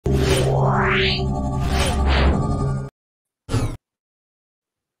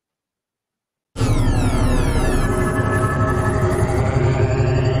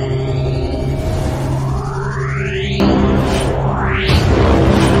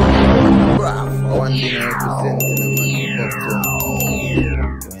thing I represent in a man for Uptown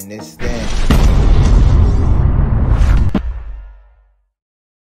TV. You understand?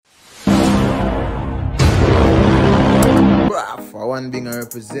 For one thing I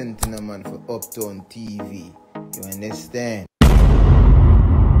represent in a man for Uptown TV. You understand?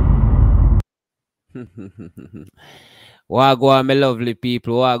 Wagwan, my lovely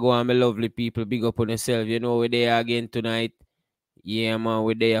people. Wagwan, my lovely people. Big up on yourself. You know, we're there again tonight. Yeah, man,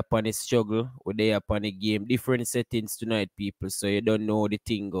 we're there upon the struggle. We're there upon the game. Different settings tonight, people. So you don't know the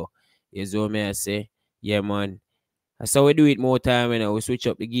thing go. You see what I say? Yeah, man. That's how we do it more time, you know. We switch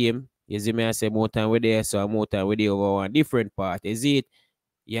up the game. You see me, I say more time we're there, so more time we're there over one different part. You see it?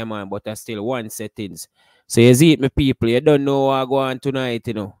 Yeah, man, but that's still one settings. So you see it, my people. You don't know what go on tonight,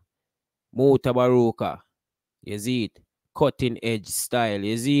 you know. Mutabaurka. You see it? Cutting edge style.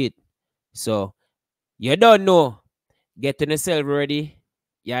 You see it? So you don't know. Getting yourself ready.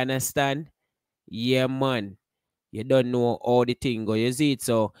 You understand? Yeah, man. You don't know all the thing go. You see it?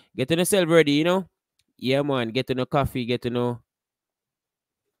 So getting yourself ready, you know? Yeah, man. Getting a coffee, getting a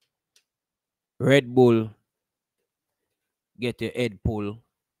Red Bull. Get your head pull.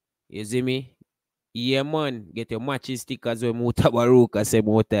 You see me? Yeah, man. Get your matching stickers with Mutabaurka say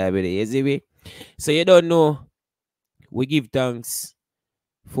more time. You see me? So you don't know. We give thanks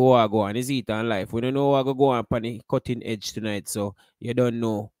for what go on. Is it on life? We don't know what go on the cutting edge tonight. So you don't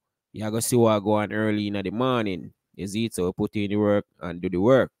know. You go see what go on early in the morning. Is it? So put in the work and do the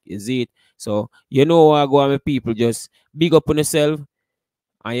work. Is it? So you know what go on with people. Just big up on yourself.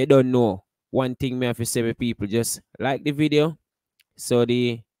 And you don't know. One thing me have to say with people, just like the video. So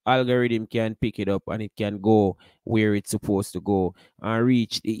the algorithm can pick it up and it can go where it's supposed to go and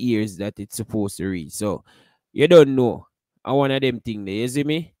reach the ears that it's supposed to reach. So you don't know. I one of them things there, you see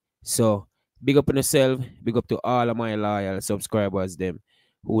me? So big up on yourself, big up to all of my loyal subscribers, them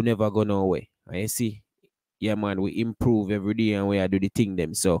who never go nowhere. And you see, yeah man, we improve every day and we are do the thing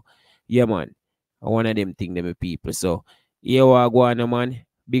them. So yeah man, I one of them thing them people. So yeah, we go on man,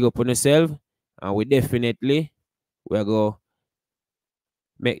 big up on yourself, and we definitely we're go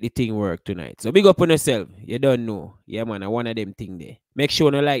make the thing work tonight. So big up on yourself. You don't know. Yeah, man, I one of them thing there. Make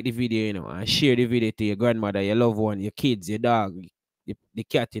sure you like the video, you know, and share the video to your grandmother, your loved one, your kids, your dog, the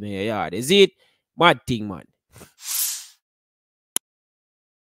cat in your yard. Is it? Mad thing, man.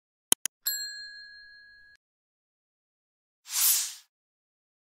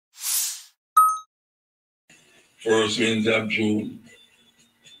 First winds of June,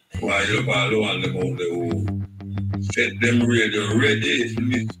 while you follow on them on the who set them radio ready to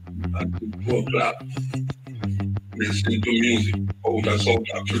listen at 2 o'clock. Listening to music out of South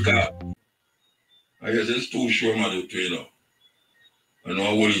Africa. I guess it's too sure, man, you know. I know a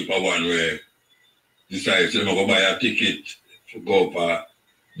whole heap of one where decides to go buy a ticket to go for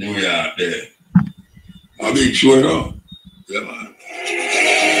New York there. A big show, you know. Yeah, man.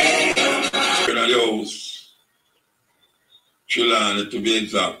 In the house, Chilani to be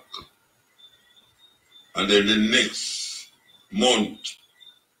exact. And then the next month,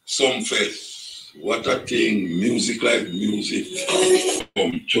 some fest. What a thing, music like music.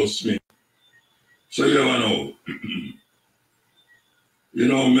 Trust me. So you know, you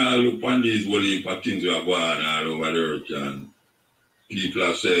know, me I look on these whole heap of things that are going on all over the earth and people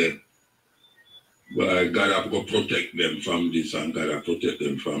are saying, well, God have to protect them from this and God have to protect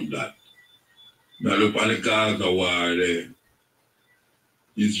them from that. Me I look on the Gaza war there,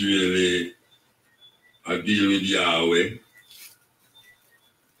 Israeli, I deal with Yahweh,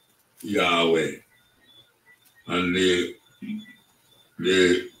 and the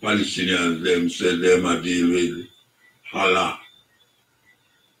Palestinians them said them a deal with Allah.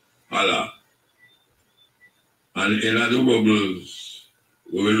 And in other bubbles,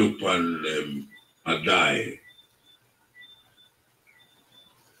 we will look on them a die.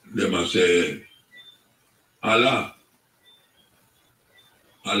 Them a say, Allah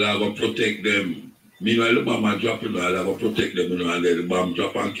will protect them. Meanwhile, the bomb dropping, Allah will protect them, you know, and then the bomb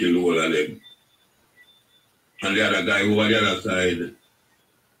drop and kill all of them. And the other guy over the other side,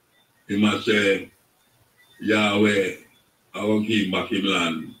 he must say, Yahweh, I will give him back him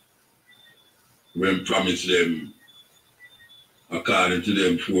land when promised them, according to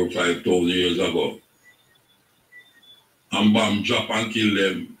them, 4,000 or 5,000 years ago. And bomb drop and kill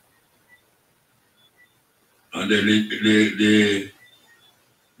them. And then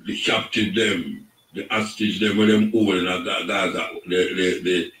they captive them, the hostage them, with them all in Gaza,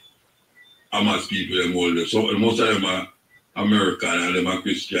 the Hamas people, them all. So most of them are American and them are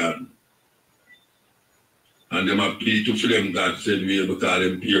Christian. And them are plead to them God send me because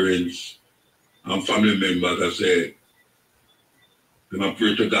them parents and family members are say, them are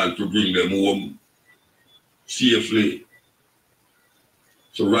pray to God to bring them home safely.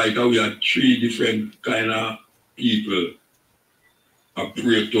 So right now we have 3 different kind of people I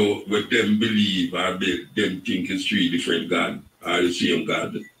pray to what them believe or them think is 3 different God or the same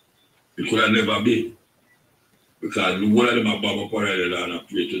God. It could have never be. Because one of them are Baba Parallel and I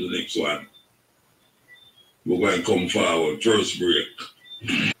pray to the next one. We're going to come forward. First break.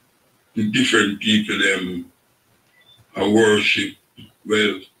 The different people them are worship.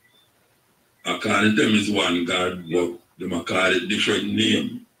 Well, I call it them is one God, but them I call it different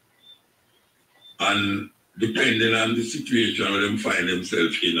name. And depending on the situation where them find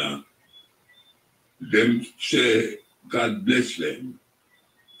themselves in, them say God bless them.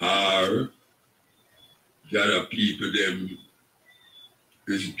 Or the other people them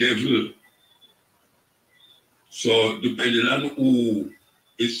is devil. So depending on who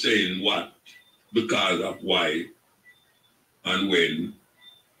is saying what, because of why and when,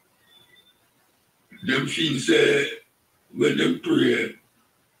 them feel say when them pray,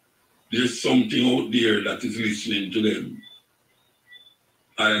 there's something out there that is listening to them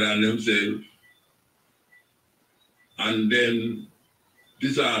other than themselves. And then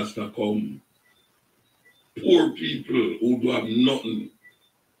disaster come. Poor people who do have nothing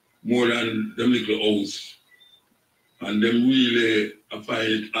more than them little house. And them really find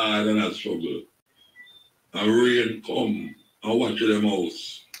it hard and a struggle. And rain come and watch them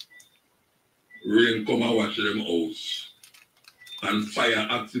house. Rain come and watch them house. And fire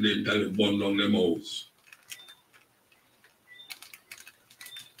accidentally burn down them house.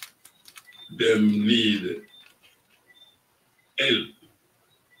 Them need help.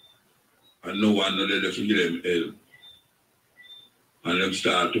 And no one know that they give them help. And them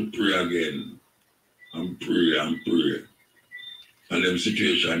start to pray again. And pray and pray. And them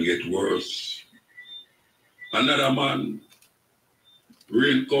situation get worse. Another man,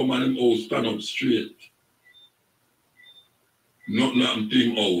 rain come and him house stand up straight. Nothing happened to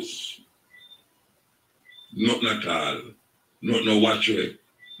him house. Nothing at all. Nothing no watch way.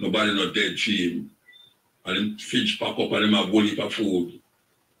 Nobody no dead for him. And him fish pack up and him have whole heap of food.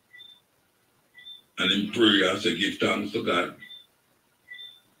 And him pray and say give thanks to God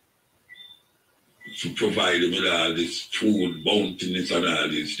to provide him with all this food, bountiness and all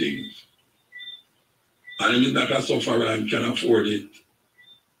these things. And him is not a sufferer and can afford it.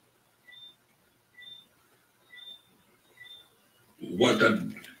 What a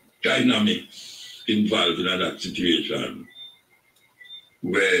dynamics involved in that situation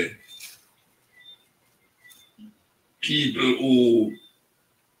where people who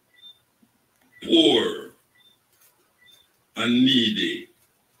poor and needy,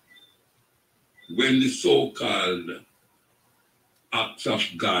 when the so-called acts of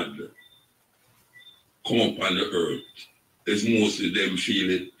God come upon the earth, it's mostly them feel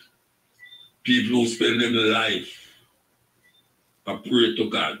it. People who spend their life I pray to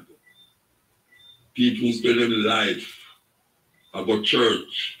God. People who spend their life I go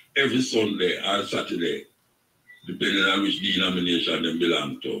church every Sunday or Saturday, depending on which denomination they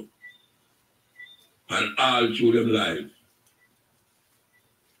belong to. And all through them life,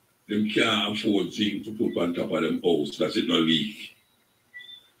 them can't afford things to put on top of them house that's it no leak.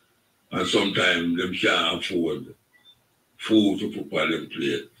 And sometimes them can't afford food to put on them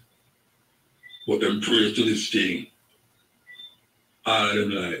plate. But them pray to this thing all of them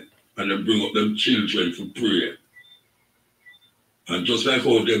life. And them bring up them children for prayer. And just like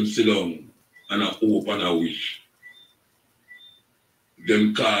how them sit down and a hope and a wish,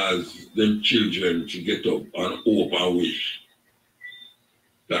 them cause them children to get up and hope and wish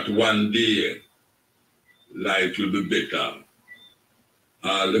that one day life will be better.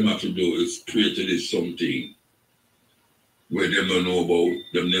 All them have to do is pray to this something where them don't know about,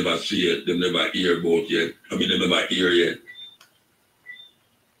 them never see it, them never hear about yet. I mean, they never hear yet.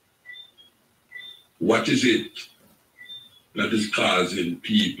 What is it that is causing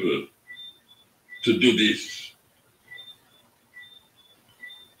people to do this?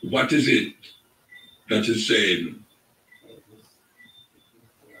 What is it that is saying,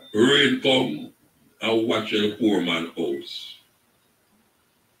 rain come and watch the poor man's house?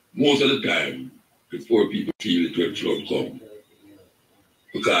 Most of the time, the poor people feel it when flood come.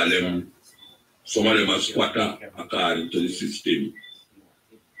 Because some of them are squatter according to the system.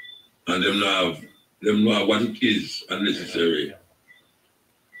 And them know what it is unnecessary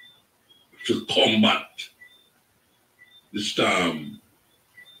to combat the storm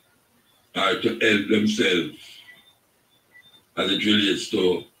or to help themselves as it relates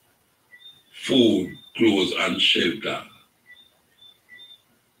to food, clothes, and shelter.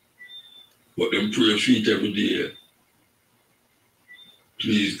 But them pray feet every day.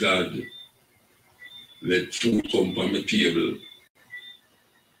 Please God, let food come from my table.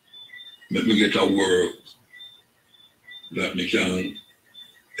 Let me get a work that me can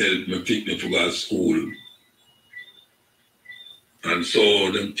help me pick me for go to school. And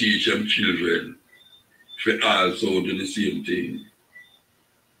so them teach them children to also do the same thing.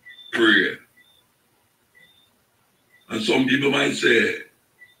 Pray. And some people might say,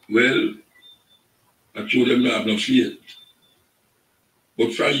 well, I told them I have no faith.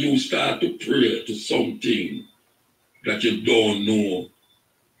 But from you start to pray to something that you don't know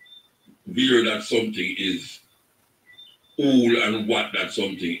where that something is, who and what that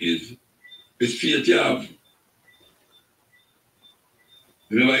something is, it's faith you have.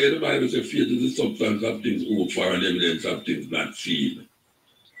 Remember, the Bible says faith is the substance of things hoped for and evidence of things not seen.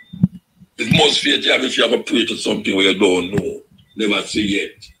 It's most faith you have if you have a pray to something where you don't know, never see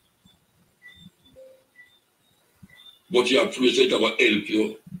yet. But you have prayed that it will help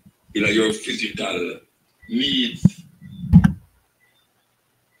you in your physical needs.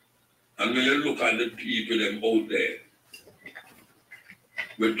 And when you look at the people them out there,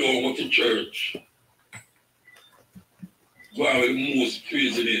 we don't go to church. Go out with most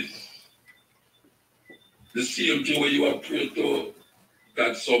craziness. The same thing where you are praying to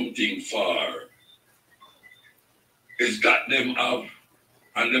that something far is that them have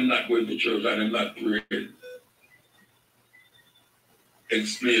and them not going to church and them not praying.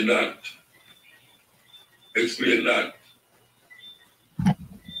 Explain that. Explain that.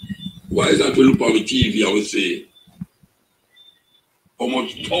 Why is that we look on the TV and we say how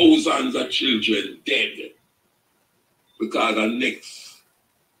much thousands of children dead because the next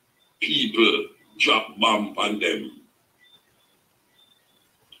people drop bomb on them?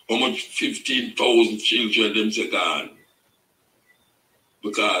 How much 15,000 children them say gone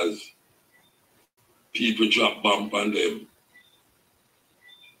because people drop bomb on them?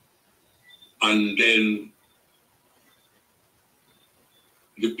 And then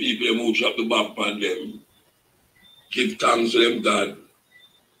the people who drop the bomb on them give thanks to them God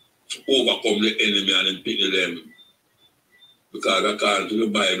to overcome the enemy and then pity them. Because according to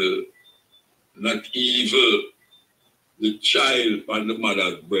the Bible, not evil the child on the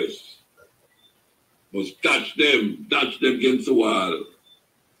mother's breast must touch them against the wall.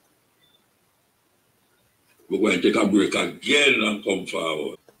 We're going to take a break again and come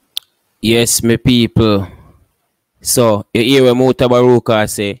forward. Yes, my people. So, you hear what Mutabaurka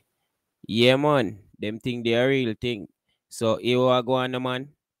say? Yeah, man. Them think they are real thing. So, here we go on, man.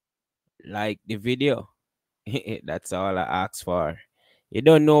 Like the video. That's all I ask for. You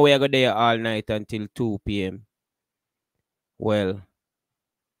don't know we're going there all night until 2 p.m. Well,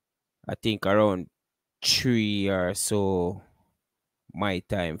 I think around 3 or so my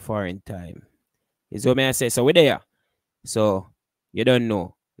time, foreign time. Is what I say. So, we're there. So, you don't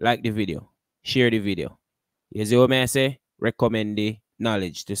know. Like the video. Share the video. You see what I say? Recommend the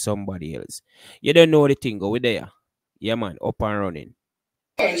knowledge to somebody else. You don't know the thing, go with there. Yeah, man, up and running.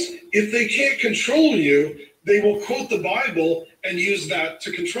 If they can't control you, they will quote the Bible and use that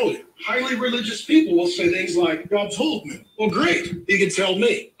to control you. Highly religious people will say things like, God told me. Well, great. You can tell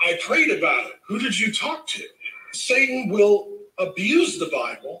me. I prayed about it. Who did you talk to? Satan will abuse the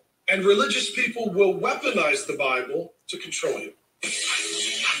Bible, and religious people will weaponize the Bible to control you.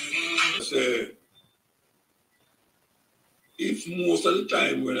 If most of the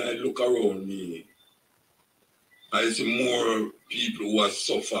time when I look around me, I see more people who are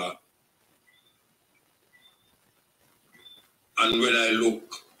suffer. And when I look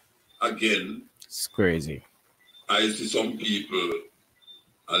again, it's crazy. I see some people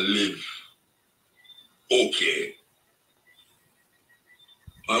live okay.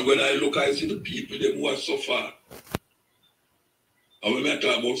 And when I look, I see the people them who are suffer. And when we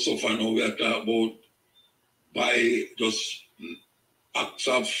talk about suffer now, we are talking about by just acts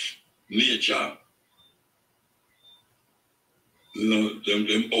of nature. You know,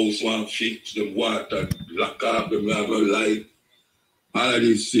 them house want fix, them water, lock up, them have a light, all of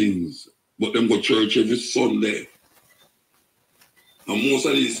these things. But them go to church every Sunday. And most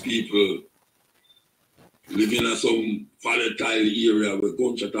of these people live in some volatile area with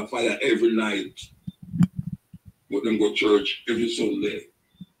gunshot of fire every night. But them go to church every Sunday.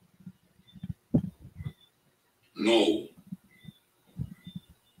 No.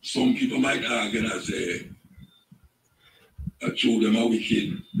 Some people might argue and say, I true them are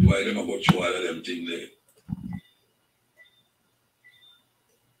wicked, why them about to all of them things there?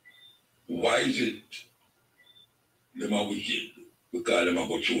 Why is it them are wicked? Because them are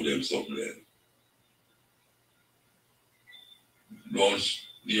going to show them something there. No,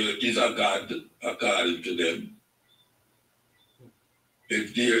 there is a God according to them.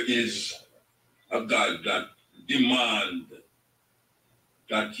 If there is a God that demands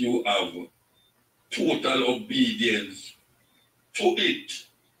that you have total obedience to it.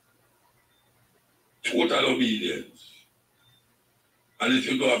 Total obedience. And if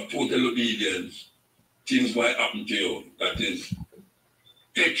you don't have total obedience, things might happen to you that is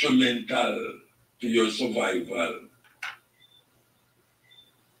detrimental to your survival.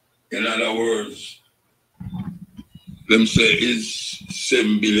 In other words, them say it's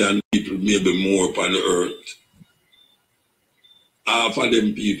 7 billion people, maybe more upon the earth. Half of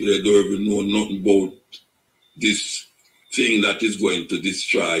them people, they don't even know nothing about this thing that is going to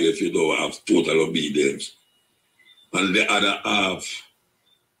destroy if you don't have total obedience. And the other half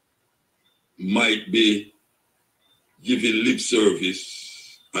might be giving lip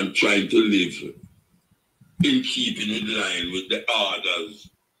service and trying to live in keeping in line with the orders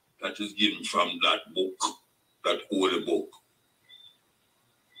that is given from that book, that holy book.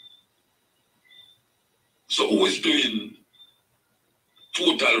 So who is doing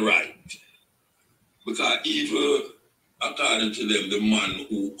total right? Because evil, according to them, the man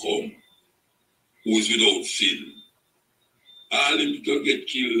who come, who is without sin, all him to get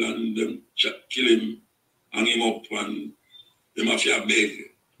killed and them kill him, hang him up and them have to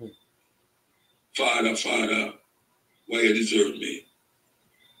beg. Father, Father, why you desert me?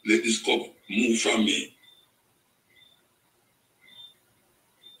 Let this cup move from me.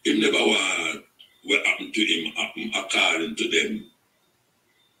 He never want what happened to him happen according to them.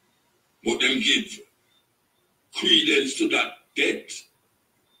 But them give credence to that death,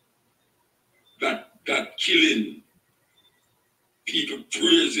 that killing. People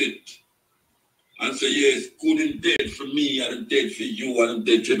praise it and say, yes, good and dead for me, and I'm dead for you, and I'm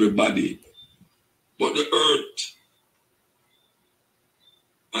dead for everybody. But the earth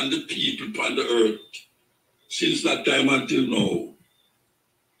and the people upon the earth, since that time until now,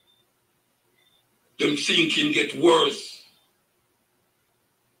 them thinking get worse.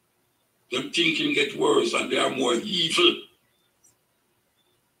 Them thinking get worse, and they are more evil.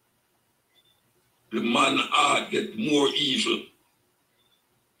 The man heart get more evil.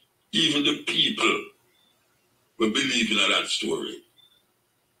 Even the people were believing in that story.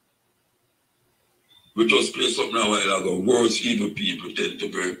 We just played something a while ago. Worse evil people tend to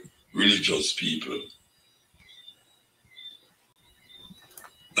be religious people.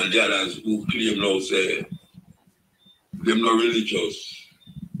 And the others who claim now say, them not religious,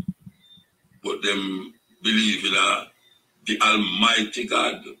 but them believe in the Almighty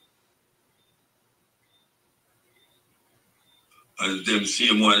God. And them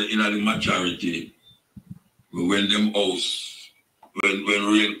same one in the majority, when them house, when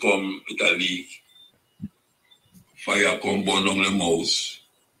rain come, it a leak, fire come burn down them house.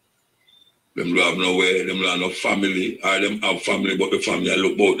 Them don't have nowhere, them don't have no family, or them have family, but the family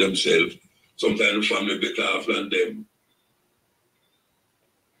look about themselves. Sometimes the family better off than them.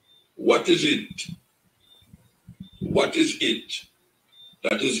 What is it? What is it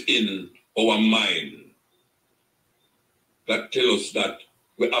that is in our mind that tell us that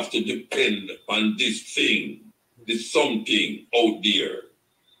we have to depend on this thing, this something out there,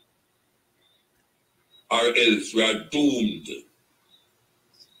 or else we are doomed?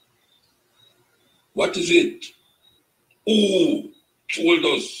 What is it? Who told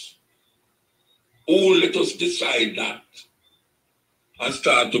us? Who let us decide that? And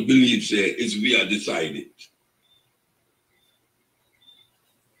start to believe, say, it's we are decided.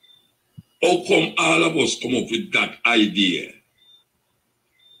 How come all of us come up with that idea?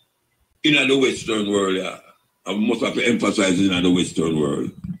 In the Western world, yeah. I must have to emphasize in the Western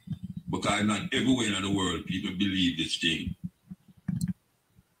world. Because not everywhere in the world people believe this thing.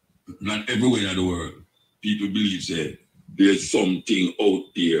 Not everywhere in the world people believe that there's something out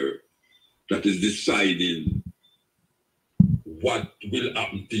there that is deciding what will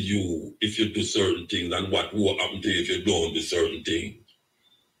happen to you if you do certain things and what will happen to you if you don't do certain things.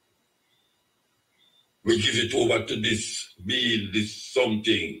 We give it over to this being, this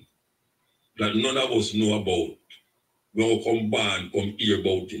something that none of us know about. We all come hear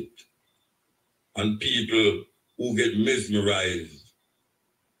about it. And people who get mesmerized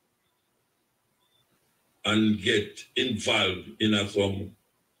and get involved in some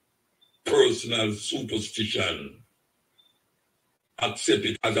personal superstition accept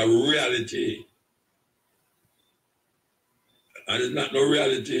it as a reality. And it's not no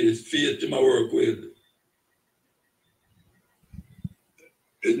reality, it's faith in my work with.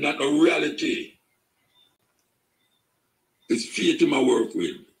 It's not a reality. It's faith in my work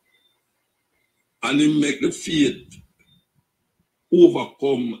with. And it make the faith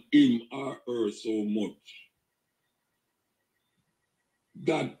overcome him or her so much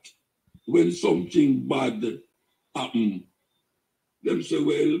that when something bad happen, them say,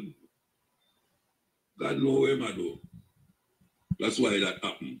 well, God know where I do. That's why that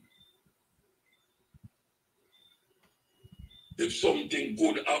happened. If something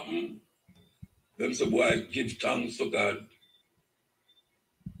good happen, them say, boy, give thanks to God.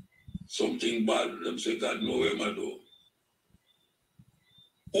 Something bad, them say, God know where I do.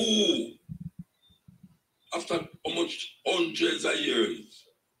 Who, after how much hundreds of years,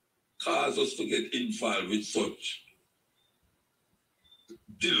 cause us to get involved with such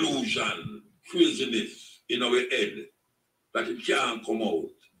delusion, craziness in our head, that it can't come out.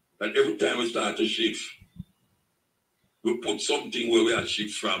 That every time we start to shift, we put something where we are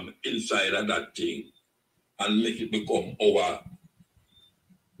shift from inside of that thing and make it become our,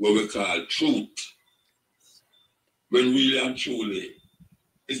 what we call truth. When really and truly,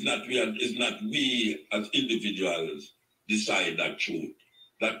 it's not we as individuals decide that truth.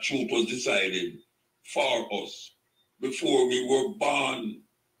 That truth was decided for us before we were born.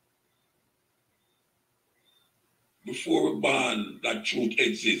 Before we were born, that truth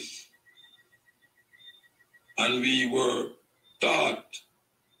exists. And we were taught,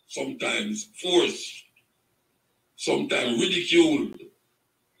 sometimes forced, sometimes ridiculed,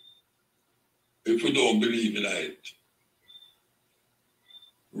 if we don't believe in it.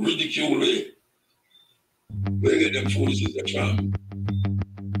 Ridicule, where get them forces from?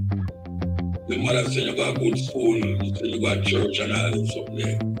 The mother said you got good school, said you got church and all this up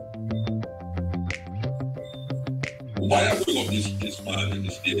there. Why are we bring up this man in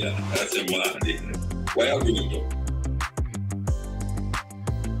this area? That's a man. Why are we bring it up?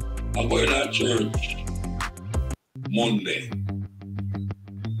 I'm going to church Monday.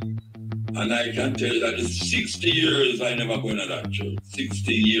 And I can tell you that it's 60 years I never going to that church.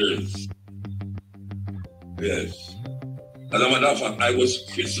 60 years. Yes. As a matter of fact, I was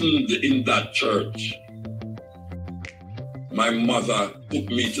christened in that church. My mother took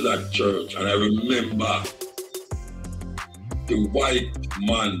me to that church, and I remember the white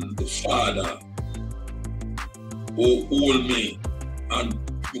man, the father, who hold me and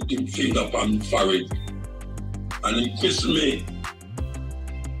put his finger on my forehead. And he kissed me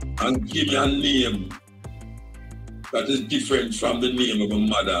and give me a name that is different from the name of my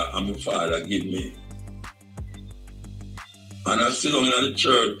mother and my father give me. And I sit down in the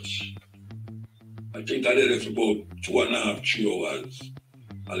church. I think I did it for about 2.5, 3 hours.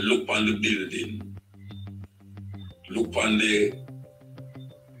 I look on the building, look on the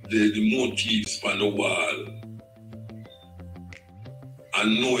motifs on the wall,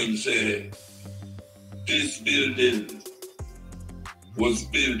 and know him say, this building was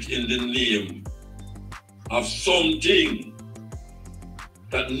built in the name of something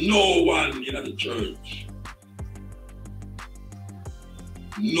that no one in the church,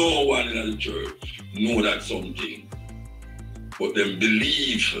 no one in the church know that something, but them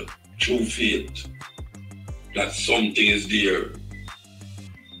believe through faith that something is there.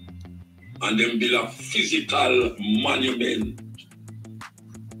 And them build a physical monument,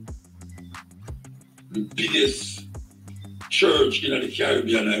 the biggest church in the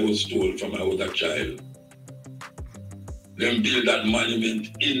Caribbean, I was told from I was a child. Them build that monument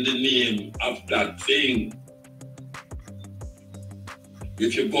in the name of that thing.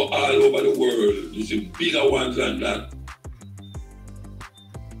 If you go all over the world, you see bigger ones than that.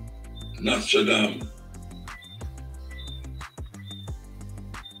 Notre Dame.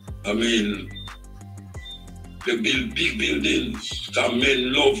 I mean, they build big buildings. Some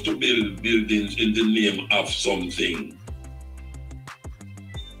men love to build buildings in the name of something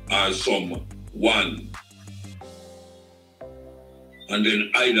or someone, and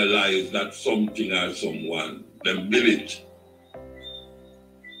then idolize that something or someone, then build it.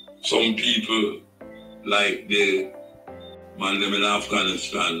 Some people, like the man them in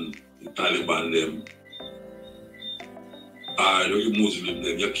Afghanistan, the Taliban them, or the Muslim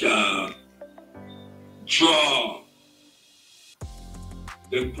them, you can't draw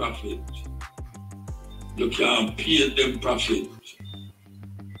them prophet. You can't paint them prophet.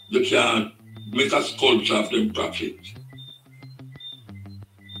 You can't make a sculpture of them prophet.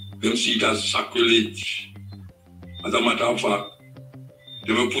 Them see it as sacrilege. As a matter of fact,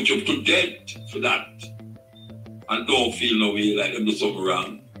 they will put you to death for that. And don't feel no way like them do something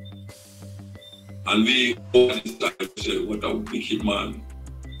wrong. And we all say, what a wicked man.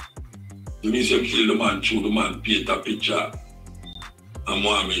 You mean them kill the man through the man paint a picture and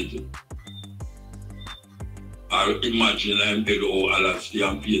Muhammad. Or imagine I'm dead or Allah stay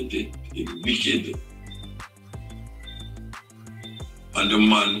and paint it. It's wicked. And the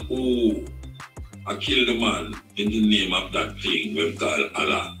man who killed the man in the name of that thing we call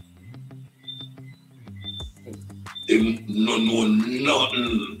Allah, him no know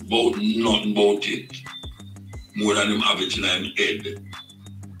nothing about it. More than him have it in his head.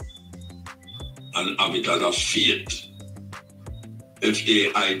 And have it as a faith.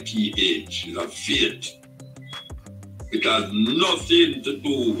 Faith is a faith. It has nothing to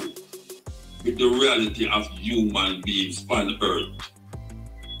do with the reality of human beings on earth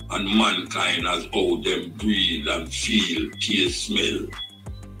and mankind as how them breathe and feel, taste, smell,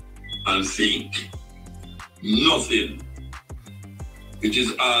 and think. Nothing. It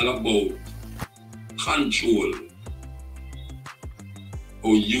is all about control.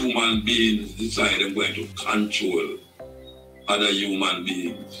 How human beings decide they're going to control other human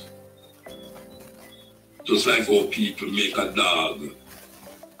beings. Just like how people make a dog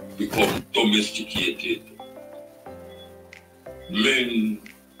become domesticated. Men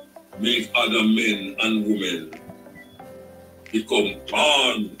make other men and women become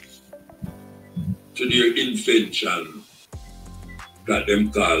pawns to their invention that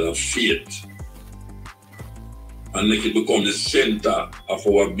them call a fate. And make it become the center of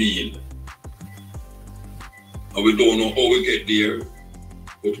our being. And we don't know how we get there,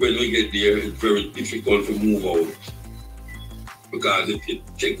 but when we get there, it's very difficult to move out. Because it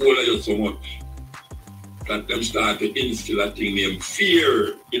takes hold of you so much that them start to instill a thing named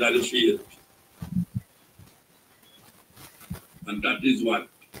fear in the faith. And that is what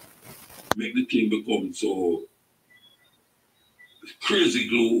makes the thing become so crazy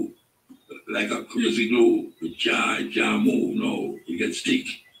glue. Like a crazy glue, it can't move now, it gets stick.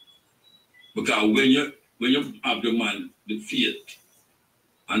 Because when you have the man, the faith,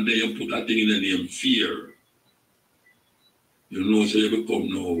 and then you put that thing in the name fear, you know, so you become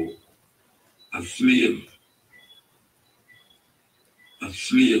now a slave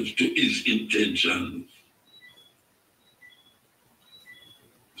to his intentions.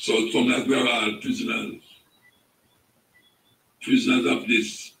 So it's come like we are all prisoners of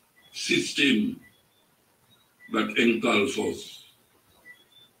this system that engulfs us.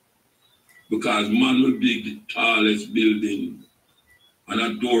 Because man will build the tallest building and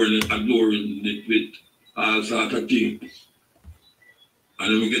adoring it with all sorts of things.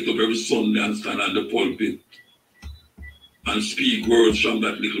 And then we get up every Sunday and stand on the pulpit and speak words from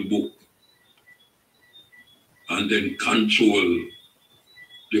that little book. And then control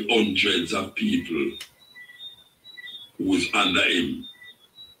the hundreds of people who is under him.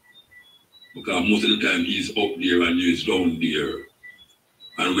 Because most of the time he's up there and he's down there.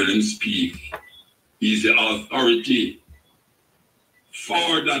 And when he speaks, he's the authority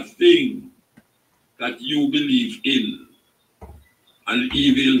for that thing that you believe in. And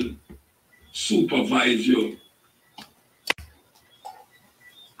he will supervise you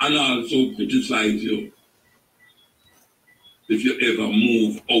and also criticize you if you ever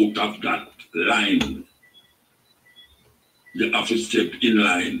move out of that line. You have to step in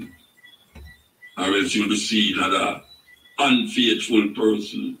line, or else you'll be seen as an unfaithful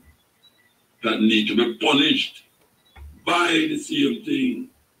person that needs to be punished by the same thing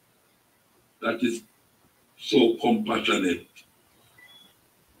that is so compassionate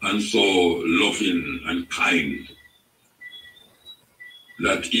and so loving and kind,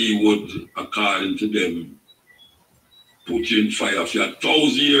 that he would, according to them, put you in fire for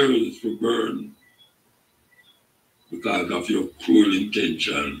 1,000 years to burn because of your cruel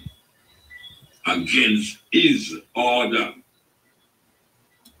intention against his order.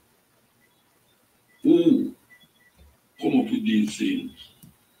 Who come up with these things?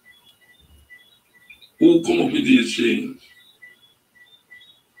 Who come up with these things?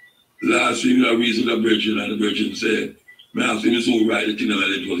 Last week I read to the Virgin, and the Virgin said, "May I ask him who write the thing?"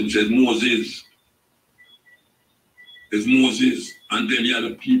 And he said, "Moses." It's Moses. And then the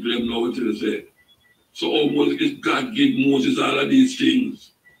other people them know what to say. So Moses, God gave Moses all of these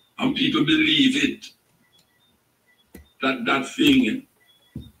things. And people believe it. That thing,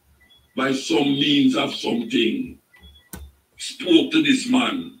 by some means of something, spoke to this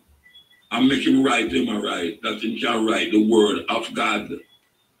man and make him write him a right, that he can write the word of God.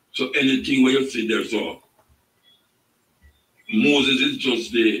 So anything where you see there, so Moses is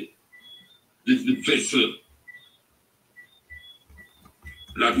just the vessel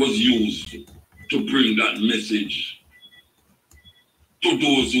that was used to bring that message to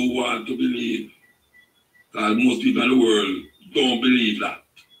those who want to believe. Because most people in the world don't believe that.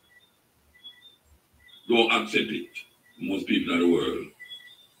 Don't accept it. Most people in the world.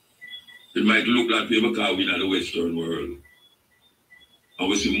 It might look that way because we're in the Western world. And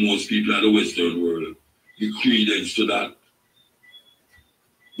we see most people in the Western world give credence to that.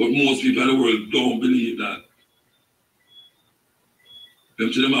 But most people in the world don't believe that.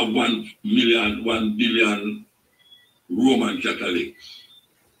 Them say them have 1 million, 1 billion Roman Catholics.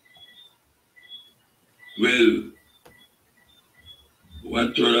 Well,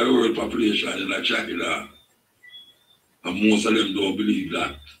 1/3 of the world population is China, and most of them don't believe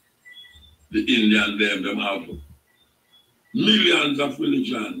that. The Indian them have millions of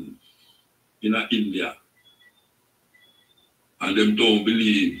religions in India, and them don't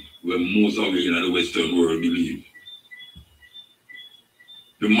believe when most of in the Western world believe.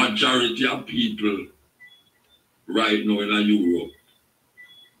 The majority of people right now in Europe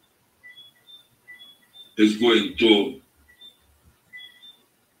is going to,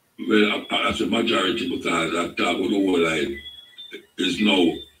 well, as a majority, because that type of the world life is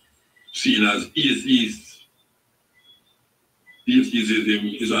now seen as atheist. Atheism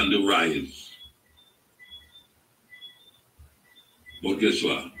is on the rise. But guess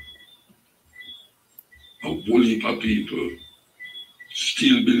what? A whole heap of people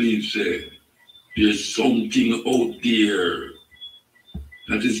still believe, say, there's something out there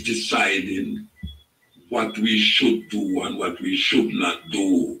that is deciding what we should do and what we should not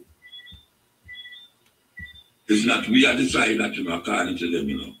do. It's not we are deciding that, according to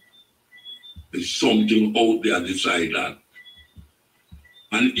them, There's something out there decide that.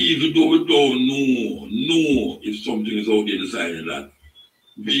 And even though we don't know if something is out there deciding that,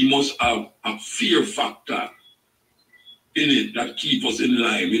 we must have a fear factor in it that keep us in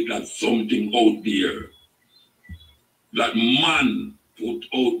line with that something out there that man put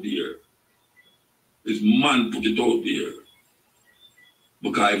out there. Is man put it out there.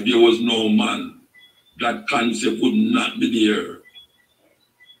 Because if there was no man, that concept would not be there.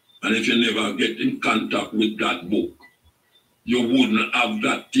 And if you never get in contact with that book, you wouldn't have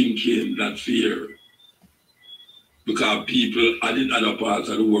that thinking, that fear. Because people in other parts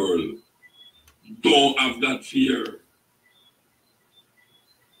of the world don't have that fear.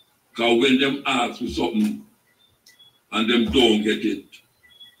 Because when them ask for something and them don't get it,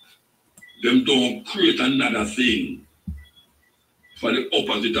 them don't create another thing for the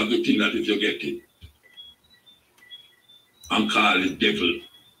opposite of the thing that if you get it. And call it devil.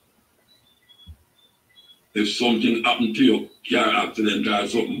 If something happened to your car accident or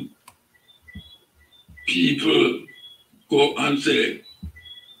something, people go and say,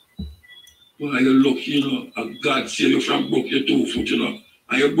 well, you're lucky, and God saved you from broke your 2 foot,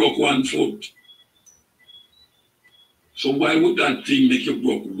 and you broke 1 foot. So why would that thing make you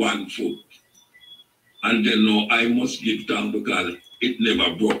broke 1 foot? And then no, I must give thanks because it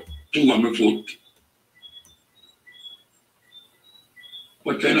never broke 2 of my foot.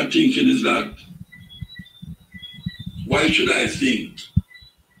 What kind of thinking is that? Why should I think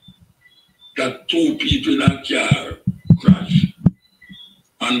that 2 people in a car crash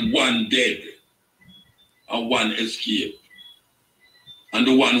and 1 dead and 1 escaped? And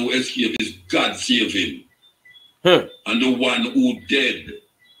the one who escaped is God save him. And the one who dead,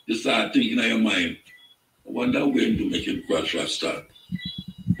 you start thinking in your mind, I wonder when to make him crash or start.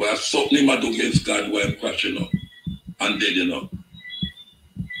 But something might do against God while I'm crashing up and dead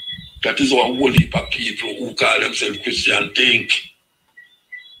That is what a whole heap of people who call themselves Christian think.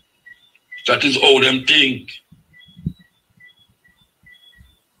 That is how them think.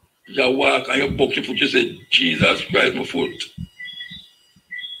 You walk and you buck your foot, you say, Jesus Christ, my foot.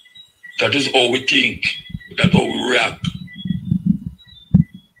 That is how we think. That's how we react.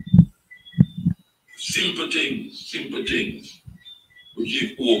 Simple things. We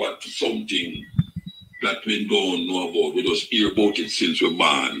give over to something that we don't know about. We just hear about it since we're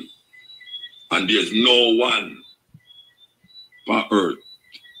born. And there's no one on earth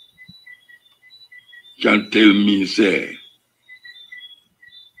can tell me, say,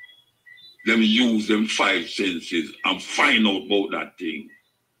 them use them 5 senses and find out about that thing.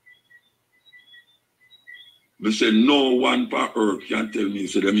 They say no one on earth can tell me,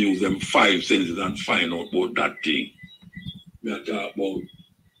 say, them use them 5 senses and find out about that thing. We are talking about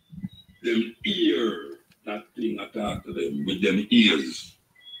them hear that thing, I talk to them with them ears.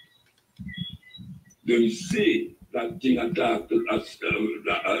 Them see that thing and talk to us,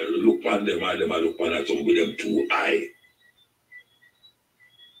 look on them, and them look on us with them 2 eyes.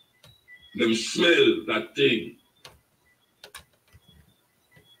 Them smell that thing,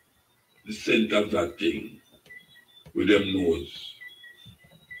 the scent of that thing with them nose.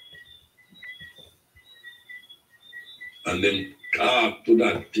 And then talk to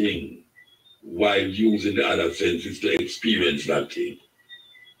that thing while using the other senses to experience that thing.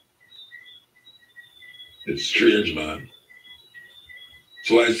 It's strange, man.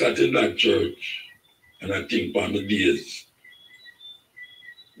 So I sat in that church and I think about the days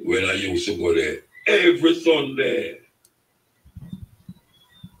when I used to go there. Every Sunday,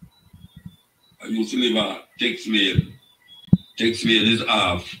 I used to live a text mail explain is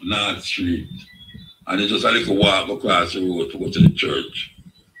off North Street. And it's just a little walk across the road to go to the church.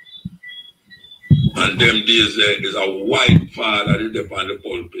 And them days there is a white father that is up on the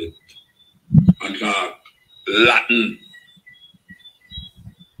pulpit and talk Latin.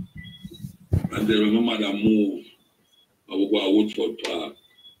 And then when my mother moved, I would go to Woodford Park,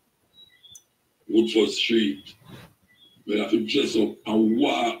 Woodford Street. We have to dress up and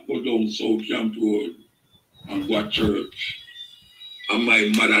walk go down South Camp Road and go to church. And my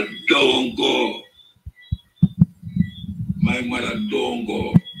mother don't go. My mother don't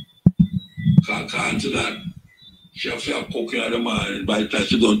go. Can't do that. She have to cook in the morning. By the time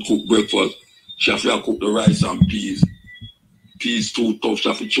she don't cook breakfast, she have to cook the rice and peas. Peas too tough. She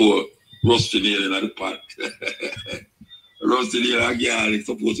have to throw rusty nail in the pot. Rusty nail again, it's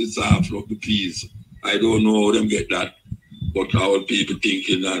supposed to soft up the peas. I don't know how them get that. But how people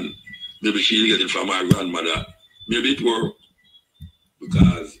thinking, and maybe she'll get it from my grandmother. Maybe it work.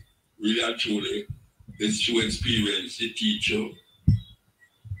 Because really and truly, it's through experience, the teacher.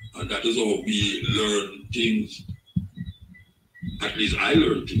 And that is how we learn things. At least I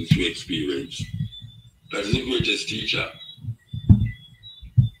learn things through experience. That is the greatest teacher.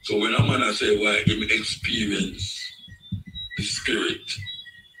 So when a man say, well, give me experience the spirit,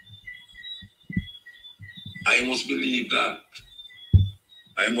 I must believe that.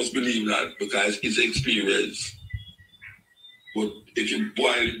 I must believe that because it's experience. But if you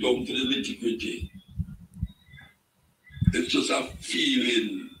boil it down to the nitty-gritty, it's just a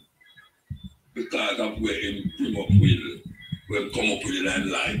feeling because of where him bring up with, where him come up with it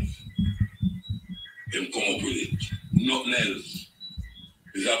in life. Him come up with it. Nothing else.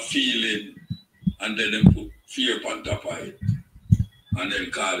 It's a feeling, and then they put fear upon top of it, and then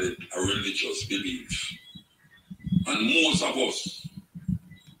call it a religious belief. And most of us,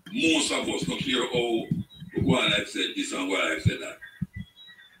 not care how one I've said this and one I've said that.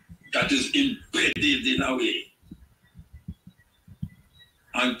 That is embedded in a way.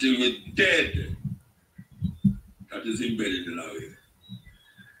 Until we're dead, that is embedded in a way.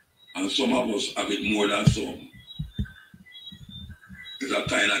 And some of us have it more than some. It's a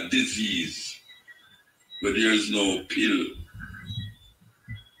kind of disease where there is no pill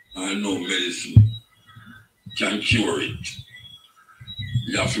and no medicine can cure it.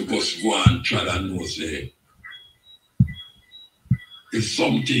 You have to just go and try and know, say, it's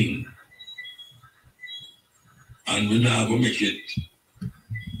something, and we now go make it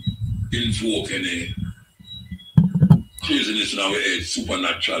invoke any craziness in our head,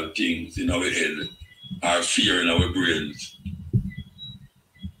 supernatural things in our head, our fear in our brains.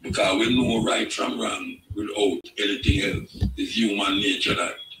 Because we know right from wrong without anything else. It's human nature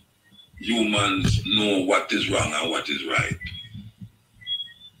that humans know what is wrong and what is right.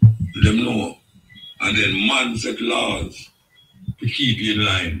 Them know. And then man set laws to keep you in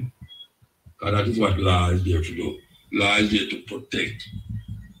line. Because that is what law is there to do. Law is there to protect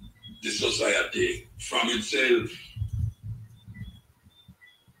the society from itself.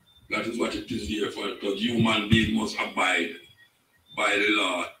 That is what it is here for. Because human beings must abide by the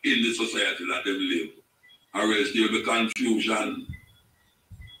law in the society that they live. Or else there will be confusion.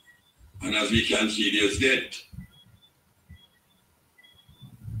 And as we can see, there's death.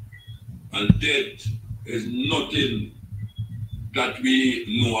 And death is nothing that we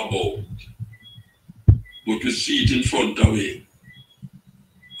know about. But we see it in front of us.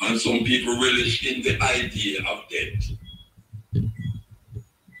 And some people relish in the idea of death.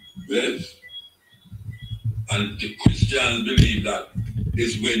 Yes. And the Christians believe that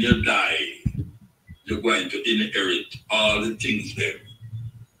is when you die, you're going to inherit all the things there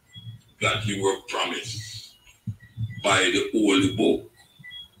that you were promised by the Holy Book.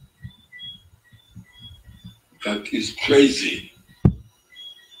 That is crazy.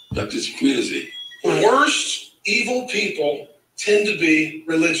 That is crazy. The worst evil people tend to be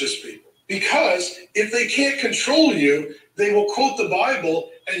religious people. Because if they can't control you, they will quote the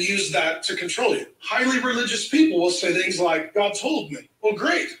Bible and use that to control you. Highly religious people will say things like, God told me. Well,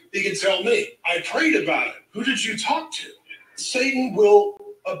 great. He can tell me. I prayed about it. Who did you talk to? Satan will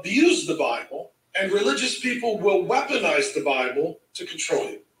abuse the Bible, and religious people will weaponize the Bible to control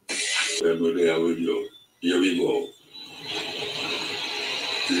you. Here we go. Here we go.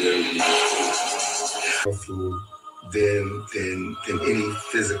 Here we go. Than any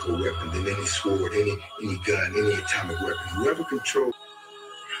physical weapon, than any sword, any gun, any atomic weapon. Whoever controls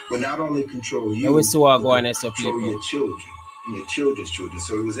will not only control you, but control your children and your children's children.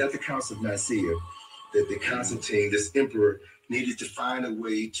 So it was at the Council of Nicaea that the Constantine, this emperor, needed to find a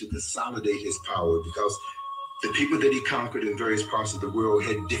way to consolidate his power, because the people that he conquered in various parts of the world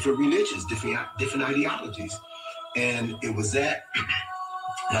had different religions, different ideologies. And it was at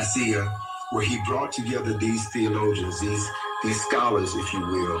Nicaea where he brought together these theologians, these scholars, if you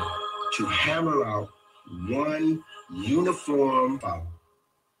will, to hammer out one uniform power.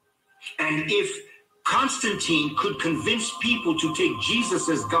 And if Constantine could convince people to take Jesus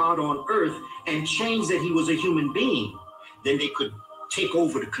as God on earth and change that he was a human being, then they could take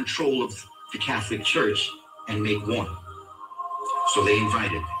over the control of the Catholic Church and make one. So they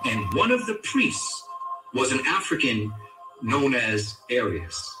invited. And one of the priests was an African known as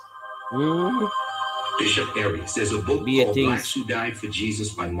Arius. Bishop Arius. There's a book called Blacks Who Died for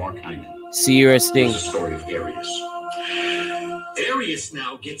Jesus by Mark Hyman. Serious thing. There's a story of Arius. Arius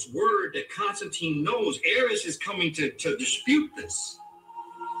now gets word that Constantine knows Arius is coming to dispute this.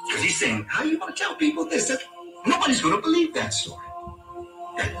 Because he's saying, how are you going to tell people this? That nobody's going to believe that story.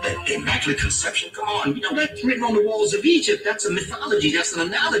 That Immaculate Conception, come on. You know, that's written on the walls of Egypt. That's a mythology. That's an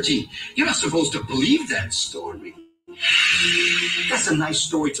analogy. You're not supposed to believe that story. That's a nice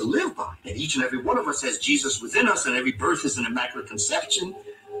story to live by. And each and every one of us has Jesus within us, and every birth is an Immaculate Conception.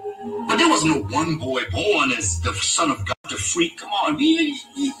 But there was no one boy born as the son of God, the freak. Come on, you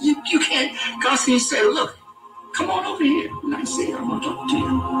can't. Constantine said, look, come on over here. And I say, I want to talk to you.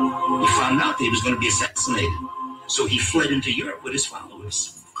 He found out that he was going to be assassinated. So he fled into Europe with his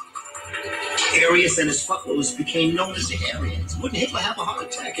followers. Arius and his followers became known as the Arians. Wouldn't Hitler have a heart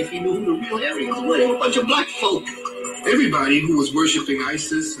attack if he knew who the real Arians were? They were a bunch of black folk. Everybody who was worshiping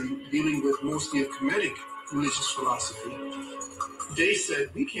Isis and dealing with mostly a Kemetic religious philosophy, they said,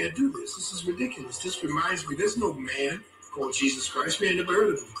 we can't do this. This is ridiculous. This reminds me, there's no man called Jesus Christ. We ain't never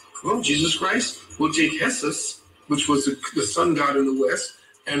heard of him. Well, Jesus Christ will take Jesus, which was the sun god in the West,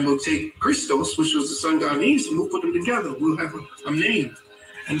 and we'll take Christos, which was the sun god in the East, and we'll put them together. We'll have a name.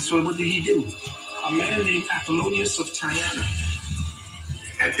 And so what did he do? A man named Apollonius of Tyana,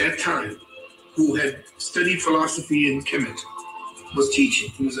 at that time, who had studied philosophy in Kemet, was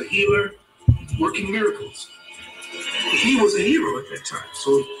teaching. He was a healer, working miracles. He was a hero at that time.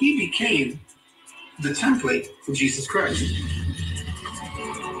 So he became the template for Jesus Christ.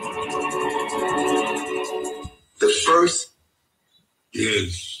 The first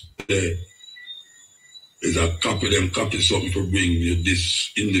is a copy something for bring you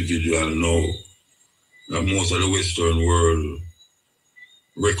this individual now that most of the Western world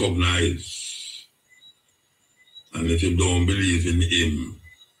recognize. And if you don't believe in him,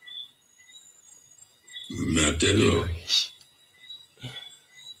 may I tell you,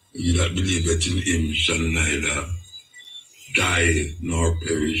 you that believe that in him shall neither die nor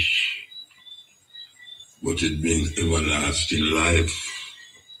perish, but it brings everlasting life.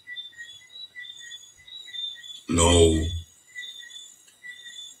 Now,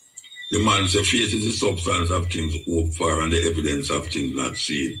 the man says faith is the substance of things hoped for and the evidence of things not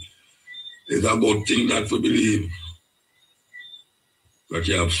seen. It's about things that we believe. That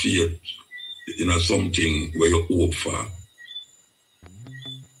you have faith in something where you hope for.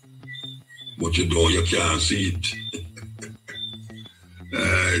 But you can't see it.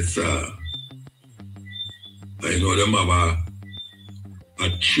 I know them have a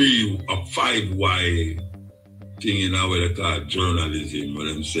 5Y thing in our way they call journalism, when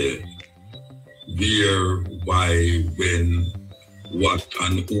them say where, why, when, what,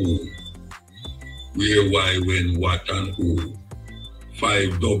 and who. Where, why, when, what, and who.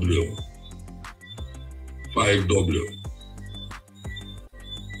 5W. 5W.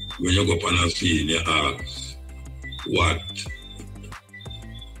 When you go up on a scene, you ask, what?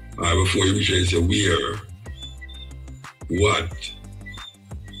 Or before you say where, what,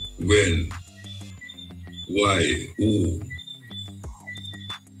 when, why, who.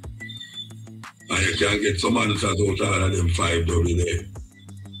 And you can get some answers out of them 5W there.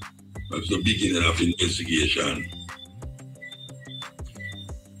 That's the beginning of investigation.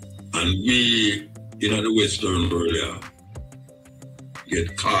 And we, in the Western world,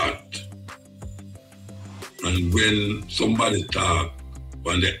 get caught. And when somebody talk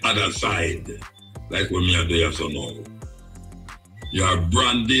on the other side, like when we are there so now, you are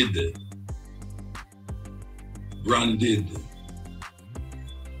branded. Branded.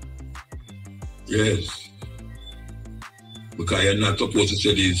 Yes. Because you're not supposed to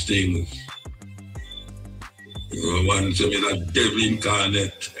say these things. You know, one say me that devil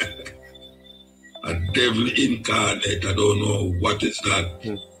incarnate. A devil incarnate. I don't know what is that.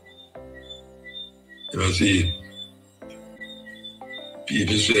 You see,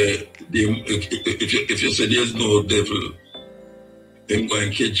 people say, if you say there's no devil, they're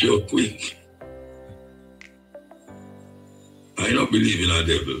going to catch you quick. I don't believe in a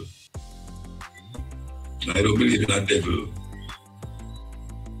devil. I don't believe in a devil.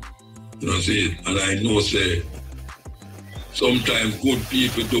 You know, see, and I know, say, Sometimes good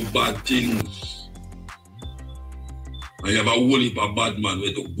people do bad things. And you have a whole heap of bad man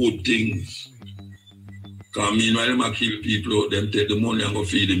with do good things. Because meanwhile, them kill people out, them take the money and go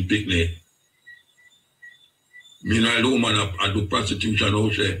feed them picnic. Meanwhile, the woman I do prostitution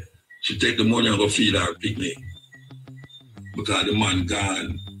out there, she take the money and go feed her picnic. Because the man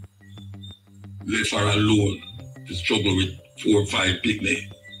gone, left her alone to struggle with 4 or 5 picnic.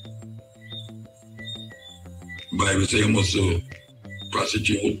 Bible says you must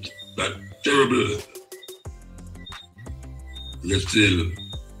prostitute. That's terrible. You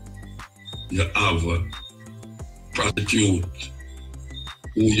have a prostitute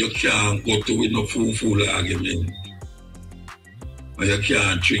who you can't go to with no fool argument. And you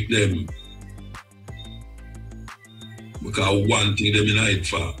can't trick them. Because one thing them in it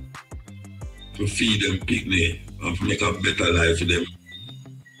for to feed them picnic and to make a better life for them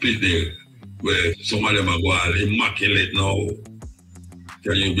picnic. Where some of them are going immaculate now.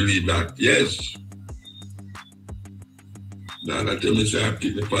 Can you believe that? Yes. Now that tell me say I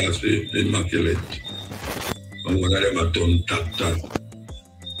pick the past immaculate. And one of them are done tap.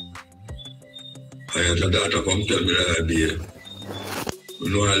 I had a daughter come tell me that idea. You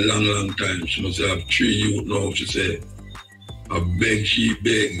know a long time. She must have 3 youth now. She said, I beg, she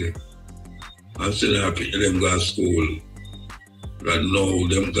beg. And send her pick them go to school. That now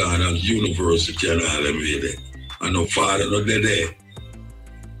them gone as university and all them way there. And no father not there.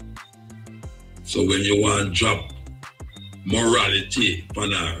 So when you want to drop morality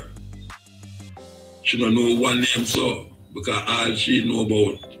on her, she don't know one name so, because all she know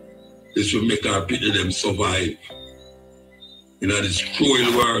about is to make her pity them survive in this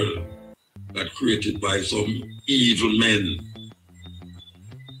cruel world that created by some evil men.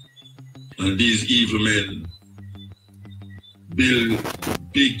 And these evil men build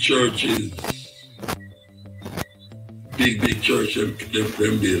big churches, big church them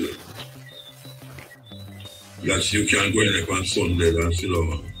build. That you can go in there on Sunday and sit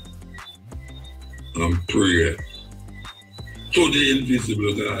down and pray to the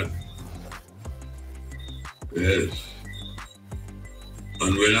invisible God. Yes.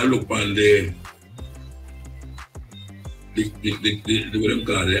 And when I look on the what them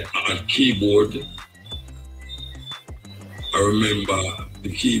call it, a keyboard, I remember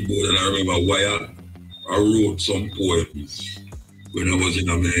the keyboard and I remember why I wrote some poems when I was in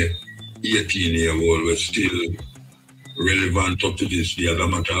my 18-year-old, was still relevant up to this day. As a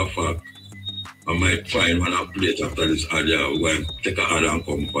matter of fact, I might find one I play it after this audio when take a other and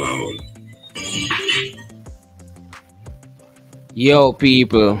come forward. Yo,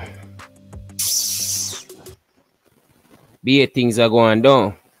 people. Be things are going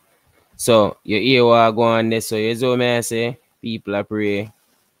down. So you hear what going there. So you know me I say, people are pray.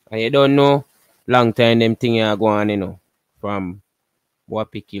 And you don't know, long time them things are going, you know, from what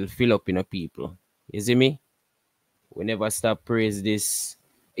people fill up in the people. You see me? We never stop praise this.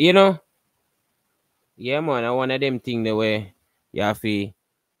 You know? Yeah, man, I one of them things the way you have to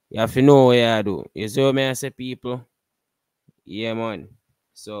know what you do. You see what I say, people? Yeah, man.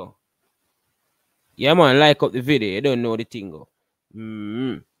 So, yeah, man, like up the video. You don't know the thing, go.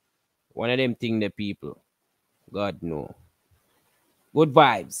 One of them things the people. God know. Good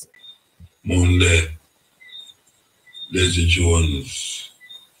vibes. Monday, Leslie Jones.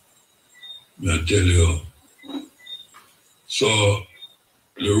 I tell you. So,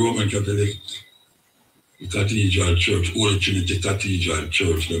 the Roman Catholic Cathedral Church, Holy Trinity Cathedral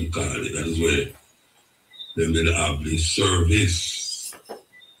Church, them call it. That is where them did have this service.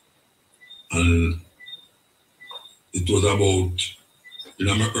 And it was about, in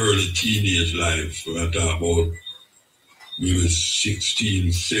my early teenage life, when I talk about maybe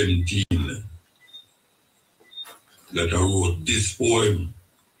 16, 17, that I wrote this poem.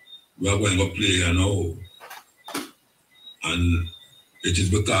 We are going to play now. And it is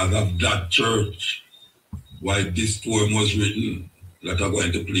because of that church why this poem was written that I'm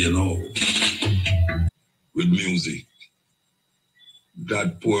going to play now. With music.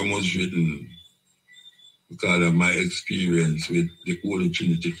 That poem was written because of my experience with the Holy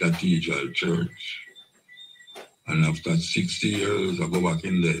Trinity Cathedral Church. And after 60 years, I go back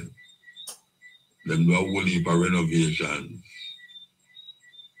in there. Them do a whole heap of renovations.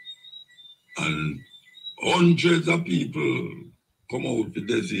 And hundreds of people come out with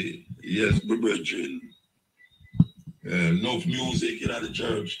this. Yes, my brethren. Enough music in the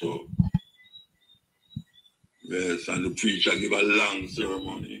church too. Yes, and the preacher give a long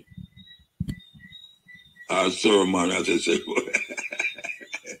ceremony. Our sermon, as I say,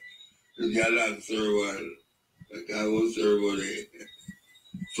 you get a long sermon. Like I was ceremony.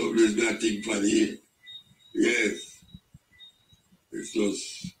 Somebody's got to think for it. Yes. It's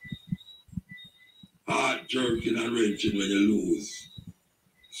just heart jerking and wrenching when you lose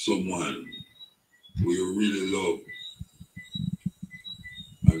someone who you really love.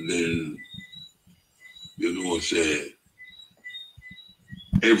 And then, you know, say,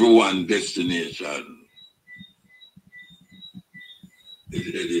 everyone's destination is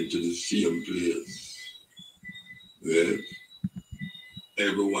heading to the same place. Yes?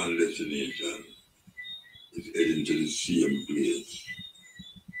 Everyone's destination is heading to the same place.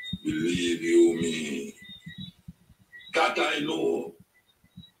 Believe you me. That I know.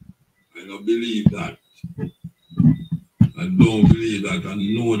 I don't believe that. I don't believe that. I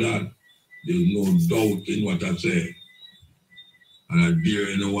know that. There's no doubt in what I say. And I dare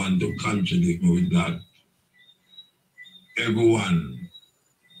anyone to contradict me with that. Everyone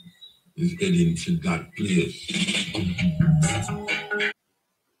is heading to that place.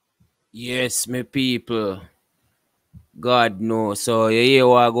 Yes, my people. God knows. So you hear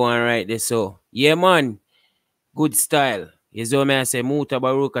what going right there. So yeah, man. Good style. You know me I say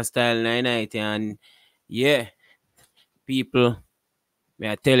Mutabaurka style night and yeah, people.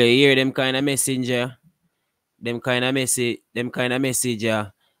 May I tell you hear them kind of messenger. Them kind of message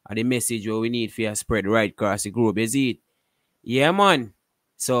are the message what we need for you spread right across the group, is it? Yeah, man.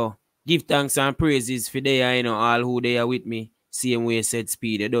 So give thanks and praises for they, you know, all who they are with me. Same way said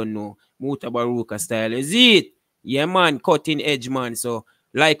speed, they don't know. Mutabaurka style, is it? Yeah, man. Cutting edge, man. So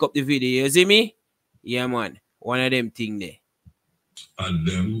like up the video, you see me? Yeah, man. One of them thing there. And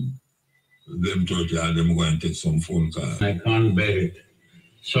them 30 and them going to take some phone calls. I can't bear it.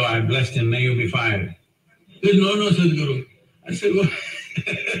 So I blessed him, may you be fired. He said, no, Sadhguru. I said, well,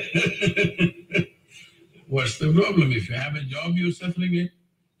 what's the problem? If you have a job, you're suffering it.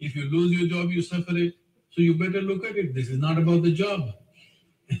 If you lose your job, you suffer it. So you better look at it. This is not about the job.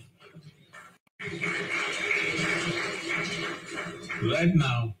 Right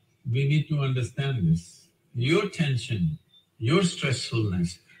now, we need to understand this. Your tension, your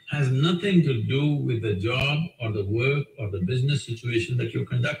stressfulness has nothing to do with the job or the work or the business situation that you're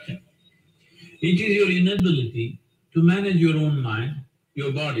conducting. It is your inability to manage your own mind,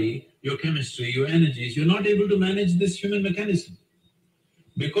 your body, your chemistry, your energies. You're not able to manage this human mechanism.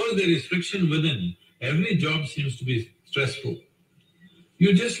 Because there is friction within, every job seems to be stressful.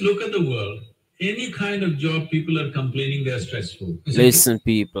 You just look at the world, any kind of job, people are complaining they're stressful. Listen,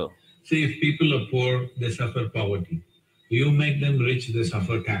 people. See, if people are poor, they suffer poverty. You make them rich, they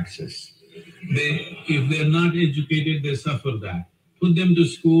suffer taxes. If they're not educated, they suffer that. Put them to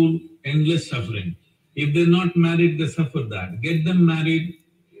school, endless suffering. If they're not married, they suffer that. Get them married.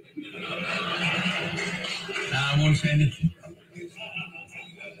 I won't say anything.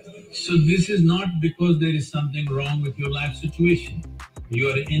 So this is not because there is something wrong with your life situation.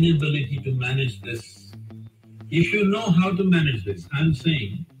 Your inability to manage this. If you know how to manage this, I'm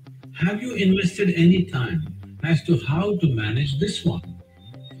saying, have you invested any time as to how to manage this one?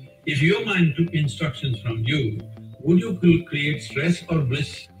 If your mind took instructions from you, would you create stress or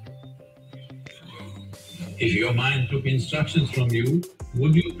bliss? If your mind took instructions from you,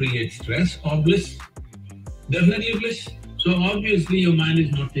 would you create stress or bliss? Definitely bliss. So obviously your mind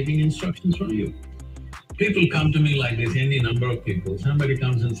is not taking instructions from you. People come to me like this, any number of people. Somebody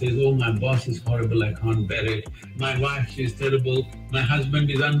comes and says, oh, my boss is horrible, I can't bear it. My wife, she's terrible. My husband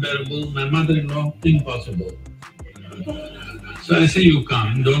is unbearable. My mother-in-law, impossible. So I say, you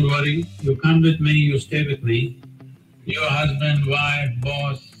come, don't worry. You come with me, you stay with me. Your husband, wife,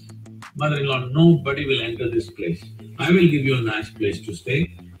 boss, mother-in-law, nobody will enter this place. I will give you a nice place to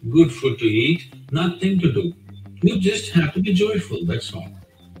stay, good food to eat, nothing to do. You just have to be joyful, that's all.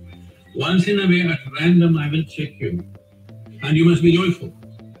 Once in a way, at random, I will check you. And you must be joyful.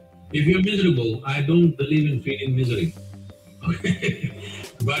 If you're miserable, I don't believe in feeling misery. Okay?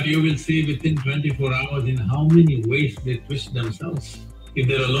 But you will see within 24 hours in how many ways they twist themselves if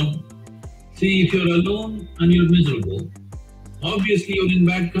they're alone. See, if you're alone and you're miserable, obviously you're in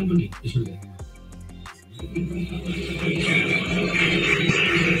bad company, isn't it?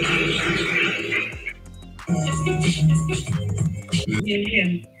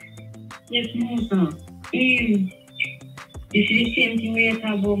 Yes, Musa. This is the same thing we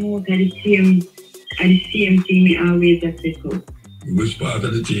talk about, Musa, the same thing we always have to do. Which part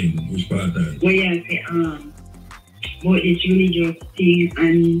of the thing? Which part of it? Well, yeah, say, about this religious thing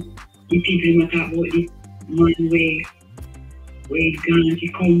and the people who talk about this man where he's gone to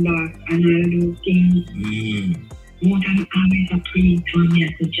come back and all those things. More than always a praying to me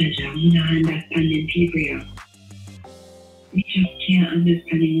as a judge. I'm not understanding people here. We just can't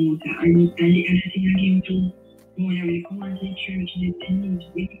understand it, Musa. And the other thing again too, when we come on to the church, we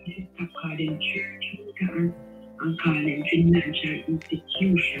need to stop calling church, Musa, and call them financial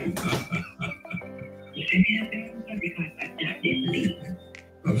institutions. You see me? Because of that, they leave.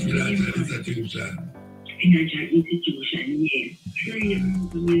 A financial institution. Financial institution, yeah. Sure, you know,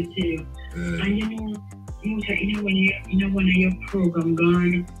 I'm going to tell you. And you know, when one of your program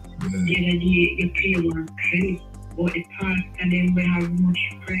gone, the other day, you play one clip, but the pastor them will have much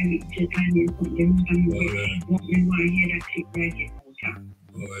private jet and then put them on what we want to hear that clip right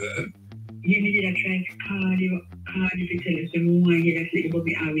there. You need to try to call you to tell us that we want to hear that clip, but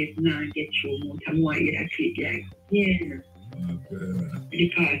we always not get through more. I want to hear that clip, like, yeah. The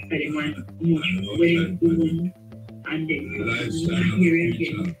pastor them want much well done. And then hear it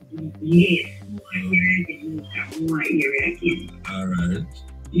again. Yes, hear it again. All right.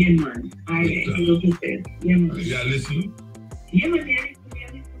 Yeah, man. All right. Yeah, man. Yeah, listen. Yeah, man.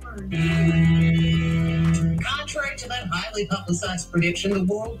 Contrary to that highly publicized prediction, the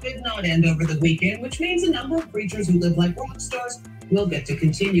world did not end over the weekend, which means a number of preachers who live like rock stars will get to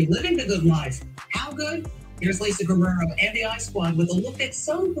continue living the good life. How good? Here's Lisa Guerrero and the I Squad with a look at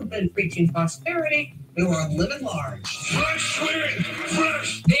some who've been preaching prosperity who are living large. Fresh wind,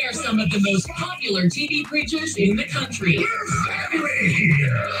 fresh. They are some of the most popular TV preachers in the country.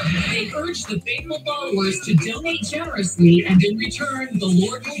 They urge the faithful followers to donate generously, and in return, the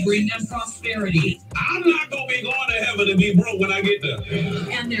Lord will bring them prosperity. I'm not going to be going to heaven and be broke when I get there.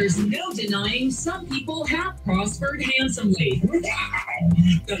 And there's no denying some people have prospered handsomely.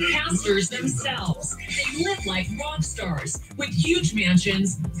 The pastors themselves, they live like rock stars with huge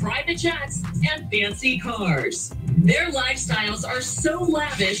mansions, private jets, and fancy cars. Their lifestyles are so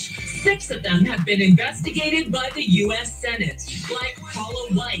lavish, 6 of them have been investigated by the U.S. Senate, like Paula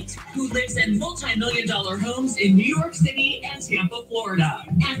White, who lives in multi-million-dollar homes in New York City and Tampa, Florida.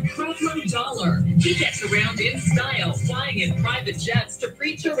 And Creflo Dollar, he gets around in style, flying in private jets to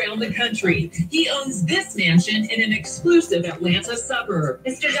preach around the country. He owns this mansion in an exclusive Atlanta suburb.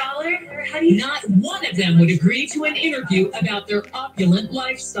 Mr. Dollar, how do you... Not one of them would agree to an interview about their opulent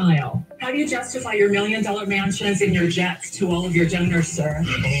lifestyle. How do you justify your $1 million mansions and your jets to all of your donors, sir?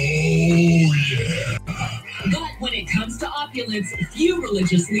 Oh, yeah. But when it comes to opulence, few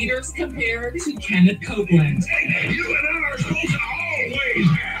religious leaders compare to Kenneth Copeland. You and I are supposed to always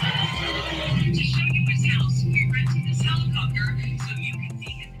have. To show you his house, we rented this helicopter so you can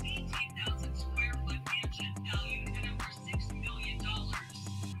see his 18,000 square foot mansion valued at over $6 million.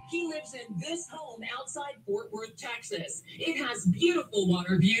 He lives in this home outside Fort Worth, Texas. It has beautiful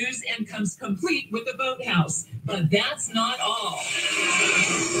water views and comes complete with a boathouse. But that's not all.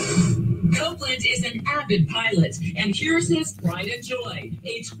 Copeland is an avid pilot, and here's his pride and joy,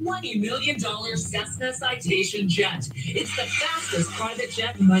 a $20 million Cessna Citation jet. It's the fastest private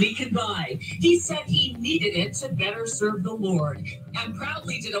jet money can buy. He said he needed it to better serve the Lord, and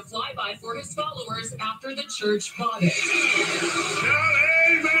proudly did a flyby for his followers after the church bought it.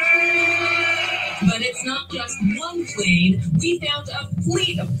 But it's not just one plane. We found a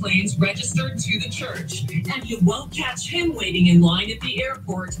fleet of planes registered to the church. And you won't catch him waiting in line at the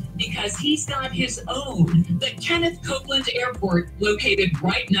airport because he's got his own, the Kenneth Copeland Airport, located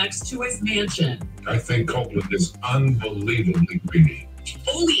right next to his mansion. I think Copeland is unbelievably greedy.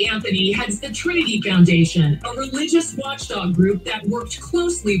 Ole Anthony heads the Critiquee Foundation, a religious watchdog group that worked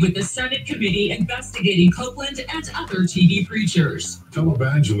closely with the Senate committee investigating Copeland and other TV preachers.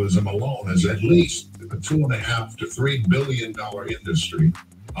 Televangelism alone is at least a $2.5 to $3 billion industry.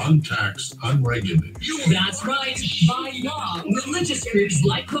 Untaxed, unregulated. That's right. By law, religious groups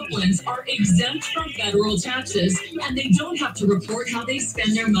like Copeland's are exempt from federal taxes, and they don't have to report how they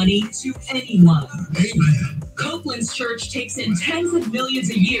spend their money to anyone. Amen. Copeland's church takes in tens of millions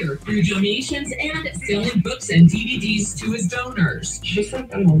a year through donations and selling books and DVDs to his donors. She sent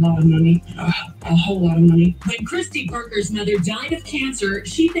them a lot of money, a whole lot of money. When Christy Parker's mother died of cancer,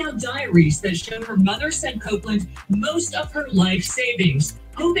 she found diaries that showed her mother sent Copeland most of her life savings,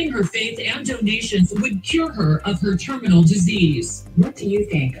 hoping her faith and donations would cure her of her terminal disease. What do you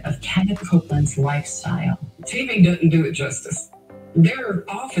think of Kenneth Copeland's lifestyle? TV doesn't do it justice. Their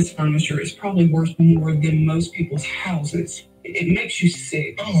office furniture is probably worth more than most people's houses. It makes you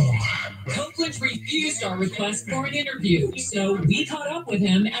sick. Oh. Copeland refused our request for an interview, so we caught up with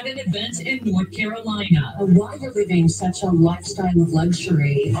him at an event in North Carolina. Why you're living such a lifestyle of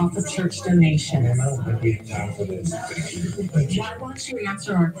luxury off of church donations? Why won't you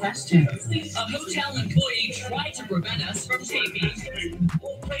answer our questions? A hotel employee tried to prevent us from taping.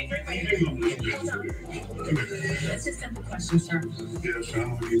 It's a simple question, sir. Yes,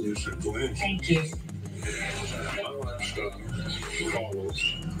 I'll give you a simple answer. Thank you. My lifestyle follows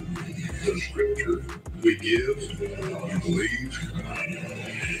the scripture. We give, we believe,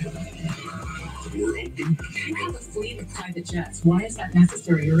 we're open, You have a fleet of private jets. Why is that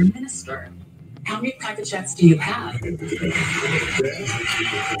necessary? You're a minister. How many private jets do you have?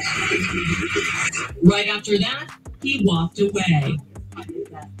 Right after that, he walked away.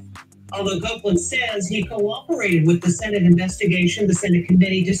 Although Copeland says he cooperated with the Senate investigation, the Senate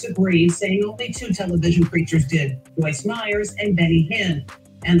committee disagreed, saying only 2 television preachers did, Joyce Myers and Benny Hinn.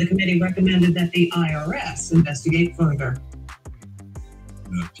 And the committee recommended that the IRS investigate further.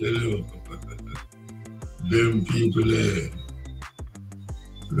 I tell you, them people there,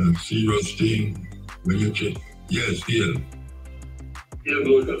 that serious thing, when you check, yes, here. Yeah,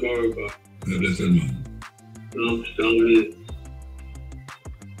 Mutabaurka. Yeah, listen, man. No, strongly.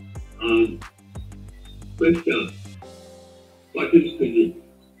 Christia, what is physics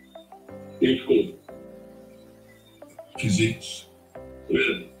in school? Physics?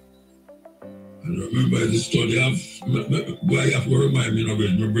 Yeah. I remember the study of, why you have to remind me of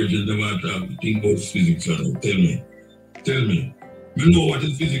it, my brethren never have to think about physics, you know. Tell me. I know what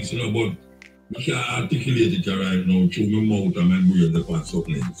is physics, you know, but I can't articulate it right now through my mouth and my brain upon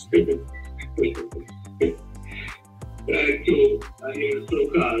something else. Right, so I hear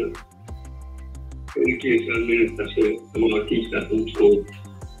so-called education minister say, I'm going to teach that in school.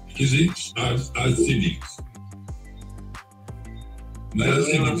 Physics as civics. My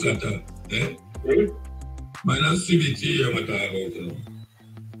civics at that, eh? Mine civics here, what I about, you know.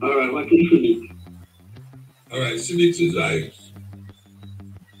 All right, what is civics? All right, civics is like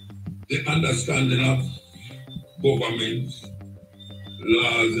the understanding of government,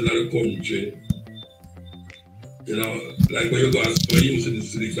 laws in the country. You know, like when you go to school, you in the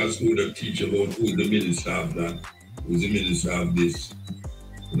civics at school, they teach about who's the minister of that, who's the minister of this,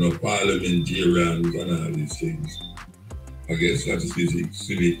 you know, parliamentarians and all these things. I guess that is physics,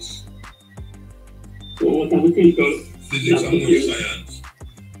 civics. So what do you think of physics and more science?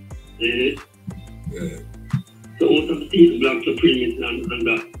 Yeah. So what do you think of black supremacy and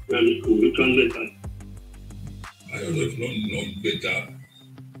that in school? Which one better? I don't know if none better.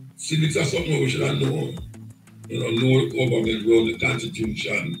 Civics are something we should have known. You know government run the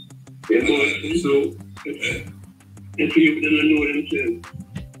constitution. Yeah, but so if you don't know themselves.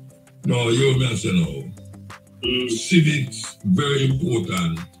 No, you may say no. Civics very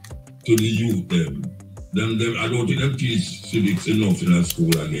important to the youth them. I don't think them teach civics enough in a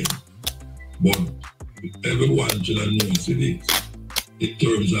school again. But everyone should know civics in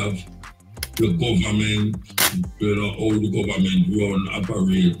terms of the government, you know, how the government run,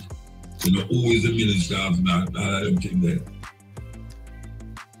 operate, you know, who is the minister of that, all of them things there.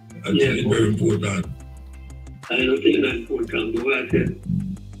 I think it's very important. I don't think that's important, but I said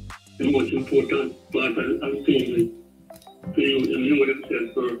the most important part of things is to know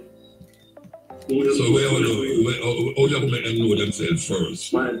themselves first. So where you have to make them know themselves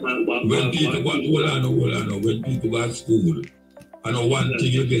first? When people go to school, I know one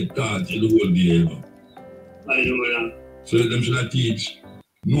thing you get taught in the whole day, you know. I know that. So them should not teach,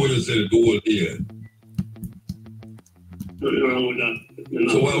 know yourself the whole day. Nothing wrong with that.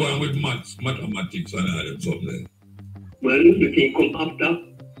 So why wrong with mathematics and all them something? Well, the thing come after.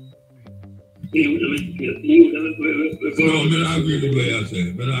 No, I don't agree with what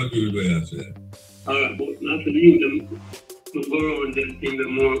you say. Alright, but not to leave them to go around them things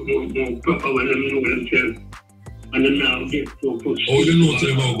more proper when them know themselves. And then now get so pushed. Oh, you know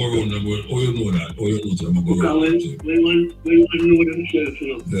them about go around them, oh, you know that. Oh, you know them about go around them. When one know themselves, you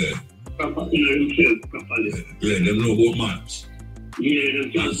know. Yeah. Proper, you know themselves properly. Yeah, them know about maths. Yeah,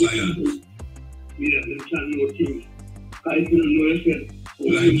 them can science. Yeah, them can know things. I don't know yourself.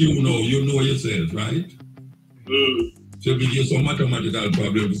 Like you know yourself, right? So if you get some mathematical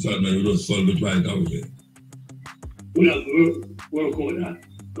problem to solve, you just solve it right away. We have to work on that.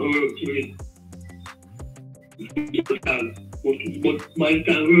 Work through it. But by the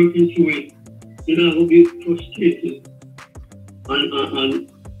time working through it, you know, will be frustrated and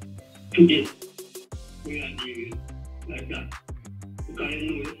to get we are doing like that. Because you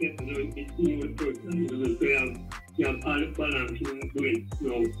know yourself, you know, it's new person, you have all the balance you doing, you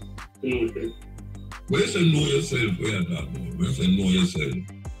know yourself. When you say know yourself, where you talking about? When you say know yourself?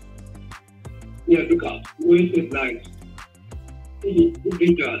 Yeah, because when you say like,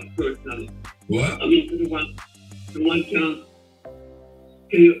 individual, personally. What? I mean, the one can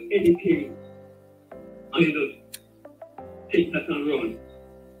tell you anything and you just take that and run.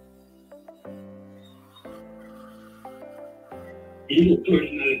 You know,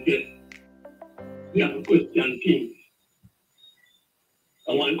 personally, you have to question things.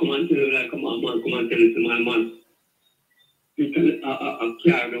 I want to come and tell you, like, come on, man, come and tell it to my man. You tell it, a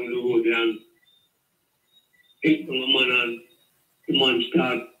car down the road and take from a man and the man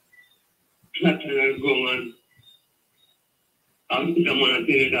start Cuttin and go on. I'm going to tell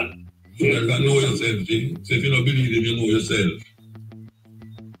you that. So you can know yourself, thing. So if you don't believe him, you know yourself.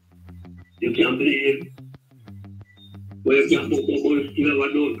 You can't believe. Well, you can't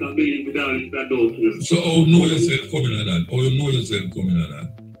believe without don't. So how know yourself coming at that? How you know yourself coming at that?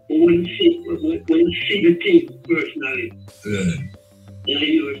 When you see the thing personally, you know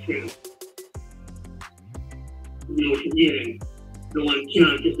yourself. You know, yeah. No one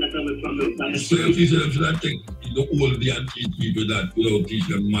can't take that away from you. So you teach them should take the whole day and teach people that without teach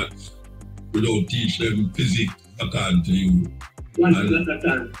them maths, without teach them physics according to you. One thing at a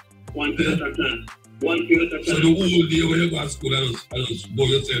time. One thing at a time. One thing at a time. So the whole day when you go to school, I just go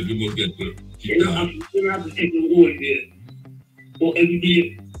yourself, you must get to keep you don't have to take the whole day. But every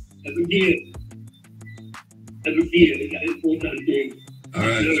day is an important thing. All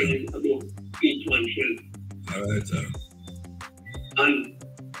right, learning about each oneself. All right, sir. And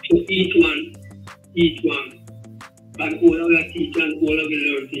so each one, and all of the teach and all of the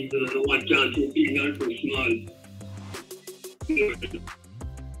learn things, and I don't want chance to be not so small.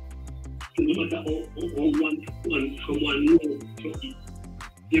 So no matter how someone knows something,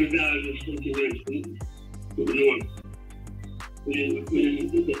 there's always something else to learn. Within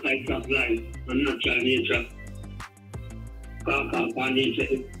the types of life and natural nature, car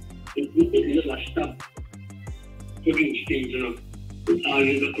nature, it never stops produce things, you know. It's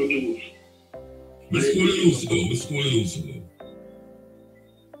always a produce. What school you used to go? What school you used to go?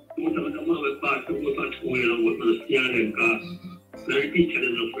 Most of the moment part to go to school, you know, what was standing class. Very teacher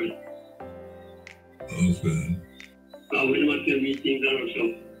is a friend. Okay. I would never tell me things and also.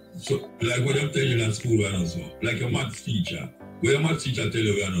 So, like what I'm telling you in school and also, like your maths teacher. What your maths teacher tell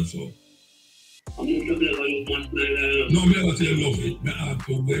you and also? I'm not talking about your maths teacher. No, I never tell you love it. I have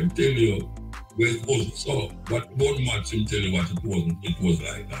to go and tell you where it was. So, what about maths him tell you what it wasn't? It was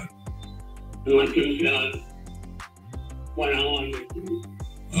like that. I want to say, 1 hour.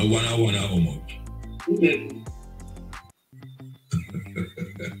 And 1 hour how much? Yes.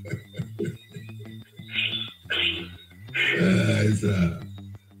 It's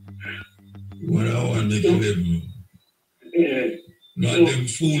 1 hour make 11. Yeah. Not so, them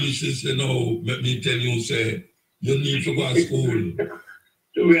foolishness, you know, let me tell you, say, you need to go to school.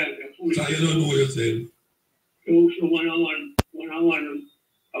 So we have the so you don't know yourself. So 1 hour.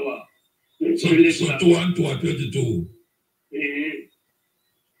 So 2 and 2 are 22. Mm-hmm.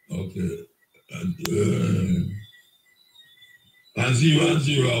 Okay. And 0 and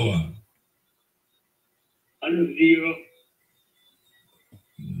 0 hour. And 0.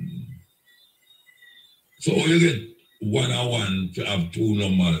 So you get 1 and 1 to have 2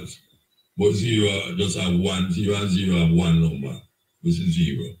 numbers, but 0 just have 1. 0 and 0 have 1 number, which is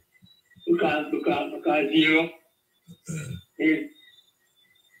 0. Because 0 is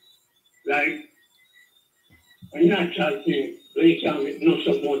like a natural thing. You can't get no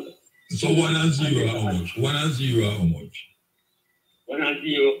support. So 1 and 0 how much? 1 and 0 how much? 1 and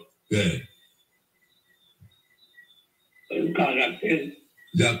 0. Yeah. You call that 10.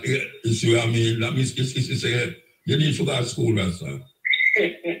 That, you see what I mean? That means it's you need to go to school, right, sir?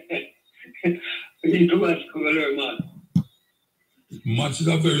 You need to go to school and learn math. Maths is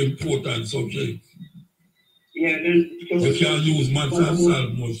a very important subject. Yeah, you can't use maths and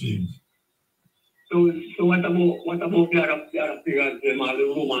solve most things. So what about the other figures, the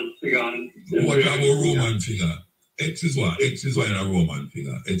Roman figure? What about Roman figure? X is what? X is what in a Roman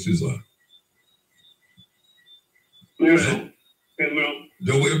figure? X is what? Yeah.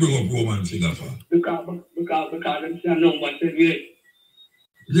 The way you bring up Roman figure for? Because them say no, but they wait.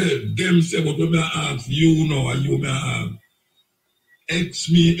 Yeah, them say, but when I ask you know, and you may ask,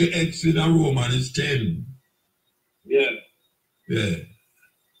 X in a Roman is 10. Yeah. Yeah.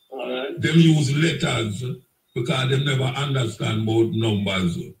 All right. Them use letters because they never understand about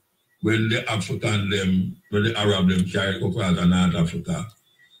numbers when the when the Arab them carry across to North Africa.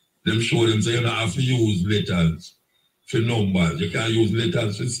 Them show them say you don't have to use letters for numbers. You can use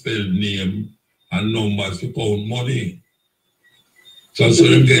letters to spell name and numbers to count money. So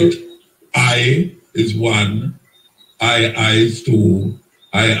them get I is 1, I is 2,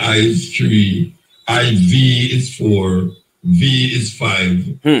 I is 3, IV is 4, V is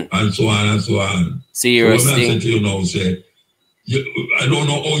 5, and so on and so on. Serious so thing. I say to you now, say, I don't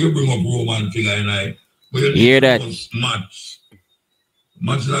know how you bring up Roman figure and but you hear need that? Maths.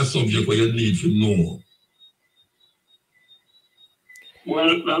 Maths is a subject where you need to know. Well,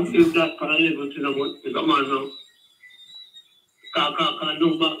 I'm doing that for a little thing about the man now.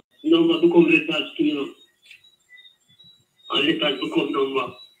 Number become letters to you. And letters become number.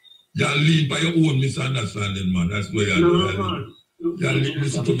 You lead by your own misunderstanding, man. That's where you're man.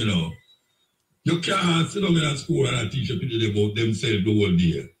 listen to me now. You can't sit down in a school and teach people about themselves the whole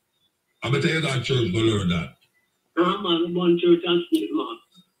day. I bet you got church to learn that. No, man, I'm going to church and state, man.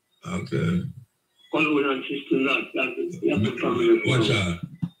 Okay. Follow and system that. Watch out.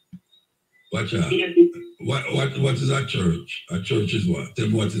 Watch out. What is a church? A church is what? Tell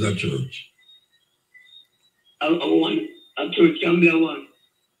me what is a church? A church can be a one.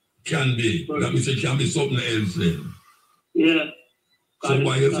 Can be. That means it can be something else then. Yeah. So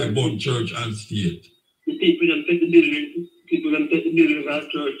why you say both church and state? The people that take the building, at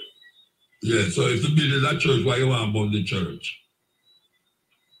church. Yeah, so if the building is a church, why you want to bomb the church?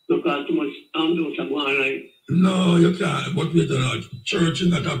 Because too much right? No, you can't. But we don't know. Church is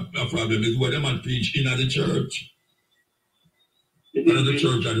not a problem. It's what them preach in the church. Not the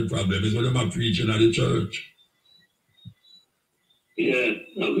church are the problem. It's what them preaching at the church. Yeah,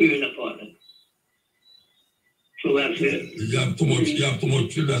 I'm hearing about that. So that's it. You have too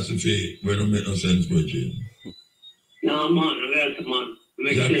much philosophy when it make no sense, Virgin. No, man, that's man.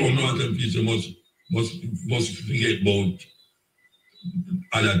 You have come out and people must forget about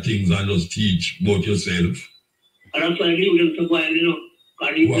other things and just teach about yourself. And that's why I leave them to while, you know.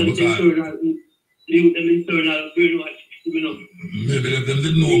 Leave them internal very much, you know. Maybe if they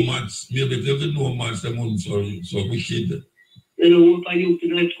didn't know maths, they wouldn't so wicked. You know, if I used to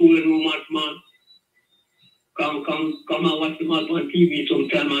night school and no maths, man. Come and watch the maths on TV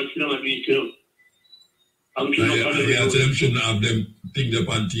sometime and sit down and read, you know. I tell them shouldn't have them think up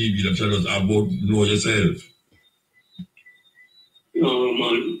on TV, them should just about know yourself. No,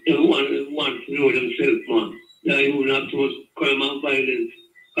 man. Everyone wants to know themselves, man. You will have too much crime and violence.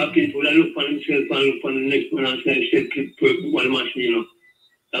 Because people that look for themselves and look for the next one and say, one machine, you know.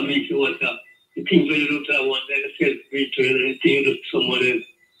 That makes you what that. The things when you look at one, like a self-return and the thing you look to someone else.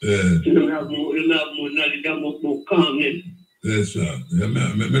 Yeah. So they have more knowledge, they have more calmness. Yes, sir.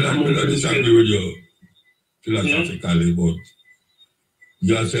 I disagree with you philosophically, but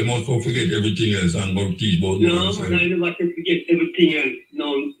you say most people forget everything else and go teach about yourself. No, I never say forget everything else.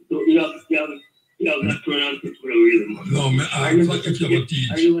 No, you have not turn on people real, man. No, I never say forget teach.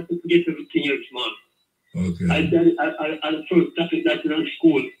 I never say forget everything else, man. Okay. I the first topic that's in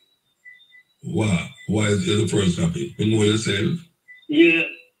school. Wow. Why is it the first topic? You know yourself? Yeah.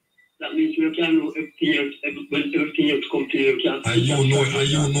 That means you can know everything else. When everything else comes to you, you can. And you know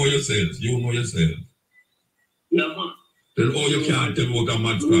yourself. You know yourself. Yeah, man. Then you can't tell me what a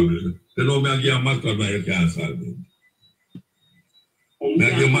math problem. Then me I give a math problem you can't solve it. Me I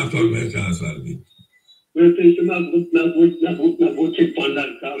give a math problem you can't solve it. That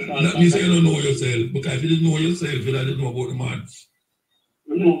means you don't know yourself. Because if you didn't know yourself, you didn't know about the maths.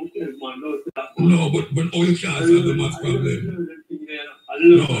 No, but how you can't solve the math problem?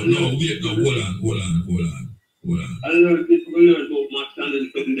 No, wait, hold on. I learned this about maths and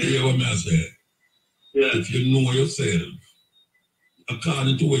you hear what I say? Yeah. If you know yourself,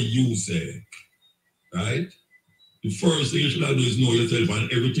 according to what you say, right? The first thing you should do is know yourself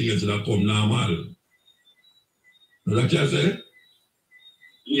and everything else will come normal. Know that you say?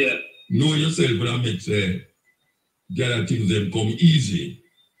 Yeah. Know yourself and that makes the other things them come easy.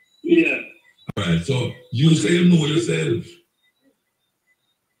 Yeah. Alright, so you say you know yourself.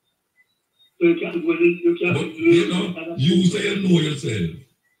 You say you know yourself.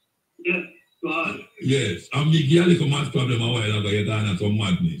 Yeah. Yes, and me give a little math problem a while ago, you're talking some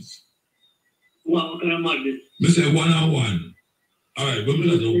madness. What kind of madness? Me say 1 and 1. Alright, let me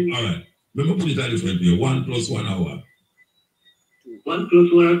put it a different way. 1 plus 1 hour. 1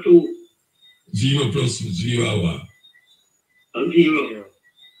 plus 1 or 2. 0 plus 0 hour. 0.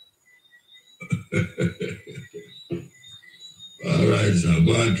 Alright, sir,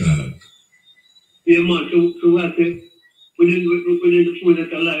 go on, talk. Yeah, man, so what it? We need the food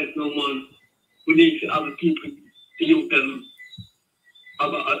that's alive now, man. We need to have people to use them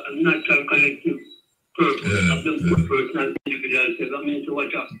have a natural collective purpose, have them good personal individuals. I mean, to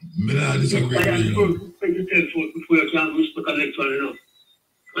watch out. I disagree with you. I have to tell folks before you can reach the connection, you know.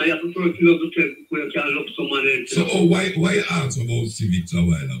 I have to first love to tell before you can love someone else. So, why you ask about civics a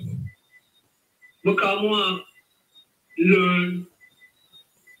while ago? Because I want to learn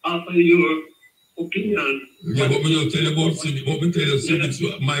after your opinion. Yeah, but when you tell you about civics, what me tell you civics,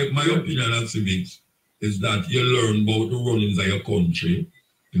 my opinion on civics is that you learn about the runnings of your country,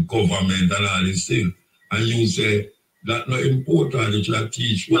 the government and all this thing. And you say that's not important, you should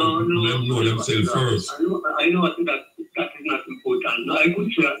teach them know themselves first. I know I think that is not important. No, I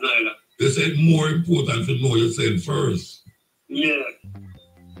couldn't say that neither. They said more important to know yourself first. Yeah.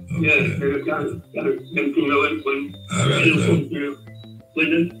 Okay. Yeah,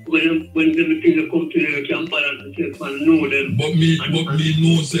 when the things come to you, you can balance yourself and know them. But me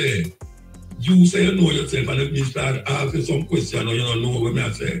know say You say you know yourself, and if you start asking some question, you don't know what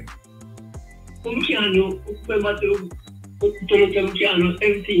I say. Everything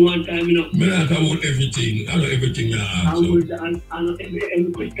one time, you know. I don't talk about everything. I know everything you ask. I know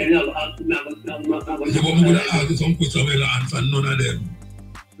every question I've asked. Yeah, but I'm going to ask you some questions, I will answer none of them.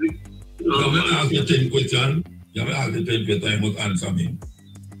 You have to ask you 10 questions. You have to ask you 10 questions, you must answer me.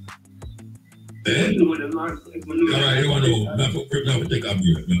 Eh? Alright, you want to know? Now we take a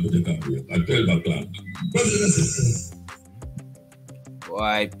break. At 12 o'clock.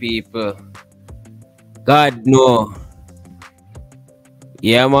 Why, people? God, no.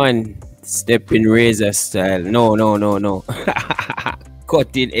 Yeah, man. Stepping razor style. No.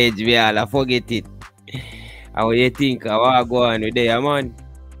 Cutting edge, we all. I forget it. How you think? I want to go on with there, man?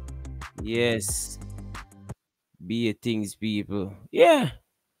 Yes. Be a things, people. Yeah.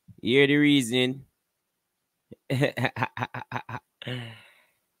 Hear the reason.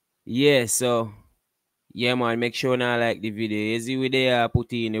 Yeah, so. Yeah, man. Make sure now like the video. You see we there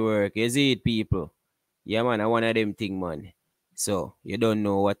put in the work. You see it, people? Yeah, man. I one of them thing, man. So, you don't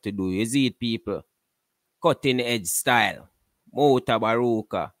know what to do. You see it, people? Cutting edge style.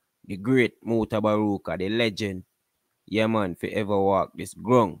 Mutabaurka. The great Mutabaurka. The legend. Yeah, man. Forever walk this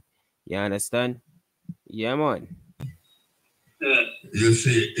ground. You understand? Yeah, man. You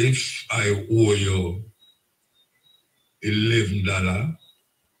see, if I owe you $11,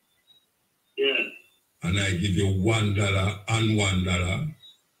 yeah, and I give you $1 and $1,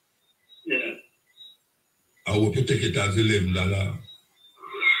 yeah, I hope you take it as $11.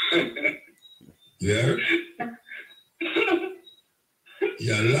 Yeah?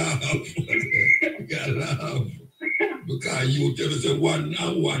 You laugh. You laugh. Because you tell me say 1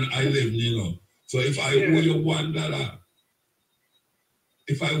 and 1 I live, you know. So if I owe you $1,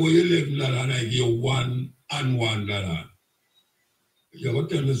 if I owe you $11 and I give you $1 and $1, you're going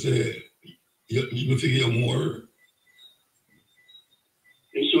to tell me say you figure more?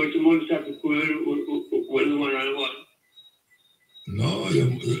 So it's more than $1 and 1. No,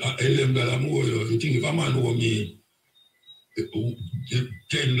 $11 more. You think if a man owe me $10,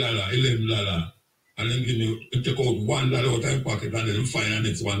 $11, and then give me take out $1 out of my pocket and then find the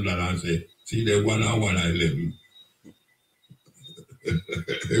next $1 and say, see the 1 and 1 I live.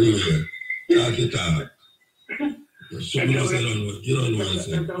 Anyway, talk it out. So you don't know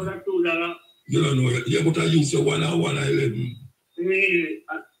yourself. You don't know. Yeah, but I use the 1 and 1 I live.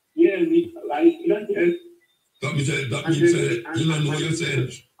 Yeah, like that. That means you don't know yourself.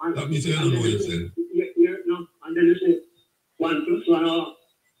 That means you don't know yourself. No, and then you say 1 plus 1.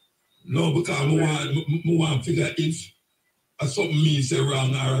 No, because I want to figure if something me say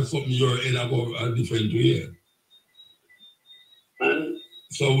wrong or something your head about a different way.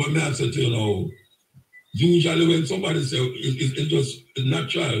 So when I say to you know, usually when somebody say it's just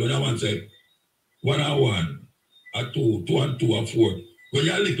natural when I want to say 1 and 1, or 2, 2 and 2 and 4. When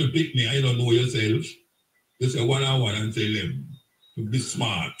you're a little pick me and you don't know yourself, you say 1 and 1 and say 11. To be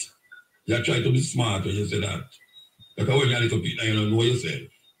smart. You try to be smart when you say that. Because when you're a little pick and you don't know yourself.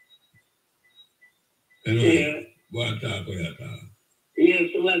 Anyway, go and talk with your talk. Yeah,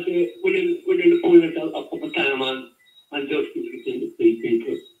 so like within the point of a couple time and just between the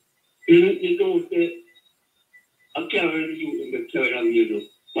people. You know, I'm carrying you in the carry of you,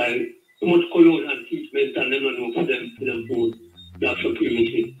 like so much color and treatment and then know for them both. That's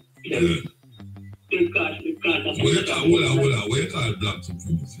supremacy. They can't. Hold on. Where you call black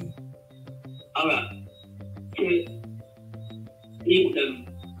supremacy? Alright. So, leave them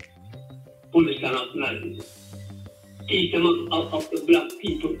understand of life. Teach them of the black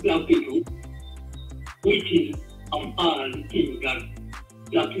people, which is of all the things that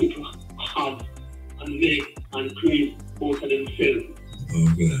black people have and make and create both of themselves.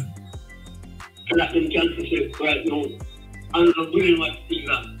 Okay. So that them can say right now, I'm not doing what things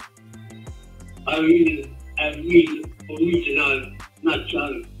that are real original,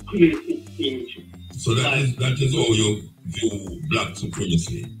 natural, creative things. So that is how you view black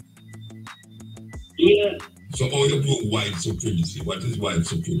supremacy? Yeah. So how you view white supremacy? What is white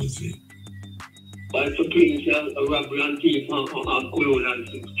supremacy? White supremacy is a robbery and thief and colonial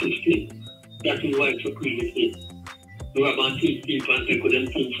system. That is white supremacy. The robber and thief people and take them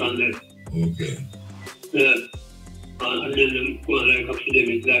things from them. Okay. Yeah. And then them go like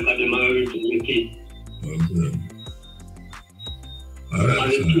academic, like a them are originally. Okay.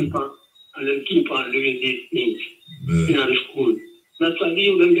 Alright. And then keep on doing these things in the school. That's why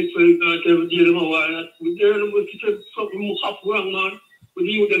you them get very bad every day. Them are we there them with something half wrong, man. With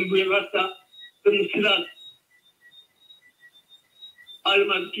you them bring rasta, them see that. All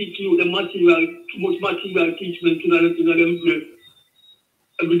man teach you the material, too much material teachment to them bring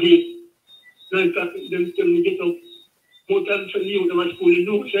every day. like that, them get up. More times when you them at school, you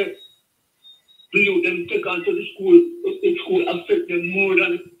know, say, you them take on to the school affect them more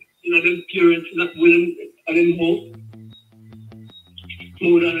than them parents, not willing and them home.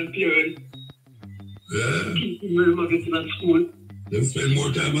 More than them parents. Yeah. Keep them getting at school. They spend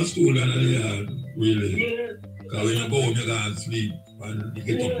more time at school than they are, really. Yeah. Because when you go home, you can't sleep. And you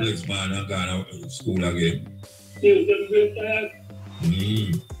get up next man and go to school again. Yeah, them very tired.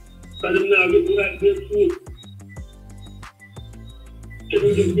 Because them now get to like their food. So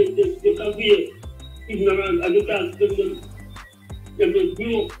they can be ignorant at the time. Them just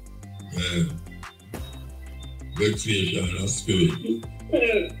grow. Yeah. Vexation and spirit.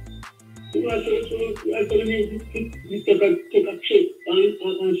 Yeah. So I told me to take a trip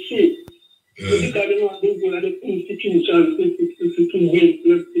and see. Because they want to go to the institution to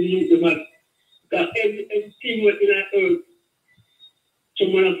the man. That everything in our earth,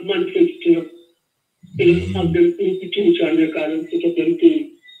 someone has manifested. They don't have them institution, they can't set up them things.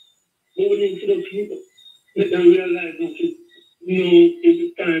 But we need to people, let them realize that every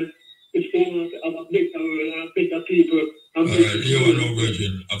time it's going to have a better world and better people. Alright, you are no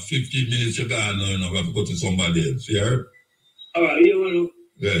virgin. At 15 minutes you gone now, we have to go to somebody else, you heard? Alright, you want to?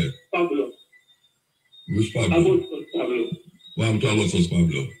 Yeah. Pablo. Which Pablo? About Pablo. What I'm talking about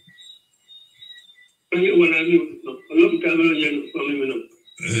Pablo? When I knew, a lot of time I knew from him.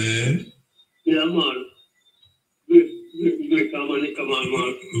 Yeah, man. Come on, man.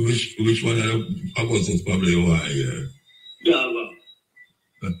 Which one of the apostles Pablo you are here? Java.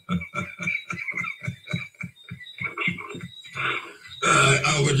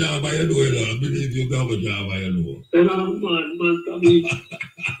 How much Java you know? I believe you got a Java you know. Man, come in.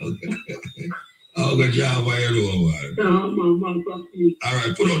 How much Java you know, man? Man,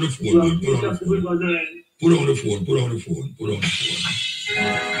 alright, put on the phone, man. Put on the phone.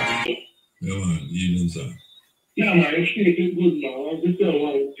 Yeah, man, evening, sir. Yeah, man, it's good now. I just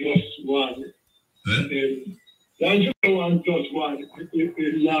want just one. Don't you want just one?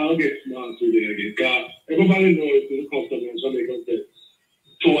 It now gets down today again. God, everybody knows the customer, so they can say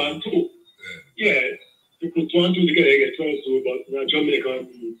 2 and 2. Yeah, you put 2 and 2 together, you get 22, but now Jamaica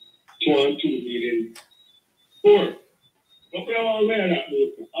 2 and 2 meaning 4. But we all wear that.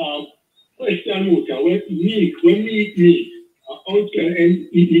 Question, when meek, out there,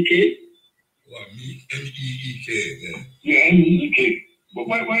 M-E-E-K? What, meek, M-E-E-K, yeah, M-E-E-K. But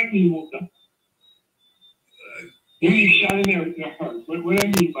why meek, Walker? Meek shall inherit your heart. What do I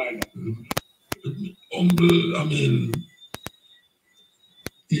mean by that? Humble, I mean,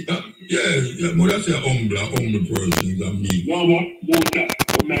 yeah, more than say humble person is a meek. No, Walker,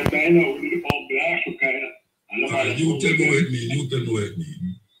 man, I know humble Africa. You tell me what it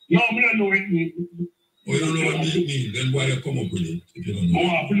means. No, I don't know what it means. Oh, you don't know what it means? Then why you come up with it if you don't know? Oh, I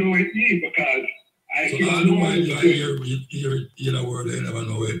don't know what it means because I don't mind you hear the word, I never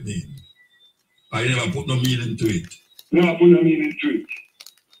know what it means. I never put no meaning to it. No, I put no meaning to it.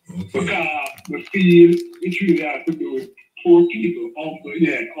 Okay. Because the feel, it really has to do with 4 people.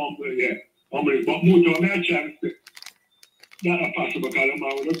 Humble. But most of them chance that's not possible because the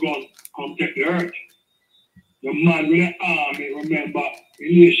man with a gun come take the earth. The man with the army, remember, the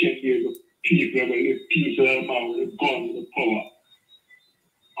nation here, the people, the man with the gun, with the power,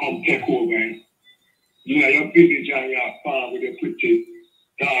 come take over. You know, your village and your farm with the pretty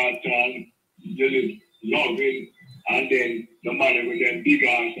daughter and the loving, and then the man with them big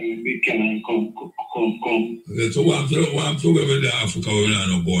ass and big cannon come. Okay, so what I'm talking about the Africa, we're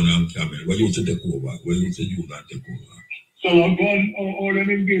not born on camel. What you say take over? What you say you not take over? So I'm born all them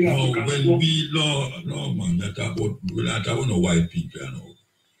in Bill Africa. No, man, we're not talking about no white people, you know.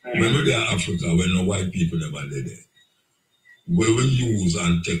 When we're in Africa, when no white people never live there, we will use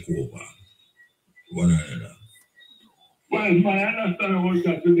and take over one another. Well, man, I understand what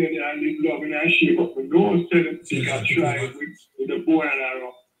you're today, and I live love and I shape up the nose, tell them to try with the bow and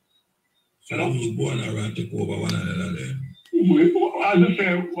arrow. So you go and around take over one another then? As I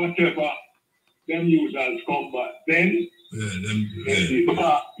say, whatever them users come back, then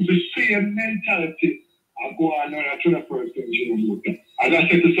because the same mentality I go on a 21st century. As I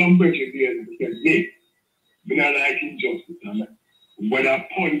said to some brethren there, they said, me not like injustice. Whether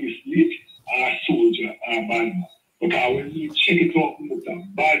police lead or a soldier or a bad man. Because when you check it out with a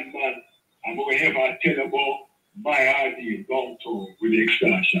bad man, I'm going to ever tell about my idea downtown with the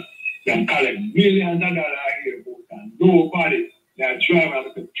extortion. They're calling millions of dollars here about and nobody that driver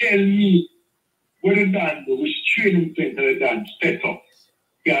to tell me what they done, which training center they done, set up.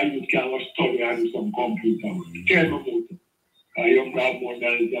 You can study and do some computer. Tell me about it. You don't have more than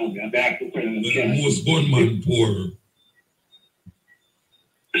the and they have to tell them. Most gunmen poor.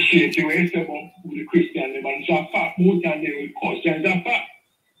 Say to us about the Christian, and it's a fact, more than they will cause, it's a fact.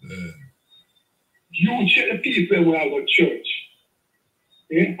 You check the people who have a church.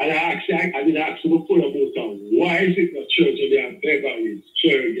 Yeah? And I did ask them before about why is it not church and they have Beverly,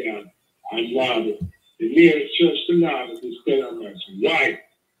 church and Marble? The nearest church to Marble is Belarus. Why?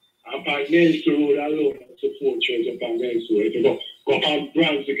 Up on Main Road alone, support church up on Main Road. If you go up on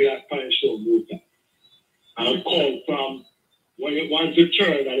Brands, you can find some motor. And come from when you want to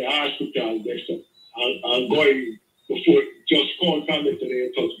turn at the hospital, I'm going before just come from it to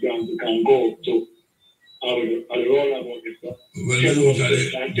the touch ground, you can go to the roll about it. Well,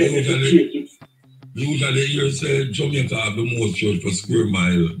 usually you say Jamaica have the most church per square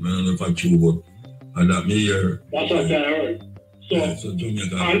mile. I don't know if I true, but and that me here. That's what I heard. So, yeah, so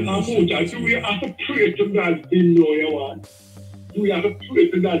Jamaica do we have to pray to God in know you want? Do we have to pray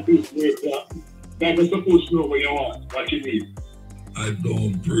to God in know that we're supposed to know what you want, what you need? I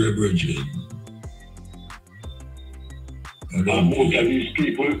don't pray, Bridget. I don't pray. These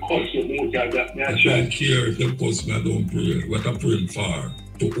people cost you more than that. I don't care if they cost me, I don't pray. What I'm praying for?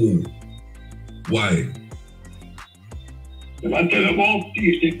 To who? Why? If I tell them about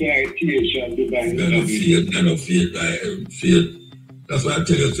faith, they can teach and do that. Faith. That's why I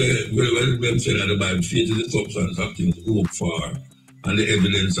tell you, say, when them say that the Bible, faith is the substance of things hoped for and the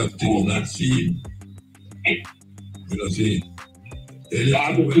evidence of things not seen. You know, see?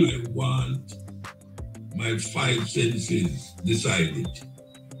 Anything when I want, my five senses decide it.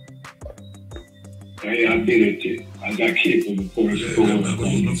 My ability, and that capable for us to go. I'm not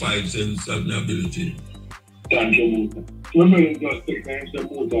going to 5 senses of the ability. Thank you, Muta. Remember, just take the answer,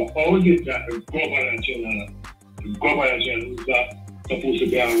 Muta. How is it that the governor general who's supposed to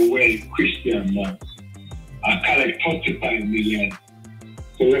be a well-Christian man, and collect 35 million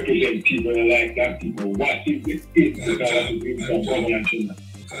to represent people like that people? What is the governor general?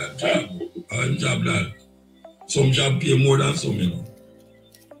 I job that. Some job pay more than some, you know.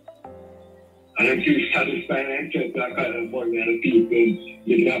 And if you satisfy themselves that kind of money and the people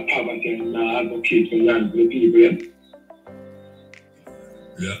living in poverty and advocate for land for the people.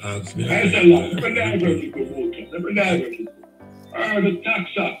 Yeah, ask me. I said, let me divert people. The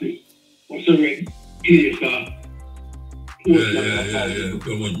tax office was already placed Yeah.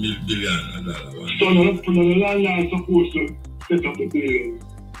 How much billion and that one. So now the landlord is supposed to set up the building.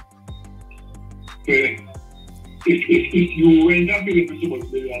 If you rent that building for so much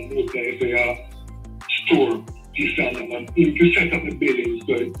billion, if you store this and if you set up the building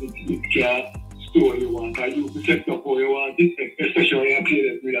so it can store you want, and you can set up how you want it, especially when you pay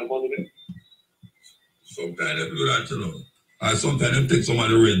them with that money. Sometimes they do that, you know. Sometimes they take some of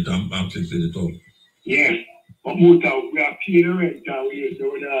the rent and fix it up. Yes, but most of we are paying the rent and we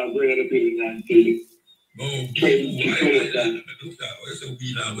don't have the building until no, I say we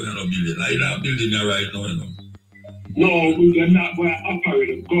not going to building. I not building there right now, you know. No, we are not going to operate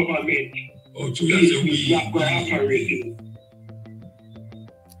the government. Oh, true, that's a we. Not going to operate it.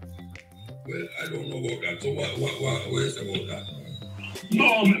 Well, I don't know about that. So what is about that? No,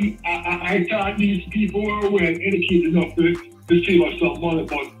 I thought these people were well educated enough to save us some money,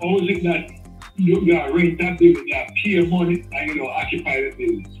 but how is it that you rent that building, you pay money, and occupy the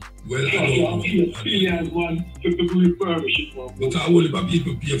building? Well, so I don't know. Pay one to refurbish it for. But how will the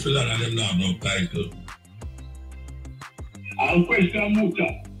people pay for that and them not have no title? I'll question Muta.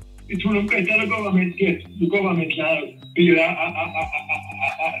 It will better the government now pay a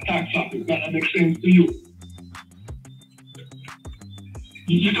tax office. That makes sense to you.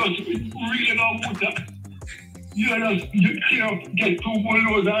 Because really now, Muta, you get 2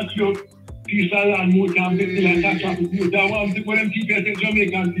 bulldogs and clear piece of land, Muta, and pay a tax office. Muta, what them people say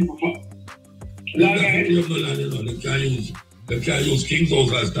Jamaican people for? They can use King's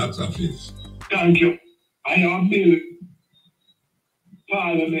House as tax office. Thank you. I have bill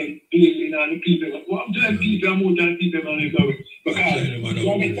Parliament building and the people. What I'm telling people more than people on the government. Because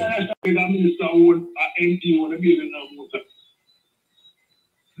when we tell us that the minister own an MP on the building now more.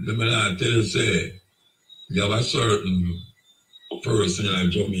 Let me tell you, say, you have a certain person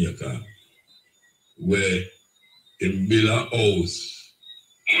in Jamaica where he build a house,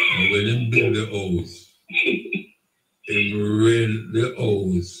 and when he build the house, he rent the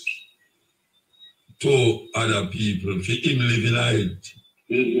house to other people for him living in it.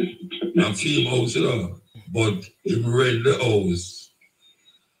 And film house, but he rent the house.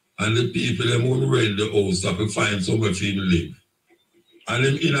 And the people them won't rent the house have to find somewhere for him to live. And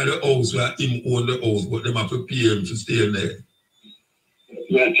them in the house where him own the house, but them have to pay him to stay in there.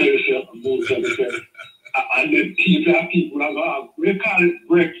 Yeah, I tell you something. And the people are we call it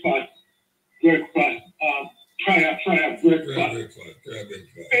breakfast Fire breakfast.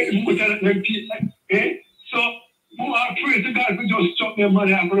 So, who are praying to God to just chuck their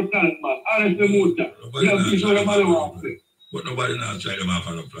money out for the planet, man. Honestly, Muta. But nobody now try them out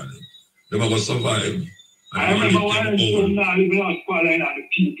on the planet. They're going to survive. I remember when I was now living on squad line and the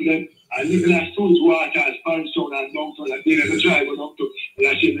people them, I live in a stone's water and Spanish town and downtown and they never drive up to a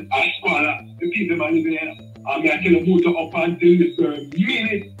squad. The people are living here. I mean, I tell them Muta up until this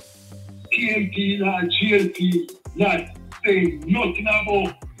minute. PMP, not GLP, not saying nothing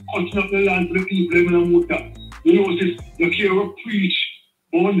about cutting up the land for the people living in Muta. You know, the care preach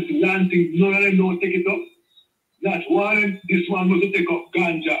on this land thing, none of them don't take it up. That's one, this one must take up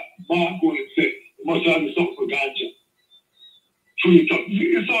ganja. Mark going to say, must have the stuff for ganja. Treat up.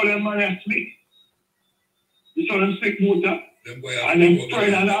 You saw them man sleep. You saw them sick Muta. And then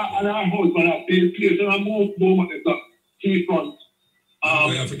praying and our husband have paid place and I'm more at the top. See front.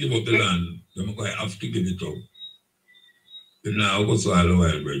 I have to give up the land. Them going to have to give it up. But now I go to all the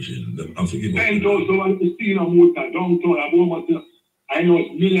wild virgin. Them have to give up. 10,000 want to see no Muta downtown. I know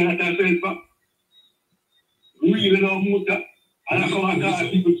it's million at that place, but really no Muta. And I come and call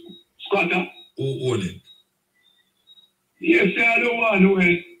people squatter. Who own it? Yes, I don't want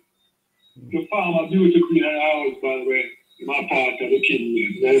where the farmer beauty queen and our husband where my part of the king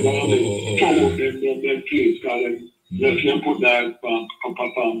is. They want to promote them place because them let them put that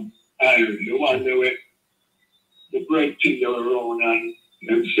iron. The one they were the bread thing they were around and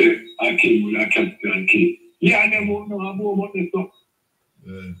them say I came with a captain and king. Yeah, and them won't know about this stuff.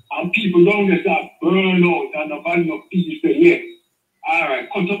 And people don't get that burn out and nobody of people say, yeah. Alright,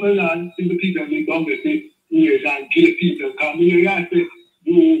 cut up the land, see the people live down the state years and kill the people. Come here and say,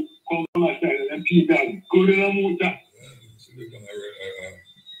 you come from my side and people are good in a Muta.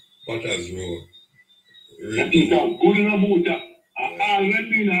 Potter's Road. The people are good in a Muta. I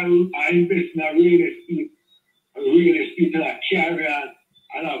invest in a real estate and a carrier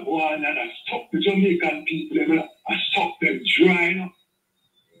and I go on and I stop the Jamaican people, I stop them drying up.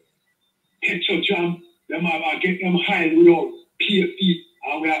 Petro jam, I get them high without PFP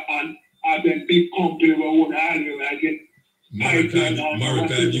and we have them big company where we want to get Maritime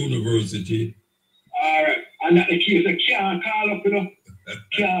University. Alright, and that the case I can't call up,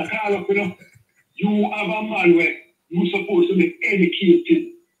 Can't call up, You have a man where you're supposed to be educated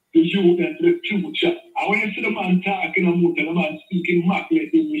the youth and the future. And when you see the man talking about the man speaking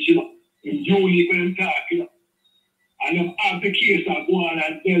immaculate English, and you leave them talking. And them have the case of go on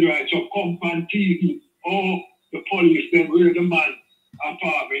and tell right, so come on TV, or the police, them where the man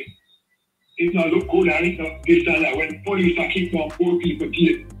apartment. It not look good and it not this and that. When police are kicking on 4 people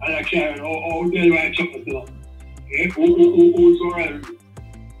here and I carry all tell right, chop us up. Yeah, who's alright.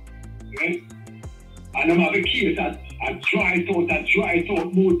 Yeah? And them have the case and dry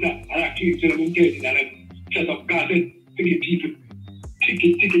thought motor and I keep telling them getting and I set up gazette to get people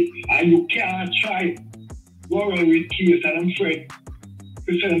ticket and you can't try worry with case and I'm afraid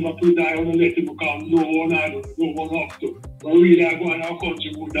to send them to die on the letter because no one up to. But really I go in our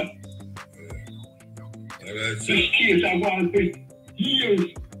country motor. This case I go on for years.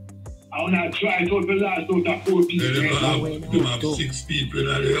 I want to try to the last out of 4 people. They have 6 people in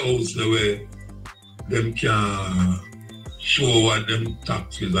their house the way them can show what them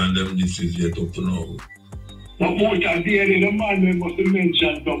taxes and them this is yet up to now. But most of the man must have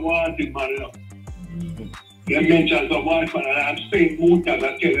mentioned some wanted man. They mentioned some wanted man and I'm saying most of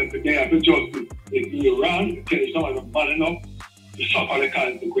that tell them that they have to justice. If you're wrong, tell some of them man enough to suffer the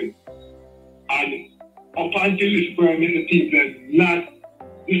consequence. And up until this permit, the people not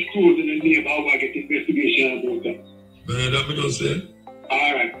disclosing the name how I get investigation about that. But that we don't say.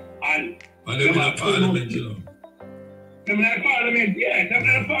 Alright. And they're in Parliament, you know. They're in Parliament, yeah.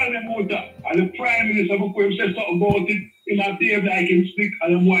 They're in Parliament about that. And the Prime Minister before him said something about it, he might behave like him speak,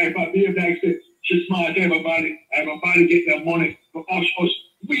 and then wife behave like say, she's smart, everybody get their money. But us,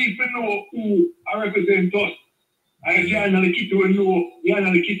 we even know who represent us. And if you're not the kid we know, you're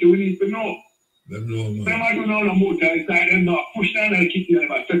not the kid we need to know. Them know, man. Them I do know the motor, it's like them not push down the kid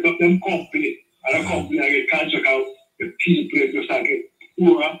and set up them company. And the company I get contract out, the people just like it.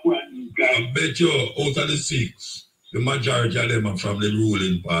 I bet you out of the 6, the majority of them are from the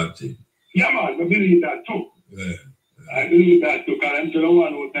ruling party. Yeah, man, I believe that too. Yeah. I believe that too, because I'm the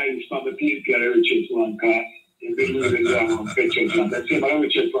one who is from the people that richest one car. They've been using them pictures, and that's the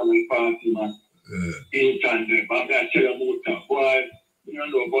richest one in the party, man. In tandem, but that's the motor. Why? You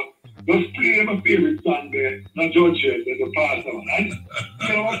know, but just play my favorite song there, not judge it, there's a pastor, man. You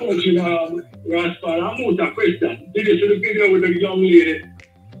know, I'm coaching Raspa, I'm motor Christian. Did you see the video with the young lady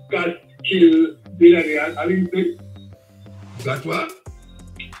got killed? I didn't think. Got what?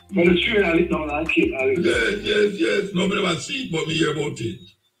 But the trailer lit down and killed. Yes. Nobody ever see it, but we hear about it.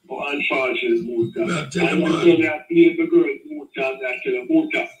 But unfortunately, Muta. I tell and you, man. I played the girl, Muta, and I tell her,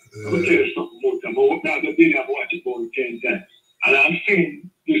 Muta. I'm going to tell you something, Muta. But what now the video I've watched it about 10 times. And I'm saying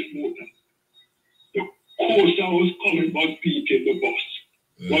this, Muta. The coaster was coming about people in the bus.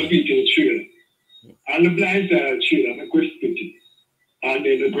 Was people in the trailer. And the blind side of the trailer, I quit it. And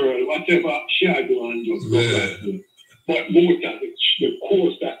then the girl, whatever she had to and just go back to. But Muta, the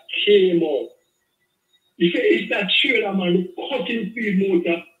coaster came out. He said, it's that trailer, man, the cutting speed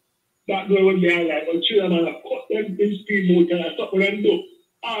motor. That girl was there like, but trailer, man, I cut them in speed motor. I thought when I do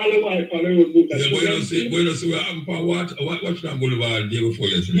all the way for the road motor. Yeah, but you don't see what happened for what Boulevard the day before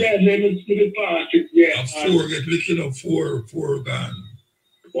yesterday? Yeah, then it's the past it, yeah. And 4 get licked up, 4 gone.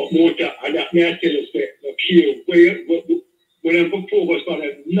 But motor, I got me, I tell you, the kill, when I'm focused on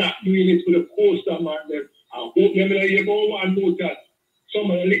them, not doing it with the coaster, man, them. I hope them you go one motor.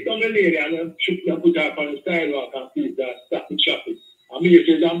 Somebody licked on the lady and then put her on the sidewalk and people that stop the traffic. I mean, if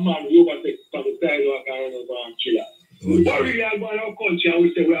there's a man who overtakes on the sidewalk and run over and chill out. What really I go in our country and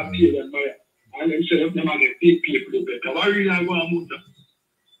we say we have paid them money. And then say them are get big people better. What really I go and move them?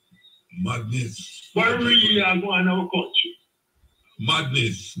 Madness. What really I go in our country?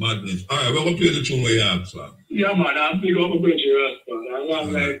 Madness. Alright, we're going to play the tune where you have, sir. Yeah, man, I'm big up a bunch of restaurants.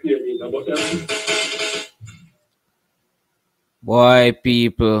 I'm like, yeah, but Boy,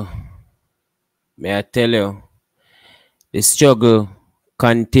 people, may I tell you, the struggle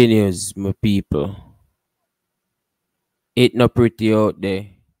continues, my people. It not pretty out there,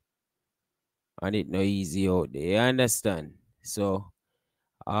 and it not easy out there. You understand? So,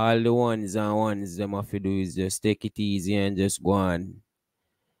 all the ones them have to do is just take it easy and just go on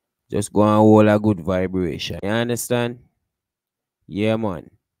hold a good vibration. You understand? Yeah,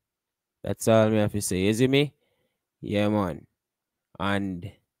 man. That's all me have to say. You see me? Yeah, man.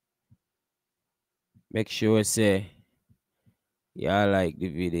 And make sure say y'all like the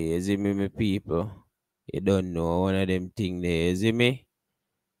video. You see me, my people? You don't know one of them things there. You see me?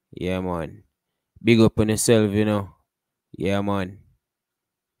 Yeah, man. Big up on yourself, you know. Yeah, man.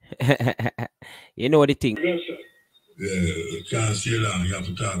 You know the thing. Yeah, you can't stay long. You have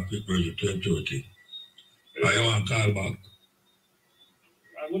to talk people to 10:30. Are you want to call back?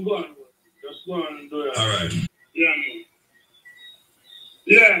 I'm going. Just go on and do it. All right. Yeah, man.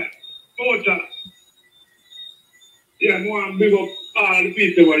 Yeah, Porter. Yeah, I want to big up all the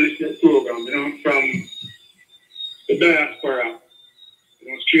people who are listening to the program, you know, from the diaspora, you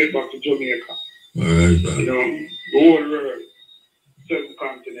know, straight back to Jamaica. All right, man. You know, the whole world, 7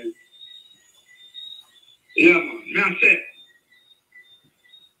 continents. Yeah, man. Me I say,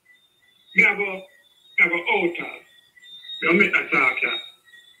 me I go out. Me make a talk here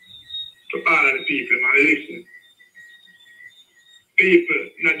to all of the people, man, listen. People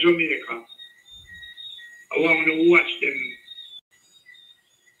in Jamaica, I want to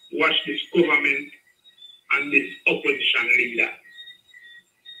watch this government and this opposition leader.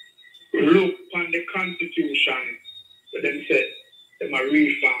 Look on the constitution, but them said, them are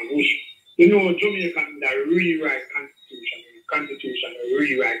reform. You know, Jamaican that rewrite constitution,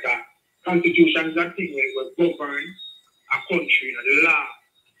 rewrite that. Constitution is a thing where we govern a country, you know,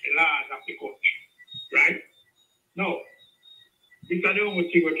 the laws of the country, right? Now, this is the only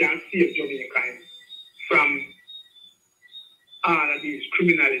thing we can save Jamaica from all of these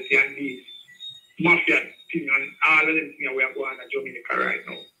criminality and these mafia things and all of them things we are going to Jamaica right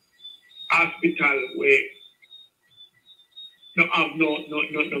now. Hospital where no have no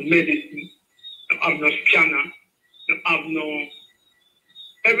medicine, no have no scanner, no have no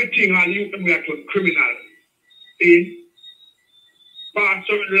everything all you can we are to criminal. See? Pass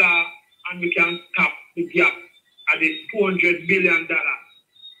certain law and we can stop the gap at the $200 billion.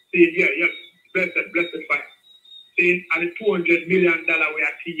 See, yeah, blessed fire. See, at the $200 million we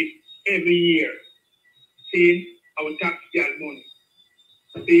are keep every year. See, our taxpayer money.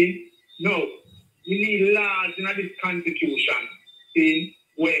 See, no, we need laws in this constitution. See,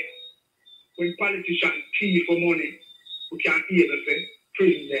 where when politicians thief for money, we can't able to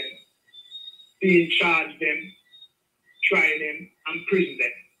prison them. See, charge them, try them, and prison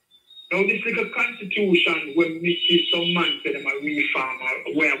them. Now, this like a constitution when we see some man say them a reform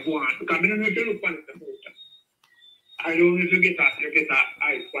or where I want. Because I don't know if you look on it about that. I don't know if you get that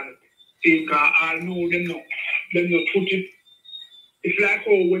eyes on it. Think I know them not put it. It's like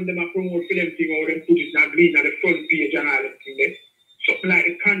how when them a promote for them thing or them put it in a green at the front page and all that thing there. Something like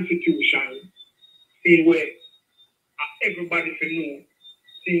the constitution, see where everybody can know.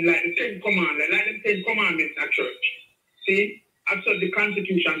 See like the 10 commandments, like the 10 commandments in a church. See? That's what the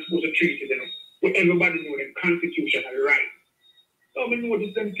constitution is supposed to treat it, you know. But everybody know the constitution are right. So we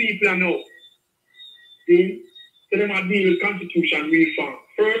notice them people are now. See? So them are dealing with constitution reform.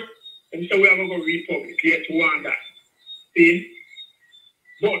 First, them say we have to go republic. Yes, we want that. See?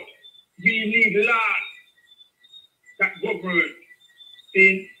 But we need laws that govern.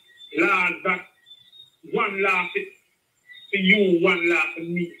 See? Laws that one law for you, one law for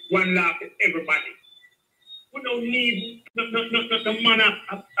me, one law for everybody. We don't need the man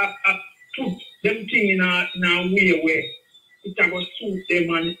put them thing in our way where it will suit them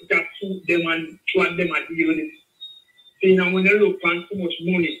and it will suit them and what them are dealing with it. See, now when you look on so much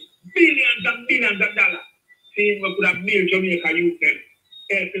money, billions and billions of dollars, see, we could have built Jamaica youth them,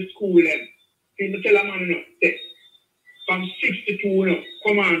 help the school them. See, we tell a man, from 62,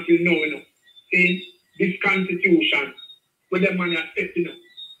 come on till now, see, this constitution, where the money are set,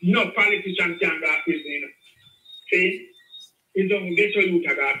 no politician can go to prison, See, you don't get your youth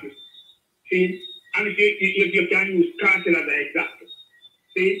to go to prison. See, and if you can use cartel as an example,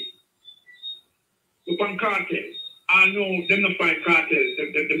 see, upon cartel, I know them not find cartel,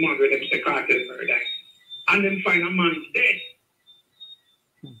 the man where them say cartel murder, and them find a man dead.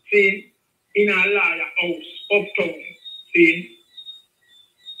 See, in a liar house, uptown, see,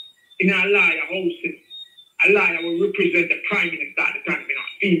 in a liar house, a liar will represent the prime minister at the time,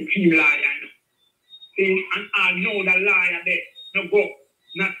 female liar, See, and I know the liar there, no go,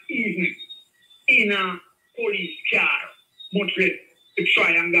 not even in a police car, much less to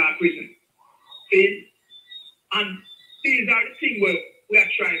try and go to prison. See, and these are the things where we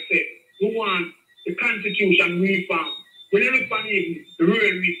are trying to say, we want the constitution reform. When you look on even the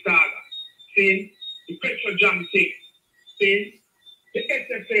railway saga, see, the petrol jam thing, see, the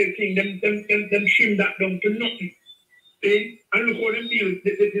SSL thing, them trim that down to nothing. See, and look how them deal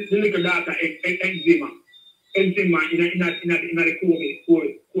the little data eczema in the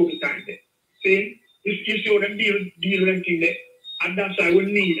COVID time there. See, you see how them deal them thing there, and that's why we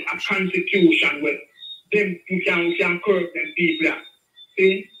need a constitution where them you can curb them people.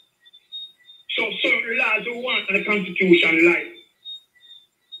 See, so certain laws we want in the constitution like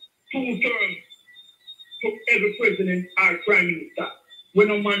 2 terms to every president or prime minister. When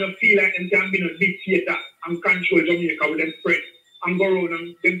no man feel like them can be no dictator and control Jamaica with them friends and go around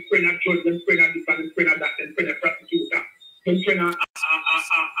and them friend a judge, them friend a this and them friend a that, them friend a prosecutor, them friend a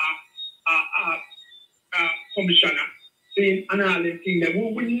commissioner, see, and all them things that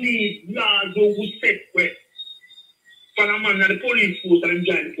we need laws we set where for a man the police force and them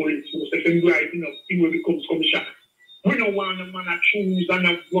join the police force, if them right enough, he will become commissioner. We don't want a man to choose and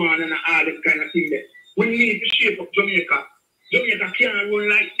a go on and all that kind of thing there. We need to shape up Jamaica. Jamaica can't run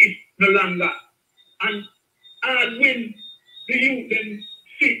like this no longer. And when the youth them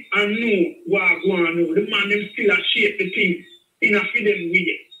sit and know what going on, the man them still shape the thing in a freedom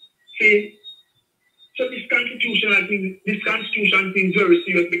way. See? So this constitution thing is very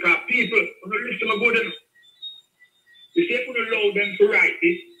serious because people don't listen about them. You see, if we allow them to write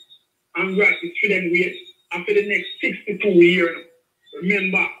this and write this freedom way, and for the next 62 years,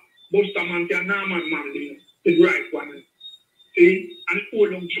 remember, Buster man can Norman man the right one. See, and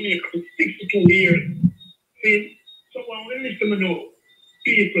hold on to Jamaica for 62 years. See, so I want to listen to know,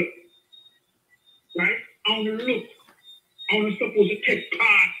 people, right? I want to look, I want to suppose to take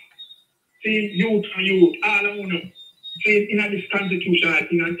part, see, youth, all I want to see in this constitution, I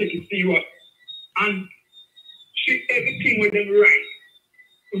think, and take it serious. And see everything with them right.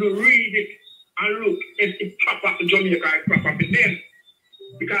 You know, read it and look, if it's proper for Jamaica, it's proper for them.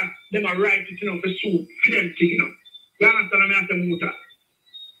 Because them are right, for suit, for them thing, You understand me after Muta?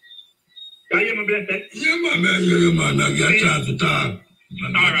 Can you hear me, blessed? Yeah, man, I get a chance to talk.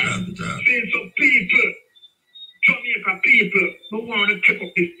 Alright. See, so people, Jamaica people, don't want to pick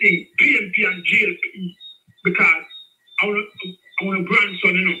up this thing, PMP and JLP, because I want a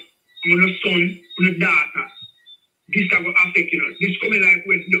grandson, I want a son, I want a daughter. This will affect, This coming like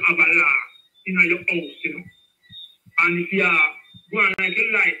when you have a law in your house, And if you are going like a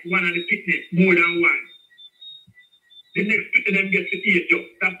life, one of the picnic, more than one. The next picnic them gets to eat you.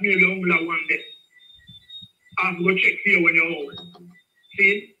 That's maybe only one day. I have to go check for you when you're old.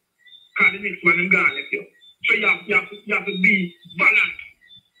 See? Because the next one them gone with you. So you have to be balanced.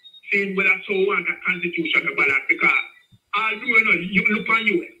 See, whether so want a constitution to balance because although you look on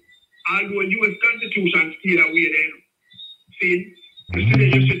US, although US constitution still away there. See? You see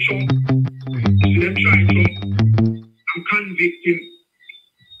them use the Trump. You see them try Trump. And convict him.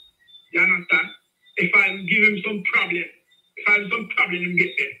 You understand? If I give him some problem, him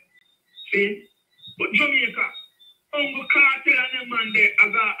get there. See? But Jamaica, Uncle Cartel and them man there, I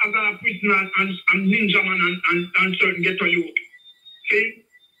got prisoners and ninja man and certain ghetto youth. See?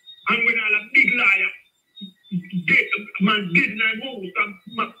 And when all a big liar, man did not move. Some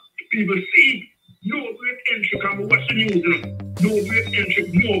people see no great entry come watch the news now. No great entry,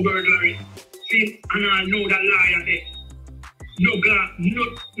 no burglary. See, and I know that liar there. No glass,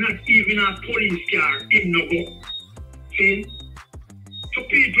 not even a police car in no go. See? So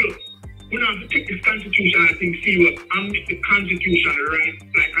people, we have to take this constitutional thing serious and make the constitution right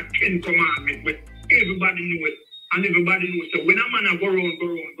like a 10 commandment where everybody knew it and everybody knows. So when a man go around,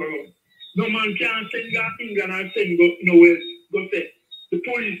 no man can send that England and send go nowhere. Go say the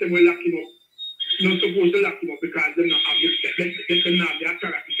police them will lock him up. Not supposed to lock him up because they not have the they not the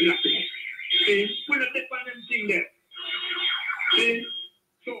authority to lock him up. See, we don't take on them thing there. See,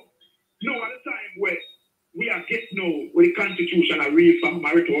 so no at the time where we are getting now with the constitution a reform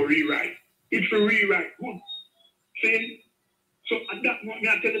or rewrite. It's for rewrite good. See, so at that moment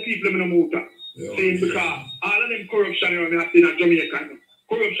I tell the people in the motor. See, because all of them corruption you know, in Jamaica.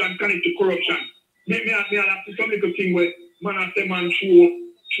 Corruption connect to corruption. Me have to some little thing where man I say man show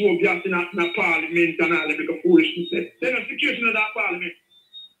gas in a parliament and all that because foolishness. Then a situation of that parliament.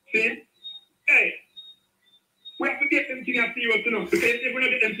 See? Hey, we have to get them things serious enough. Because if we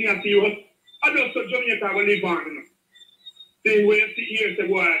don't get them things serious, I don't know Jamaica will live on enough. See, where you see here say,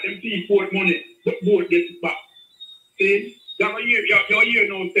 boy, them seaport money, the boat gets back. See? Your year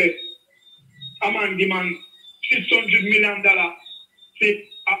now says, a man give man $600 million. See,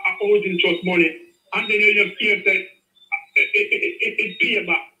 a housing trust money, and then you just hear say it pay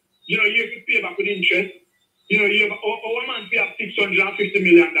back. You know, you have to pay back with interest. You know, you have a man pay up $650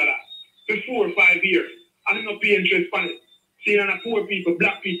 million for 4 or 5 years, and he not pay interest on it. See, and poor people,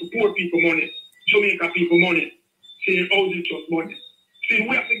 black people, poor people money, Jamaica people money, see, housing trust money. See,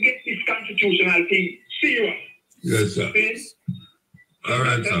 we have to get this constitutional thing serious. Yes, sir. See? All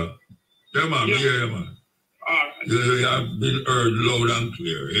right, sir. Yeah, man, yeah, man. You have been heard loud and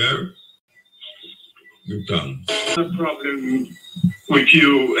clear, yeah? Good time. The problem with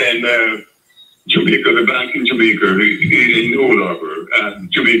you and Jamaica, the bank in Jamaica, in Old Harbor,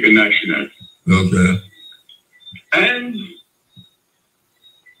 Jamaica National. Okay. And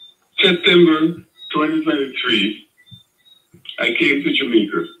September 2023, I came to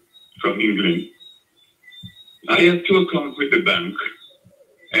Jamaica from England. I have 2 accounts with the bank.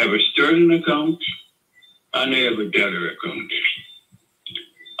 I have a sterling account and I have a dollar account.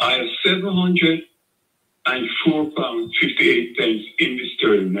 I have £704.58 in the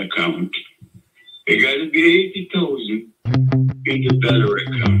sterling account. It got to be 80,000 in the dollar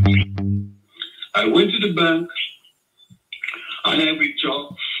account. I went to the bank and I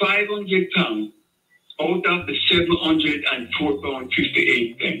withdrew £500 out of the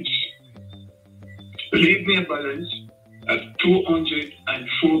 £704.58. Leave me a balance of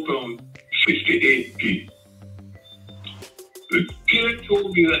 £204.58. The killer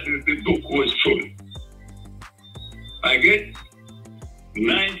told me that the book was full. I get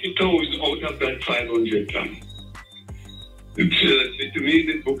 90,000 out of that £500. The killer said to me,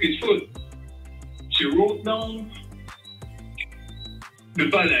 the book is full. She wrote down the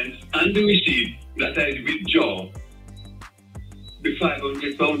balance and the receipt that I withdraw the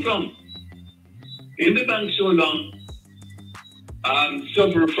 £500 from. In the bank so long, I'm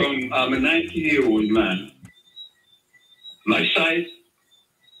suffering from, I'm a 90-year-old man. My sight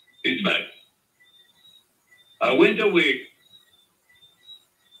is bad. I went away,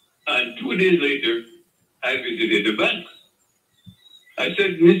 and 2 days later, I visited the bank. I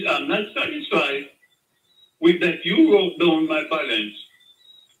said, Miss, I'm not satisfied with that you wrote down my balance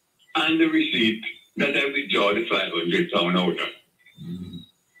and the receipt that I withdraw the £500 out of.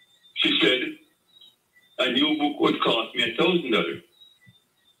 She said, a new book would cost me $1,000.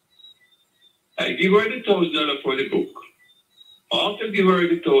 I give her the $1,000 for the book. After give her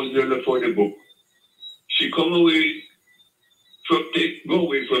the $1,000 for the book, she go away from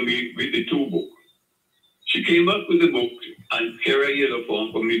me with the 2 books. She came back with the book and carried a yellow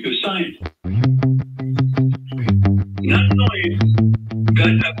form for me to sign. Not knowing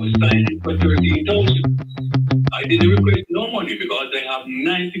that I was signing for $13,000. I didn't request no money because I have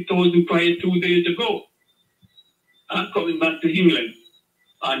 $90,000 prior 2 days ago. I'm coming back to England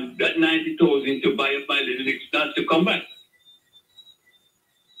and that $90,000 to buy up my little expense to come back.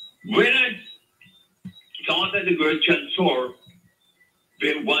 When I thought that the girl transferred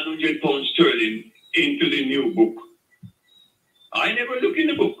the £100 sterling into the new book, I never looked in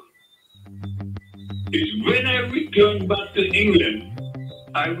the book. It's when I returned back to England,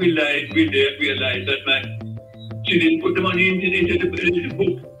 I realized that she didn't put the money into the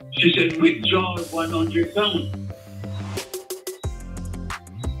book. She said, withdraw £100.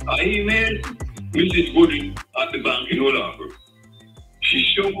 I emailed Mrs. Wooding at the bank in Old Harbor. She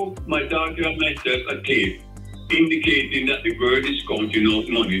showed my daughter and myself a tape indicating that the girl is counting out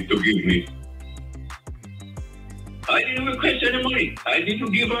money to give me. I didn't request any money. I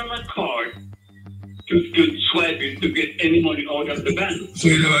didn't give her my card to swipe it to get any money out of the bank. So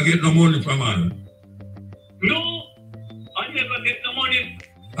you never get no money from her? No, I never get no money.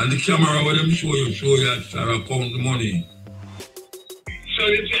 And the camera where them show you that Sarah count the money. So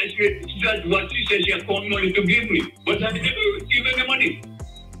that's what she said, she account money to give me. But I never received any money.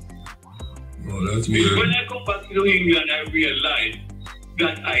 Oh, that's weird. When I come back to England, I realized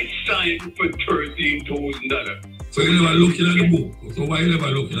that I signed for $13,000. So you never looking at the book? So why you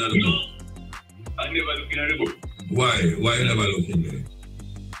never looking at the book? No, I never looking at the book. Why? Why you never looking there?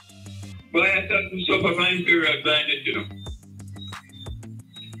 But I thought to suffer my imperial blindness, you know.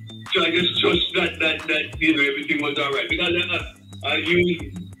 So I just trust that you know, everything was all right. Because I used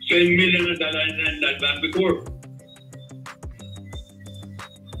 $10 million in that bank before.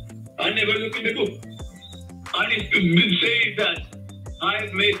 I never look in the book. And it's to say that I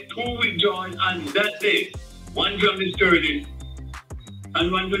made 2 withdrawals on that day. One from the sterling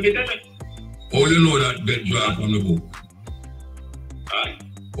and one from the debit. Oh, you know that get drawn from the book? Aye.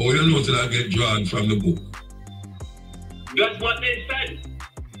 Oh, you know that get drawn from the book? That's what they said.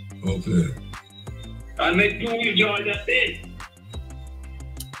 Okay. I made 2 withdrawals that day.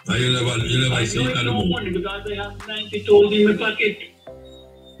 And you never see that no money because I have 90,000 in my pocket.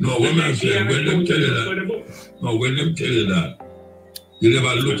 No, when I'm saying, when them tell you that, no, when them tell you that, you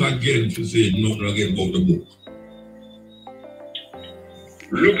never look again to say nothing again about the book.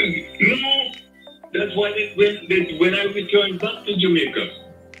 Look, no, that's why when I returned back to Jamaica,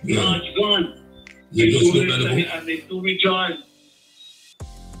 yeah. It's gone. You just look at the book? And they do withdrawals.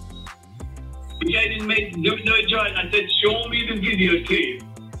 Which I didn't make no withdrawals. I said, show me the videotape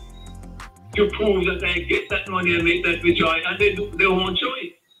to prove that I get that money and make that withdrawal. And they won't show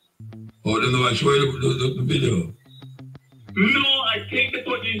it. Oh, they never show you the video? No, I take the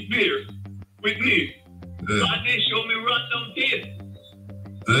police there with me. And they show me random tape.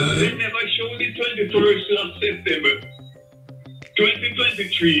 They never showed the 21st of September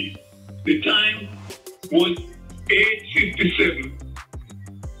 2023. The time was 8:57.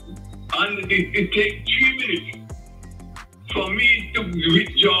 And it takes 3 minutes for me to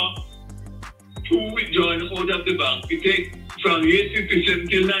withdraw 2 withdrawals out of the bank. It takes from 8:57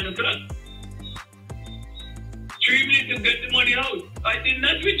 till 9 o'clock. 3 minutes to get the money out. I did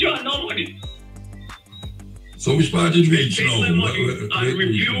not withdraw no money. So which part did you reach now? I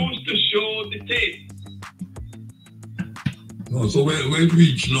refuse to show the tape. No, so where it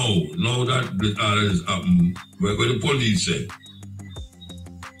reach now? Now that the is happened, where the police say?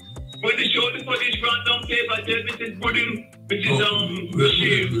 When they show the police random tape, I tell Mrs. Pudding,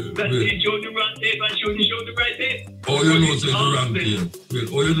 Mrs. that he showed the wrong tape and she only showed the right tape. Oh, you know it's the wrong tape. Wait,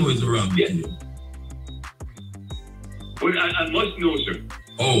 oh, you know it's the wrong tape. Well, I must know, sir.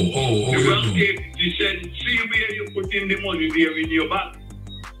 Oh, the wrong tape, she said, see where you put in the money there in your bag.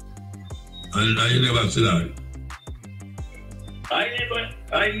 And you never said that? I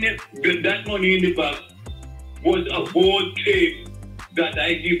never, that money in the bag was a board tape that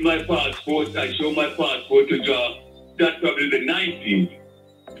I give my passport, I show my passport to draw. That's probably the 19th.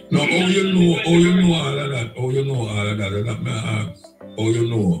 No, oh, you know all of that. Oh, you know all of that. I got my ask. Oh, you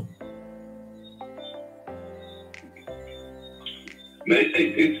know.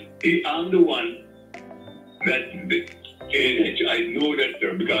 I'm the one that I know that,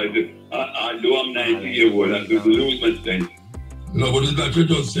 sir, because although I'm 90 years old, I could lose my sense. No, but that's what you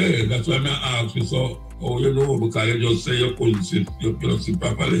just said. That's why I asked you, so, oh, you know, because you just say you couldn't sit, you couldn't sit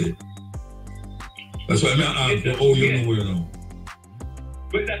properly. That's why I asked you, oh, you know.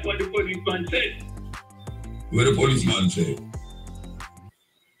 But that's what the policeman said. What the policeman said?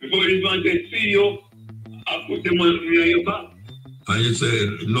 The policeman said, see you, I put the money in your back. And you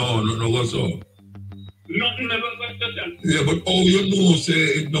said, no, what's up? Nothing never got done. Yeah, but oh, you know, say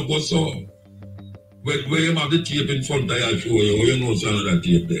it not what's up. Where you have the tape in front of you, I show you, oh, you know, some of that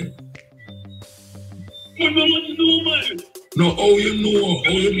tape there. But no one to know, man. No, oh, you know,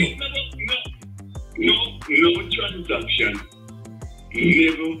 No transaction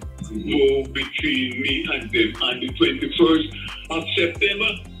never go between me and them on the 21st of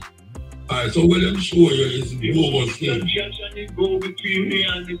September. Alright, so what I'm showing you is bogus thing. Transaction go between me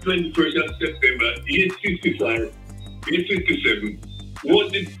and the 21st of September, 8:55, 8:57.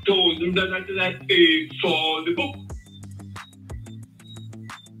 Was the $1,000 that I paid for the book?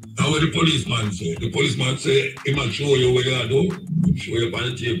 Now what the policeman say? The policeman say, he might show you where you are though. Show you on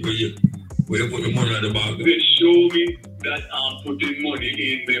the tape where you put the money in the bag. They show me that I'm putting money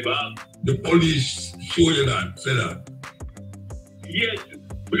in my bag. The police show you that, say that? Yes.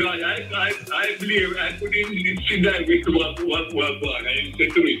 Because I believe I couldn't see that with what and he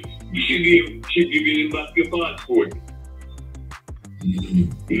said to me, she giving him back your passport.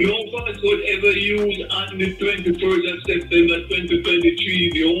 No passport ever used on the 21st of September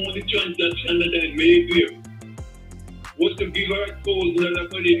 2023. The only transaction that I made there was to give her $1,000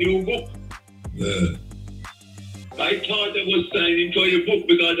 for the new book. Yeah. I thought I was signing for your book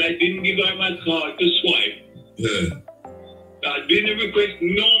because I didn't give her my card to swipe. Yeah. I didn't request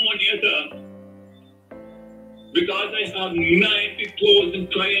no money at all. Because I have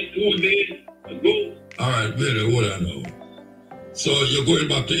 90,000 clients 2 days ago. Alright, brother, hold on now. So you're going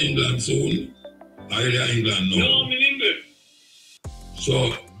back to England soon? Are you in England now? No, I'm in England.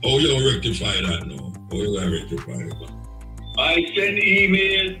 So how you rectify that now? How you going to rectify it? I send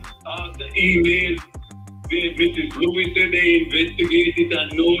emails after emails. Mrs. Lewis said they investigated and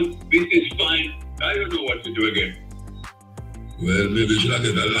knows this is fine. I don't know what to do again. Well, maybe you should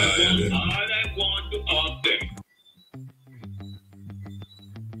get a lawyer then. All I want to ask them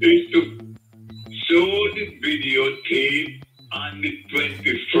is to show the videotape on the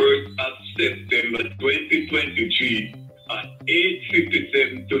 21st of September 2023 at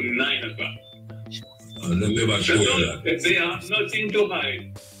 8:57 to 9 o'clock. And then maybe show you that. They have nothing to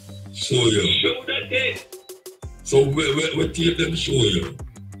hide. Show you. Show that tape. So what tape them show you?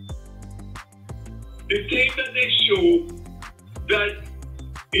 The tape that they show, that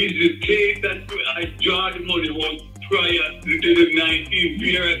is the tape that I draw the money was prior to the 19th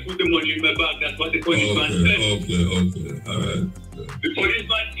year I put the money in my bag. That's what the policeman said. Okay, alright. The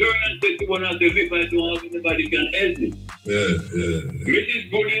policeman turned and said to one of them, if I don't have anybody can help me. Yeah. Mrs.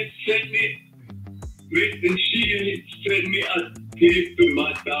 Bullitt sent me, she sent me a tape to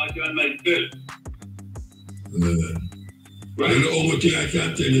my daughter and myself. Right. The only thing I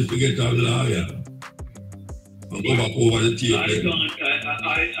can tell you is to get a lawyer and go back over the tape. I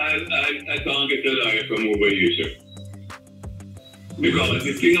can't get a lawyer from over here, sir. Because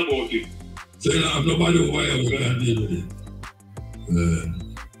the thing about it. So you don't have nobody over here who can deal with it.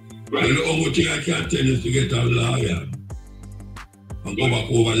 Right. And the only thing I can tell you is to get a lawyer and go back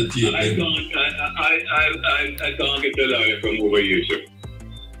over the tape. I can't get a lawyer from over here, sir.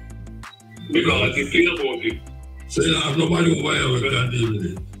 Because the thing about it. So you don't have nobody over here who can deal with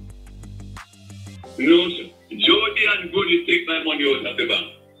it? No, sir. Jody and Goody take my money out of the bank.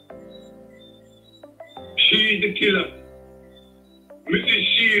 She's the killer. Mrs.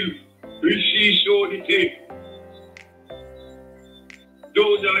 Shield, she showed the tape.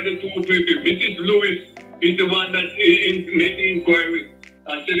 Those are the two people. Mrs. Lewis is the one that made the inquiry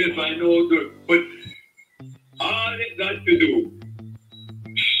and said if I know the. But all they got to do,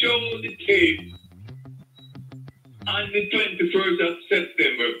 show the tape on the 21st of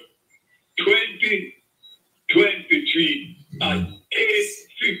September 2023 at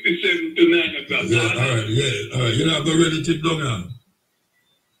 8:57 to 9 o'clock. Yeah, all right. You don't have the relative down now?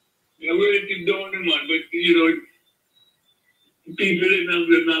 Yeah, relative down, man, but you know, people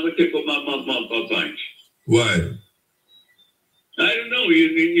never take up my punch. Why? I don't know.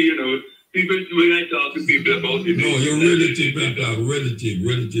 You know, people, when I talk to people about it. No, your relative man talk,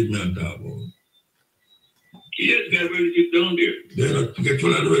 relative man talk about. Yes, they're relative down there. They're not get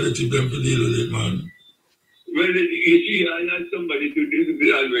full of relative them to deal with it, man. Well, you see, I had somebody to do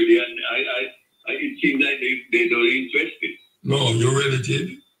it already, and it seems like they don't interested. No, your relative?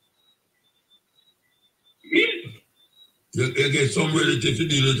 Yes. You get some relative to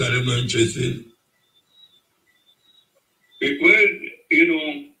deal with that they're not interested. Well, you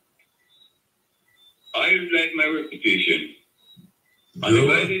know, I like my reputation. And if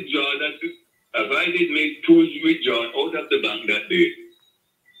I did make 2 withdrawals out of the bank that day,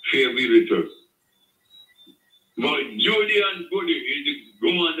 fair will return. But Jody and Buddy is the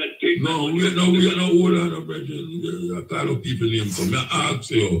woman that takes. No, we are not hold on, brother. I call up people names. So I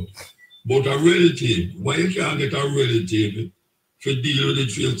ask you about a relative. Why you can't get a relative to deal with it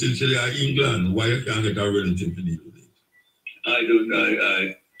since they are in England? Why you can't get a relative to deal with it? I don't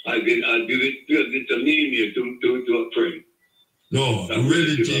know. I'll give it it's a meme to a friend. No, a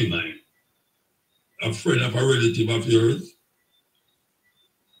relative. A friend of a relative of yours?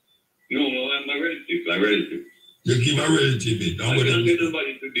 No, I'm a relative. You give a relative it. I can't get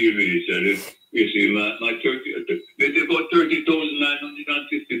nobody to deal with it, sir. You see, my 30, they got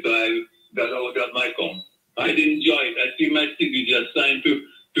 30,965 that out of my account. I didn't enjoy it. I see my signature signed to.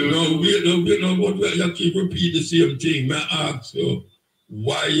 No, but you keep repeating the same thing. May I ask you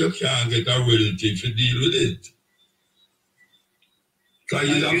why you can't get a relative to deal with it? Because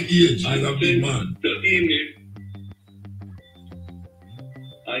you have age, you have big man.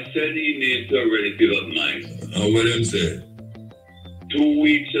 I sent email to a relative of mine. And what them say? 2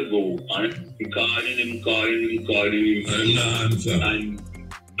 weeks ago, and I'm calling him,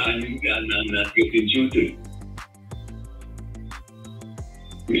 and I'm not getting through to him.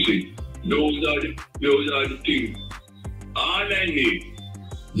 You see, those are the things. All I need.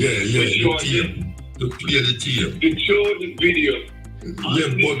 Yeah, to play the tape. To show the video on the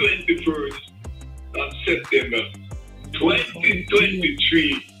 21st of September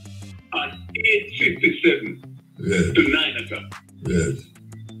 2023 at 8:57 to 9 o'clock. Yes.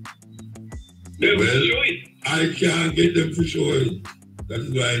 They will show it. I can't get them for sure. That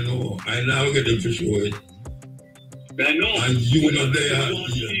is why I know. I now get them for sure. I know. And you not there. I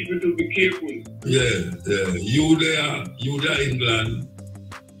want people to be careful. Yeah. You there, England.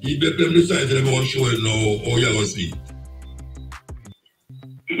 You let them decide them all show it now, or you going to see.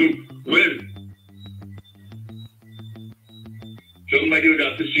 Well, somebody would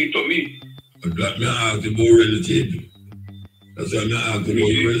have to see it for me. But that may ask the more relative. That's why I ask the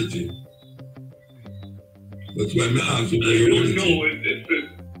more relative. That's why I ask the more relative.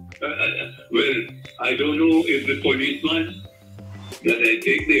 I don't know if the policeman that I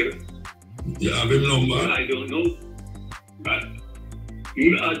take there. You have his number? I don't know. I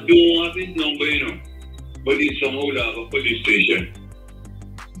don't have his number, you know. But he somehow have a police station.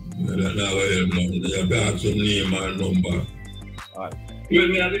 That's not what you know. You have to have some name and number. Well,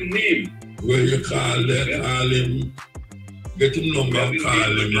 we have his name. When you call him, get his number and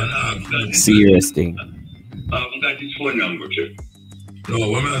call him and ask him. Serious thing. I haven't got his phone number, too. No,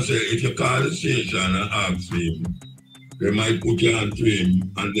 when I say, if you call the station and ask him, they might put you on to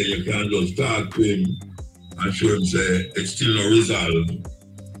him, and then you can just talk to him and show him, say, it's still not resolved.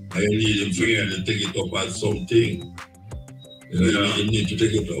 And you need him to take it up as something. You need to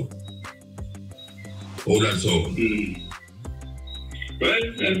take it up. Oh, that's all. Well,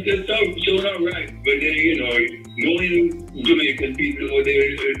 that's all right. But then, you know, knowing Jamaican people, they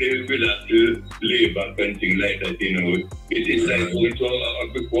will have to lay back and things like that, you know. It's like going to a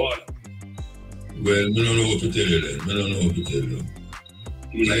big war. Well, I don't know what to tell you then. I don't know what to tell you.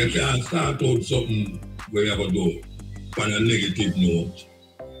 Like, you can't start out something where you have to go on a negative note.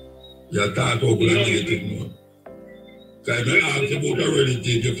 You start out with a negative note. Because if you ask about a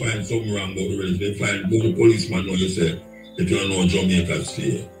relative, you find something wrong about the relative. You find go to policeman now, you say, if you don't know Jamaica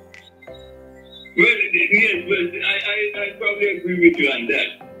stay. Well, yes, I probably agree with you on that.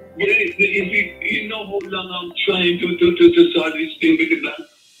 But you know how long I'm trying to solve this thing with the bank?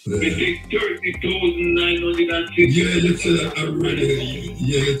 It takes 30,960. Yeah, you said that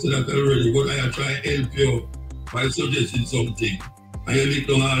already. But I try to help you by suggesting something. And you look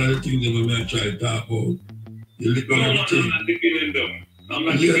down all the things that I try to talk about. You look down everything. I'm not taking them. I'm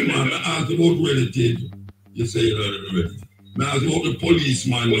not taking them. Yeah, man, I ask about relative. You say you don't know the relative. I ask about the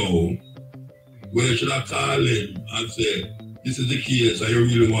policeman now. Where should I call him and say, this is the case, I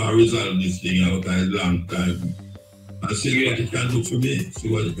really want to resolve this thing out a long time. And see what you can do for me. See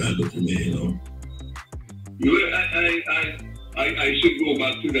what you can do for me, you know. Well, I should go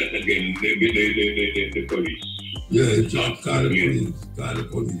back to that again, the police. Yeah, it's call the police. Call the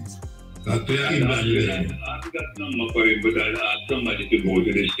police. I've got number for him, but I asked somebody to go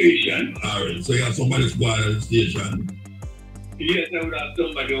to the station. Alright, so you have somebody to go to the station? Yes, I would have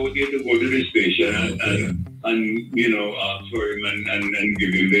somebody over there to go to the station and you know, ask for him and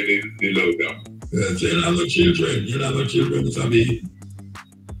give him the lowdown. Yeah, so you have no children. You have no children, Sabi.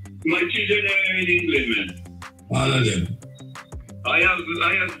 My children are in England, man. All of them. I have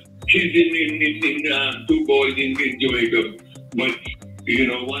kids in 2 boys in Jamaica, but you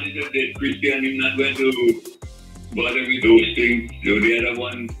know, one is a dead Christian. I'm not going to bother with those things. So the other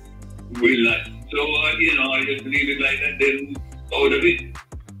one will not. So you know, I just leave it like that. Then out of it.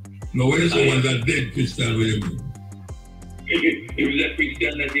 No, where's the one that dead Christian with him? It was a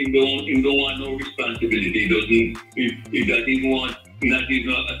Christian that he don't want no responsibility. He doesn't want not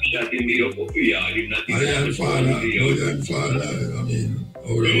even a shot in the yard. I am father. I mean,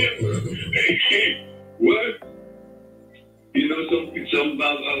 well, you know, some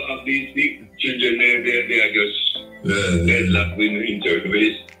of these children, they are just deadlocked in certain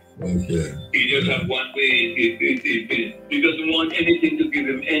ways. Okay. He just have one way. He doesn't want anything to give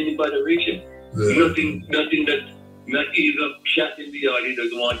him any moderation. Yeah. Nothing that, not even a shot in the yard. He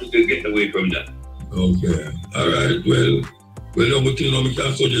doesn't want to get away from that. Okay. All right. Well, I'm going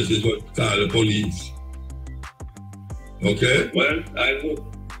to suggest is what call the police. Okay? Well, I will.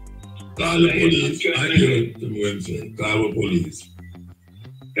 Call the police. I hear them say. Call the police.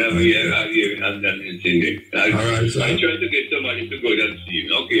 I'm listening. All right, sir. I try to get somebody to go down and see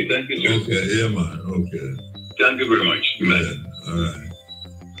him. Okay, thank you, sir. Okay, yeah, man. Okay. Thank you very much, man. All right.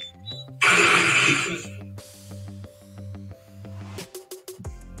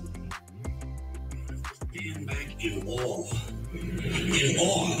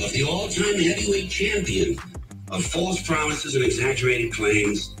 two-time heavyweight champion of false promises and exaggerated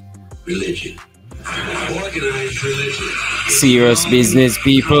claims, religion. Organized religion. Serious business,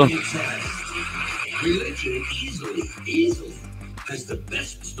 people. Religion easily has the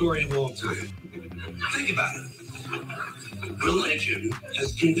best story of all time. Think about it. Religion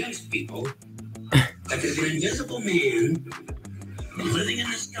has convinced people that there's an invisible man living in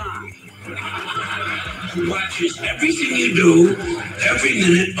the sky who watches everything you do every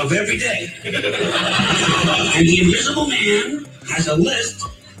minute of every day. And the invisible man has a list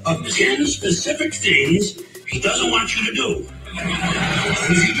of 10 specific things he doesn't want you to do.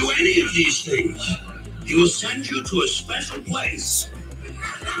 And if you do any of these things, he will send you to a special place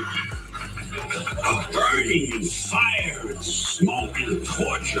of burning and fire and smoke and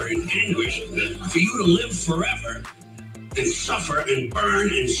torture and anguish for you to live forever and suffer and burn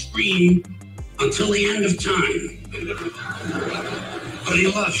and scream until the end of time. But he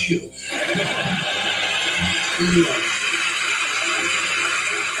loves you. He loves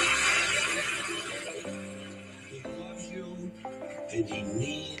you. And he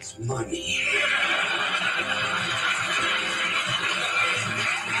needs money.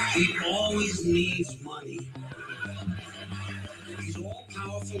 He always needs money. He's all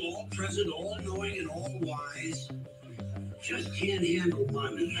powerful, all present, all knowing, and all wise. Just can't handle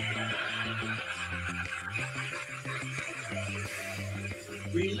money.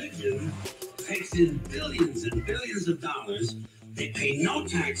 Religion takes in billions and billions of dollars. They pay no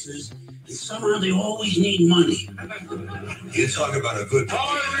taxes, and somehow they always need money. You talk about a good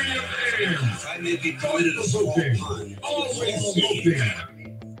pun. If I may be permitted a small pun. Always smoking.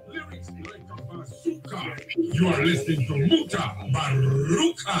 You are listening to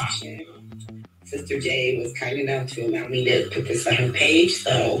Mutabaurka. Sister J was kind enough to allow me to put this on her page,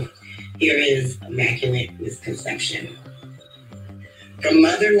 so here is Immaculate Misconception. From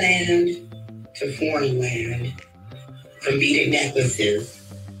motherland to foreign land, from beaded necklaces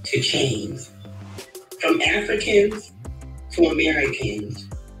to chains, from Africans to Americans,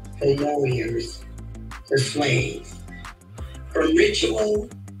 from warriors to slaves, from ritual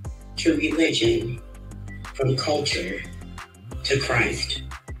to religion, from culture to Christ.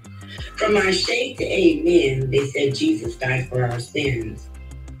 From our shade to amen, they said Jesus died for our sins.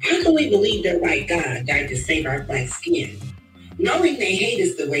 How can we believe their white God died to save our black skin? Knowing they hate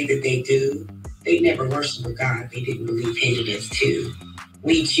us the way that they do, they never worship a God they didn't believe hated us too.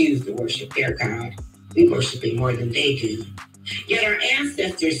 We choose to worship their God. We worship him more than they do. Yet our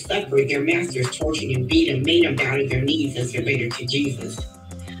ancestors suffered, their masters tortured and beat them, made them bow to their knees and surrendered to Jesus.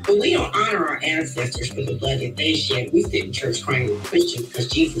 But we don't honor our ancestors for the blood that they shed. We sit in church crying with Christians because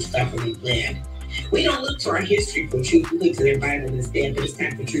Jesus suffered and bled. We don't look to our history for truth. We look to their Bible instead, but it's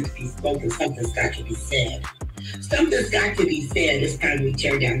time for truth to be spoken. Something's got to be said. Something's got to be said. It's time we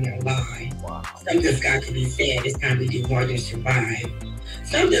tear down their lie. Something's got to be said. It's time we do more than survive.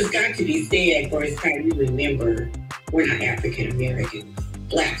 Something's got to be said, for it's time we remember we're not African Americans.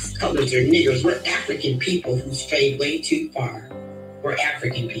 Blacks, colors, or niggers. We're African people who strayed way too far. We're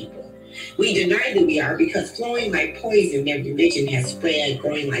African people. We deny that we are because flowing like poison, their religion has spread,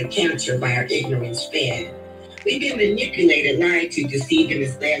 growing like cancer by our ignorance fed. We've been manipulated, lied to, deceived, and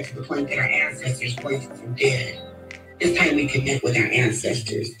misled to the point that our ancestors' voices are dead. It's time we connect with our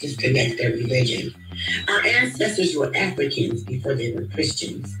ancestors, disconnect their religion. Our ancestors were Africans before they were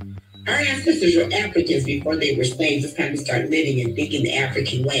Christians. Our ancestors were Africans before they were slaves. It's time to start living and thinking the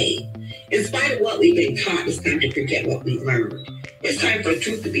African way. In spite of what we've been taught, it's time to forget what we've learned. It's time for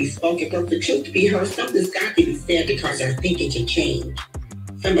truth to be spoken, for the truth to be heard. Something's got to be said because our thinking can change.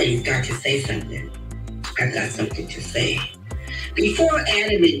 Somebody's got to say something. I've got something to say. Before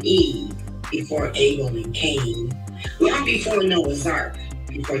Adam and Eve, before Abel and Cain, long before Noah's Ark,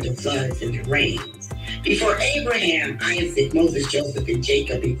 before the floods and the rains, before Abraham, Isaac, Moses, Joseph, and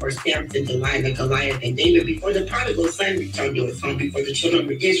Jacob, before Samson, Delilah, Goliath, and David, before the prodigal son returned to his home, before the children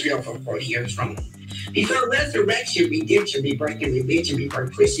of Israel for 40 years roamed. Before resurrection, redemption, rebirth, and religion, before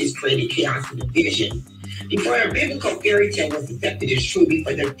Christians created chaos and division, before a biblical fairy tale was accepted as true,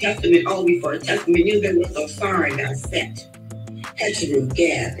 before the testament, before a testament knew there was no sorrow now set. Heteru,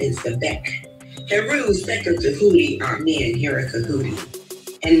 Gab, and Sebek. Heru, Seker, Tahuti, Amen, Hera, Kahudi.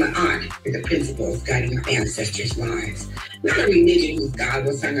 And Ma'at were the principles guiding our ancestors' lives. Not a religion whose God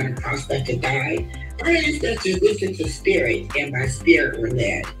was hung on a cross left to die. Our ancestors listened to spirit, and by spirit were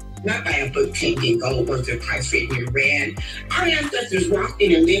led. Not by a book tamed in gold, words of Christ written in red. Our ancestors walked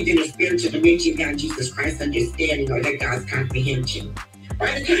in and lived in a spiritual dimension beyond Jesus Christ's understanding or their God's comprehension.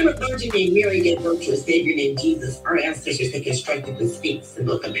 By the time a virgin named Mary gave birth to a Savior named Jesus, our ancestors had constructed the Sphinx and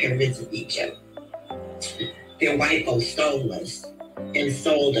built the pyramids of Egypt. Their white folks stole us and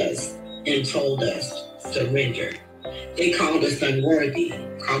sold us and told us, surrender. They called us unworthy,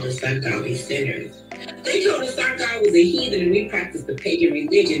 called us ungodly sinners. They told us our God was a heathen and we practiced the pagan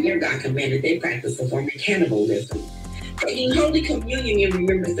religion their God commanded. They practiced a form of cannibalism. Taking Holy Communion in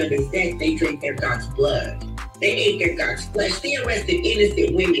remembrance of his death, they drank their God's blood. They ate their God's flesh. They arrested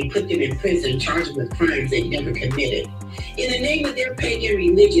innocent women, put them in prison, charged them with crimes they never committed. In the name of their pagan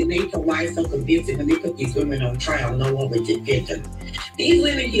religion, they told lies so convincing when they put these women on trial, no one would defend them. These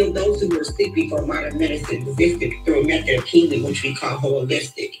women healed those who were sick before modern medicine existed through a method of healing which we call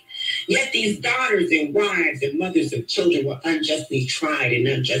holistic. Yet these daughters and wives and mothers of children were unjustly tried and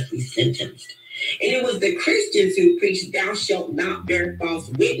unjustly sentenced. And it was the Christians who preached, thou shalt not bear false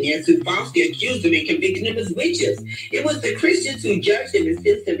witness, who falsely accused them and convicted them as witches. It was the Christians who judged them and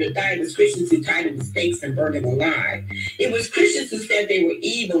sentenced them to die. It was Christians who tied them to stakes and burned them alive. It was Christians who said they were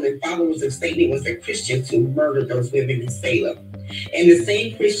evil and followers of Satan. It was the Christians who murdered those women in Salem. And the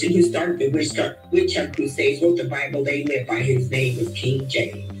same Christian who started the witch hunt crusades wrote the Bible they lived by. His name was King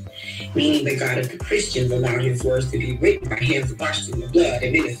James. Meaning the God of the Christians allowed his words to be written by hands washed in the blood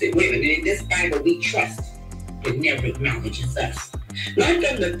of innocent women. And in this Bible we trust, it never acknowledges us. Right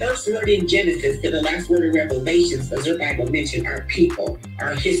from the first word in Genesis to the last word in Revelations, does your Bible mention our people,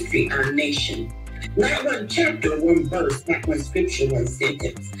 our history, our nation? Not one chapter, one verse, not one scripture, one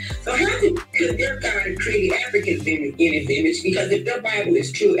sentence. So how could their God have created Africans in his image? Because if their Bible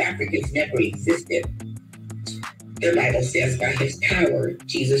is true, Africans never existed. Their Bible says by his power,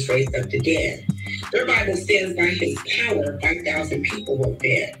 Jesus raised up the dead. Their Bible says by his power, 5,000 people were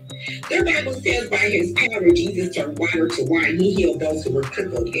fed. Their Bible says by his power, Jesus turned water to wine. He healed those who were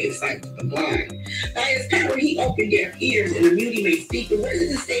crippled, gave sight to the blind. By his power, he opened their ears and the mute may speak. But where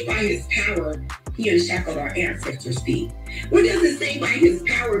does it say by his power, he unshackled our ancestors' feet? Where does it say by his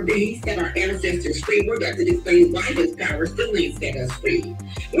power that he set our ancestors free? Where does it explain why his power still ain't set us free?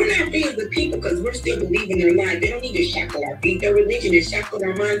 We're not free as a people because we're still believing their lies. They don't need to shackle our feet. Their religion is shackled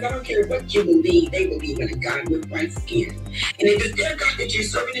our minds. I don't care what you believe. They believe in a God with white skin. And if it's their God that you're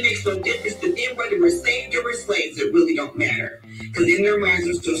serving, it makes no difference to them whether we're saved or we're slaves. It really don't matter. Because in their minds,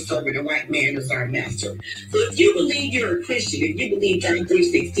 we're still serving a white man as our master. So if you believe you're a Christian, if you believe John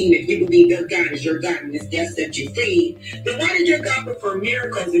 3:16, if you believe their God is your God and his death set you free, then why did your God perform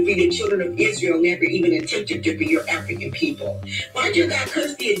miracles if he, the children of Israel, never even attempted to be your African people? Why did your God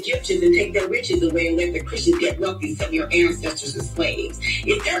curse the Egyptians and take their riches away and let the Christians get wealthy, some of your ancestors as slaves?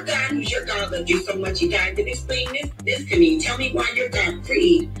 If their God, who's your God, loved you so much he died, then explain this to me. Tell me why your God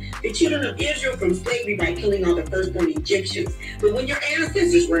freed the children of Israel from slavery by killing all the firstborn Egyptians. But when your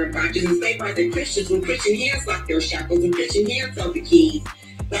ancestors were in bondage and enslaved by the Christians, when Christian hands locked their shackles and Christian hands held the keys,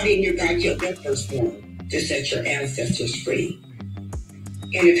 why didn't your God kill their firstborn to set your ancestors free?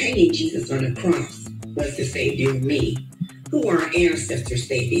 And if hanging Jesus on the cross was to save you and me, who are our ancestors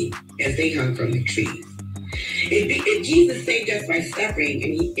saving as they hung from the trees? If Jesus saved us by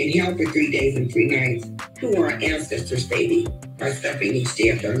suffering and hell for 3 days and 3 nights, who are our ancestors saving by suffering each day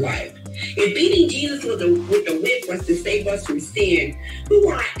of their life? If beating Jesus with a whip was to save us from sin, who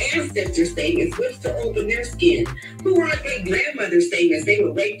are our ancestors saving as whips to open their skin? Who are our great-grandmothers saving as they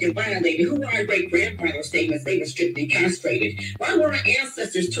were raped and violated? Who are our great-grandfathers saving as they were stripped and castrated? Why were our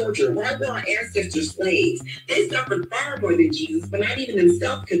ancestors tortured? Why were our ancestors slaves? They suffered far more than Jesus, but not even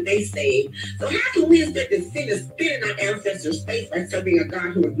themselves could they save. So how can we expect the sin to spit in our ancestors' face by serving a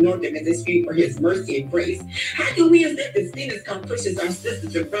God who ignored them as they screamed for his mercy and grace? How can we expect the sinners come Christians, our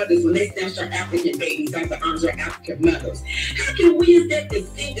sisters and brothers, when they snatch our African babies out the arms of our African mothers? How can we expect the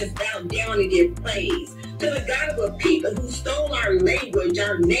sinners bow down and give praise to the God of a people who stole our language,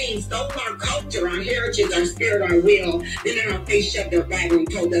 our name, stole our culture, our heritage, our spirit, our will, then in our face shoved their Bible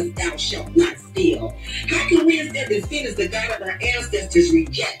and told us, thou shalt not steal? How can we instead the sinners the God of our ancestors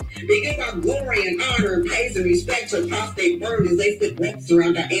reject? They give our glory and honor and praise and respect to apostate burdens they put ropes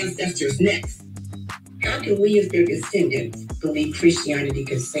around our ancestors' necks? How can we as their descendants believe Christianity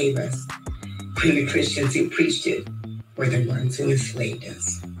could save us when the Christians who preached it were the ones who enslaved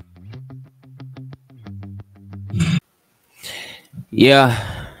us?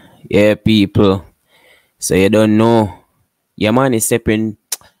 Yeah, people. So you don't know. Your man is stepping.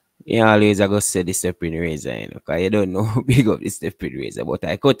 You always I go say the stepping razor, you know, because you don't know big up the stepping razor. But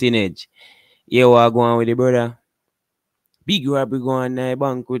I cutting edge. Yeah, what go on with the brother? Big robbery going on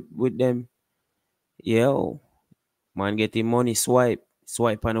bank with them. Yo, man getting money swipe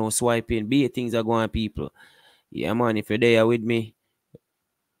and no swiping. Big things are going on, people. Yeah, man, if you're there with me,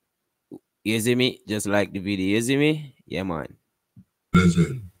 you see me? Just like the video, you see me? Yeah, man.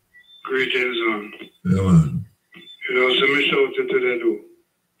 Listen. Greetings, man. Yeah, man. You know, so me shout it to the do.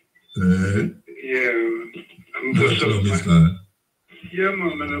 Yeah, I'm just Yeah,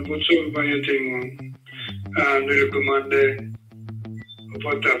 man, I put something on your thing, man. And we recommend the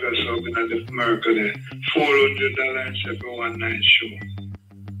put up yourself in the America there. $400 for one night show.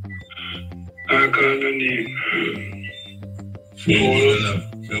 I call the name.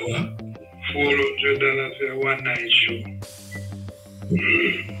 $400 for one night show.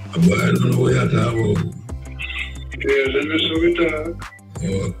 But I don't know what you're talking about. Yeah, let me show it up.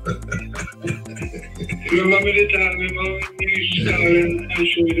 Remember me the time, remember me starting and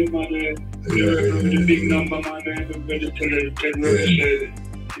show you the man, the big number man, everybody tell the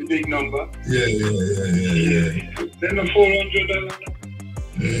big number. Yeah. Then the $400.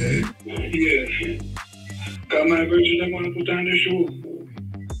 Yeah. Because my virgin them want to put on the show.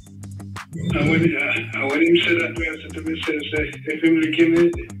 And when him said that, I said to myself, if him lick him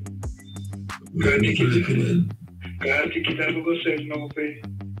in, because I think it has to go sell now for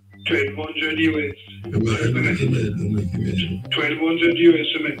 $1,200 US. $1,200 US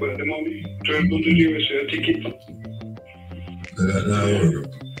to make back the money. $1,200 US for a ticket.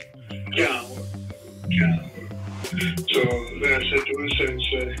 Can't work. So I said to myself,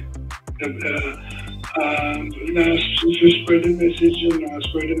 now spread the message,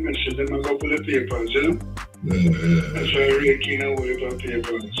 then I go for the papers, you know? That's why I really can't worry about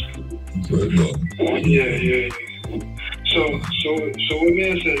papers. Yeah. So when I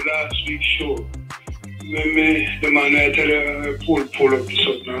said last week's show, the man I tell you, pull up the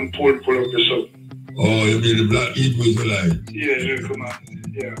sub, man, pull up the sub. Oh, you mean the black Hebrew Israelite? Yeah, come on.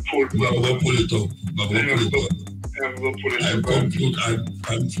 Yeah, pull it up. I'm going to pull it up. I'm going to pull it up.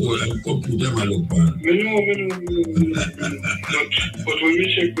 I'm compute them a look, man. Me know. But when you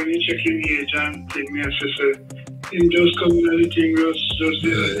check him age and thing, me I say, him just coming at the thing, just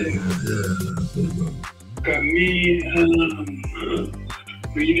the other thing. Because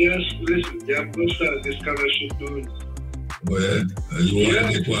me just, listen, they have to start this scholarship doing. Oh yeah?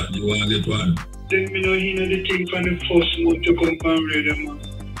 You want to get one? Then me know he know the thing from the first month to come from radio, man.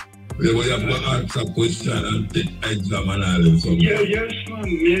 Yeah, but you have to answer question and take exam and all them something. Yeah, yes,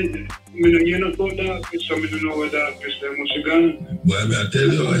 man. You're not about that, so I don't know where that is. They must have gone. But I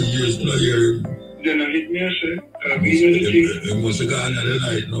tell you, years to hear. Then I hit me, I say. You must have gone at the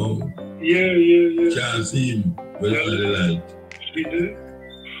light now. Yeah. Can't see him when at the light. See there?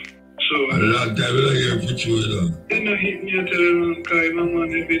 So. And a long time, we don't hear from you, you know. Then I hit me, I tell him, okay, my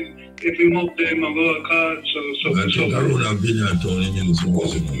man, if him up there, I'm going to call, so. I think around a billion town, he means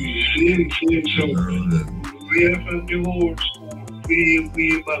impossible. Same, so. We have the horse. We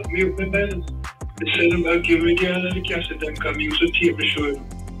back me up the man. They said, I'll give me the other cassette and come use a tape to show him.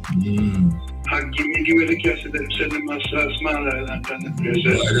 I'll give me the cassette and send him a small island and the place.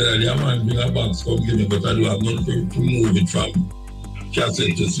 Well, the man bring a box, come give me, but I do have nothing to move it from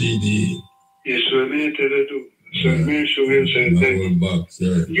cassette to CD. Yes, so I tell you too. So make sure you say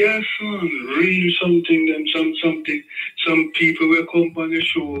that. Yes, man, real something, some people will come on the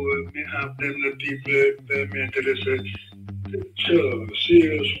show, may have them, the people, they may tell us, sure,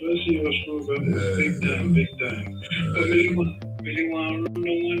 serious program, big time. But really want to run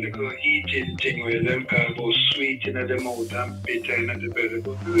on the eating thing where them call about sweet in the mouth and bitter in the belly,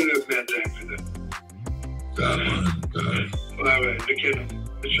 but we will have no time for that. Alright, look at them.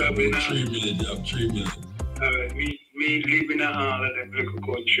 You have 3 minutes. Me live in a hall of them little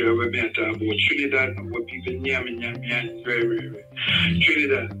country where we talk about Trinidad, where people yam very.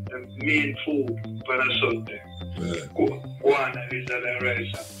 Trinidad, the main food for a Sunday. Guana is the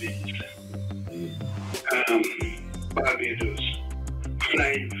rice and beans. Barbados,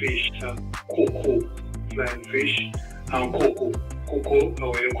 flying fish and cocoa. Flying fish and cocoa. Cocoa,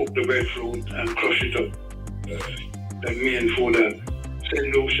 how you cook the breadfruit and crush it up. The main food are St.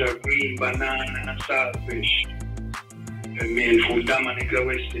 Lucia, green banana and saltfish. The main food, Dominica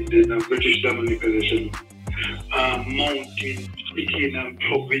West Indies and British Dominica, mountain chicken and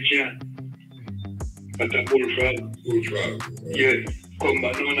provision. But a bullfrog. Yeah, come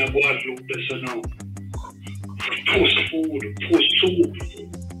back on a Guadeloupe, that's now. Post soup.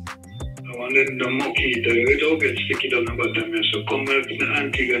 I want them the monkey eater. We don't get sticky down the bottom, so come back to the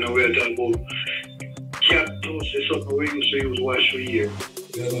Antigua and we're talking about cactus is something we used to use wash for years.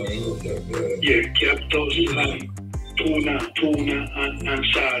 Yeah, cactus and tuna and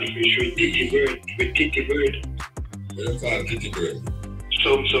saltfish with titty bird. What do you call titty bird?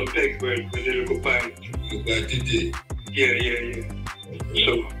 Some peg bird with a little pint. Like titty? Yeah. Okay.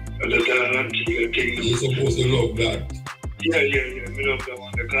 So that's an Antigua thing. You're supposed to love that. Yeah, I love that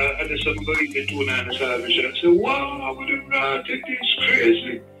one. Because I just go eat the tuna and the saltfish and I say, wow, with the blood, it is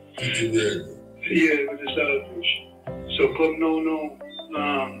crazy. Titty bird. Yeah, with the saltfish. So come now,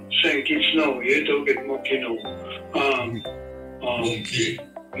 St. Kitts now, you don't get mucky now. Monkey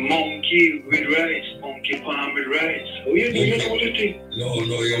with rice, monkey palm with rice. Oh, you know what it is? No,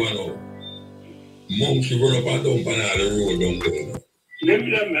 you know. Monkey run up and down on the road down there.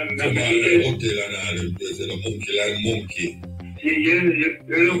 Hotel and all them places, the monkey like monkey. Yeah,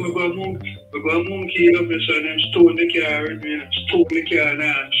 we got a monkey up there, so them stole the car, stole the car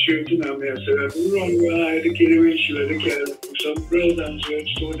now, and shooting them there, so they run behind the kid windshield of the car, some brothers and so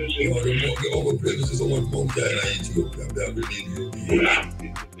stole the thing. The other places is the one monkey and I Ethiopia, I believe you.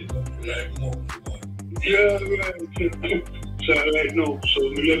 Like monkey, man. Yeah, right. So right now, so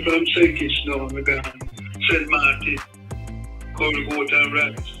we left from Sekis now, we're going to St. Martin, cold water and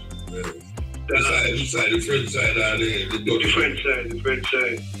rice. The French side, the French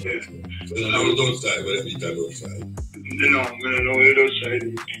side, yeah. So not the outside, but every time outside. No, we don't know the outside.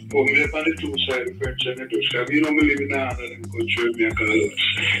 But we live on the two sides, the French and the Dutch. Because we don't believe in all of them culture, because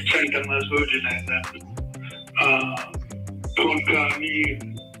St. Thomas Virgin and that. Don't call me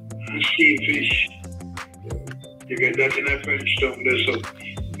steamed fish. You get that in a French tongue, there's some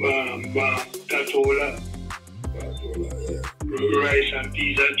tatola, rice and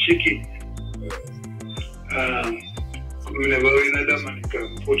peas and chicken. We never in a Dominica,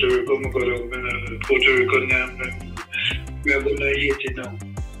 Puerto Rico, we go to Puerto Rico now, we are going to Haiti now.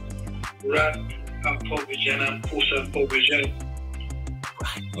 Rat and Pobbijan and Puss and Pobbijan.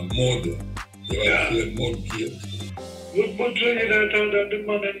 A murder. Yeah, murder. But tell you that the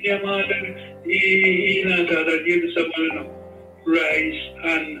man and your man, he not that gave someone rice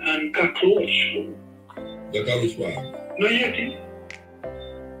and cockroach. The cockroach one? No, yet.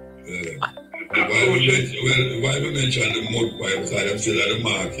 Why we mention the mud pie outside them still at the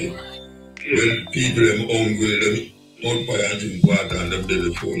market? When people them hungry, them mud pie and drink water and them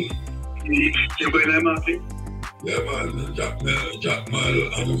belly full. You go in the market? Yeah, man, Jack Mal,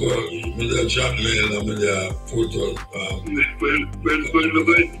 I'm going to Jack Mail, I'm going to put up. We're going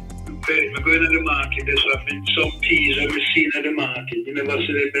to the market, there's some peas that we've seen at the market. You never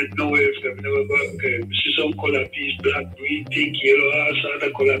see them nowhere else, we never go, okay. We see some color peas, black, green, pink, yellow, all sorts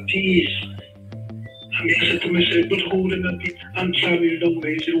of color peas. And I said to myself, but holding them peas, I'm traveling down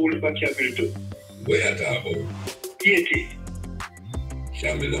there, you see, holding back camel too. Where you talking about? Yeti.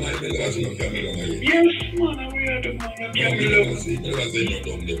 Camel on my never see no camel on my head. Yes, man, we are the man. Never see no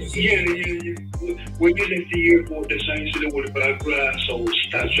down there. Yeah. When you left the airport, the sign said they would about grass house,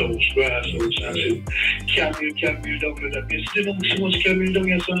 thatch house, grass house. And camel down there. You still don't see much camel down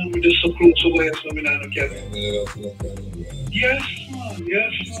here, so we're just so close away, so we don't have camel. Yes,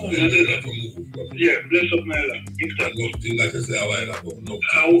 man. Yeah, bless up my life. Nothing like I said a while ago. No.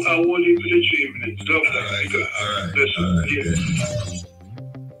 I will leave for the 3 minutes. Love that. All right. Bless up. Yeah.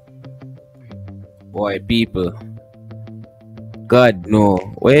 Boy, people. God, no.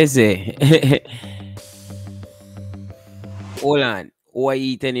 Where is it? Hold on. Who I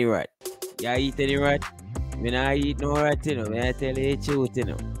eat any rat? You eat any rat? Me not eat no rat, you know. Me I tell you the truth, you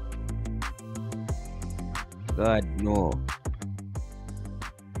know. God, no.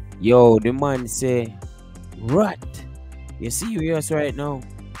 Yo, the man say, rat. You serious right now?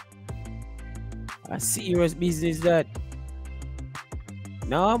 A serious business that.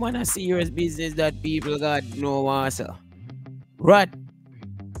 No, man, a serious business that people got no answer. Rat.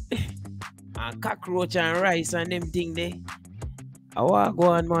 And cockroach and rice and them thing there. I want go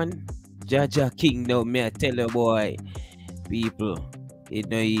on, man. Jaja Kingdom, me I tell you, boy. People, it's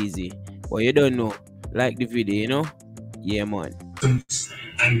not easy. But you don't know. Like the video, you know? Yeah, man. And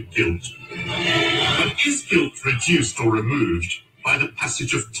guilt. But is guilt reduced or removed by the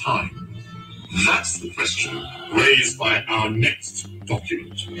passage of time? That's the question raised by our next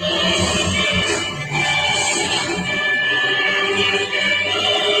document.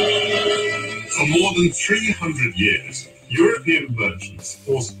 For more than 300 years, European merchants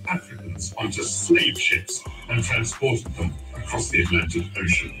forced Africans onto slave ships and transported them across the Atlantic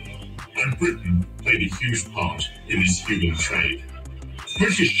Ocean. And Britain played a huge part in this human trade.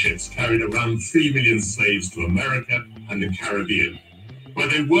 British ships carried around 3 million slaves to America and the Caribbean, where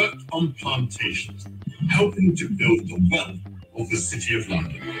they worked on plantations, helping to build the wealth of the City of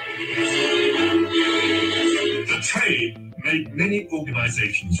London. The trade made many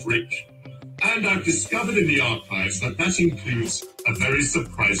organizations rich, and I've discovered in the archives that includes a very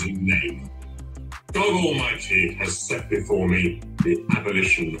surprising name. God Almighty has set before me the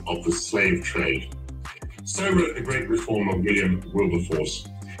abolition of the slave trade. So wrote the great reformer William Wilberforce.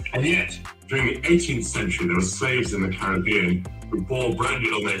 And yet, during the 18th century, there were slaves in the Caribbean who bore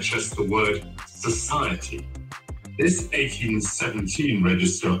branded on their chests the word society. This 1817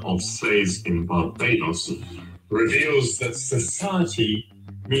 register of slaves in Barbados reveals that society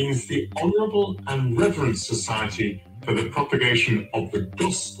means the honourable and reverent society for the propagation of the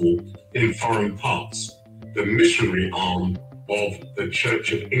gospel in foreign parts, the missionary arm of the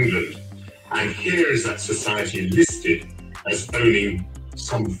Church of England. And here is that society listed as owning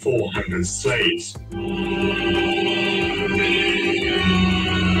some 400 slaves.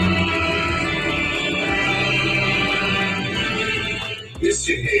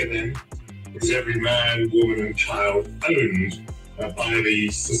 Listed here then is every man, woman and child owned by the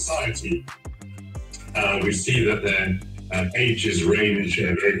society. We see that their ages range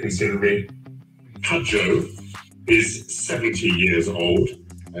very considerably. Cudjo is 70 years old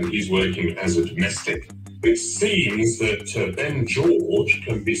and he's working as a domestic. It seems that Ben George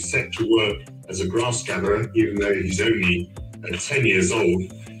can be set to work as a grass gatherer even though he's only 10 years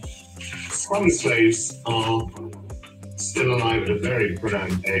old. Some slaves are still alive at a very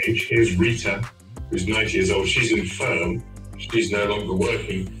grand age. Here's Rita, who's 90 years old. She's infirm. She's no longer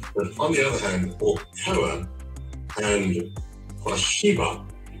working. But on the other hand, Okoa and Kwashiba,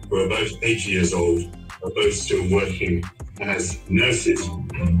 who are both 80 years old, are both still working as nurses.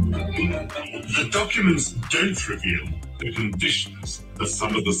 The documents don't reveal the conditions that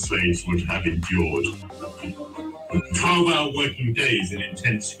some of the slaves would have endured. 12-hour working days in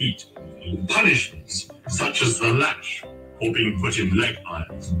intense heat, punishments such as the lash or being put in leg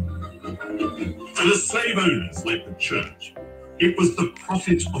irons. For the slave owners, like the church, it was the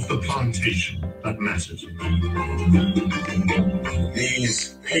profit of the plantation that mattered.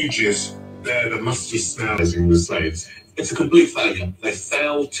 These pages bear the musty smell of the slaves. It's a complete failure. They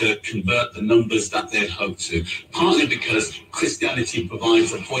failed to convert the numbers that they'd hoped to, partly because Christianity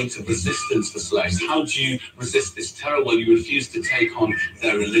provides a point of resistance for slaves. How do you resist this terror? Well, you refuse to take on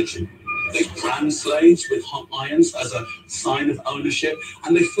their religion. They brand slaves with hot irons as a sign of ownership,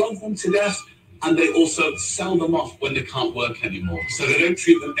 and they flog them to death, and they also sell them off when they can't work anymore. So they don't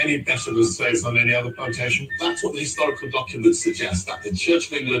treat them any better than slaves on any other plantation? That's what the historical documents suggest, that the Church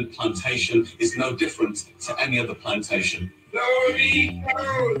of England plantation is no different to any other plantation. Documents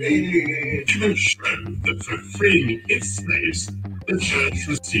show that for freeing its slaves, the church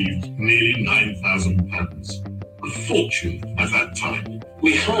received nearly £9,000. A fortune at that time.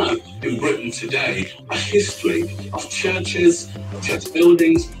 We have in Britain today a history of churches, church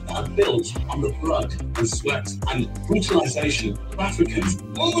buildings that are built on the blood and sweat and brutalization of Africans.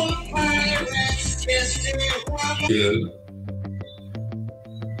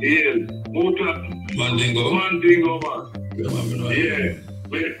 Mandingo,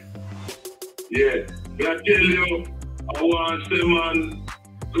 Yeah. I tell you, I want some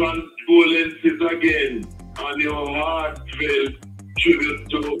condolences again. And your heartfelt tribute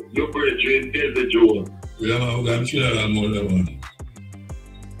to your brethren, Desert Joe. Yeah,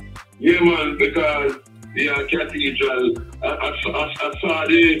 man, because the cathedral, I saw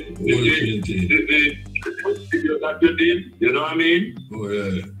the that you did, you know what I mean? Oh,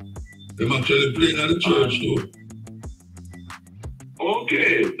 yeah. They're actually playing at the church, too.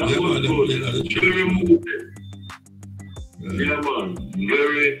 Okay, that was good. Very moving. Yeah, man,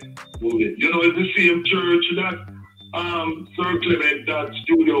 very moving. You know, it's the same church that Sir Clement, that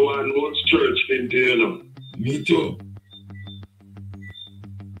Studio One was churched into, you know. Me too.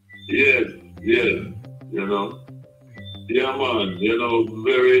 Yeah, you know. Yeah, man, you know,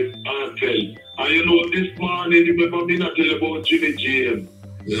 very heartfelt. And you know, this morning, remember me not tell you about Jimmy James.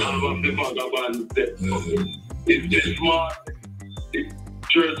 Yeah. Of the Vagabond. It's this morning.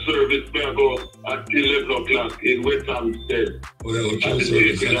 Church service may go at 11 o'clock in West Hampstead. Oh, yeah, church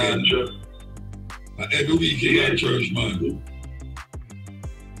service again. Every week in our church, man.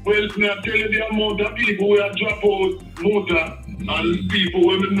 Well, me I tell you the amount of people who have dropped out motor and people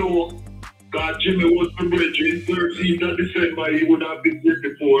when we know that Jimmy was the brethren, 13th of December, he would have been here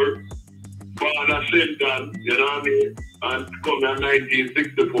before. Born a Senton, you know what I mean? And come in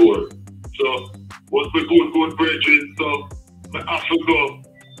 1964. So, was the good brethren, so I have to go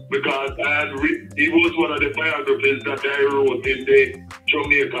because I had he was one of the biographies that I wrote in the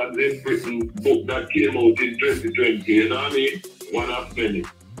Jamaicans in Britain book that came out in 2020, you know what I mean? One of many.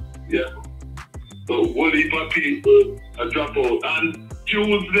 Yeah. So whole heap of people drop out. And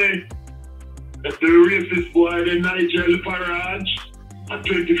Tuesday, the racist boy, the Nigel Farage, a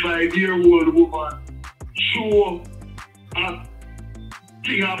 25-year-old woman, show a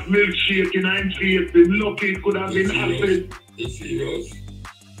thing of milkshake in her face. Been lucky it could have been acid.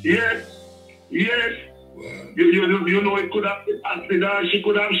 Yes. Wow. You know it could have been acid or she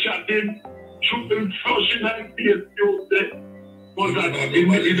could have shot him, shoot him, flush in her face Tuesday. But that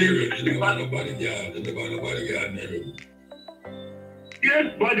yes,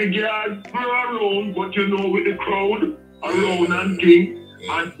 bodyguards were around, but you know, with the crowd around and thing,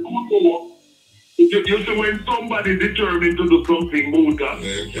 and who You see, when somebody determined to do something, Muta,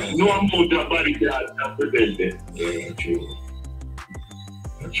 no amount of body can prevent it. Yeah, true.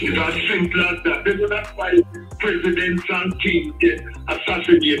 It's as simple as that. That's why presidents and kings get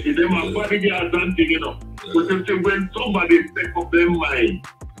assassinated. Them are bodyguards and things, you know. But you see, when somebody make up their mind,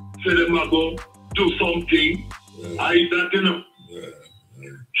 say them are going to do something, I that, you know.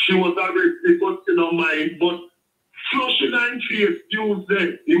 She was arrested, but in her mind, but flushing her face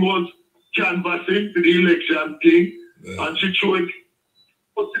Tuesday, he was canvassing to the election thing, and she showed it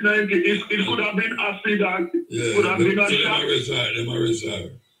could have been acid, it could have been a shot. Them are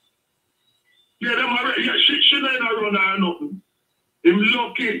reserved. Yeah, them are, yeah, she never run her nothing. Him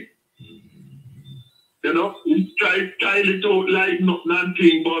lucky. You know, he tried to it out like nothing and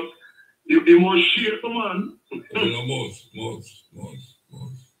thing, but he must shake the man. Most.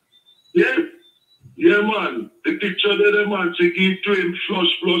 Yeah. Yeah, man. The picture there, the man, she give to him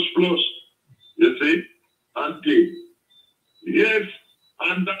flush. You see? And thing. Yes.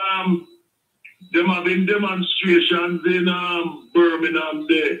 And them having demonstrations in Birmingham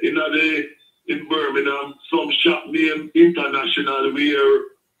there, in Birmingham, some shop named International where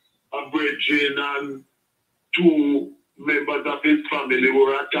a brethren and 2 members of his family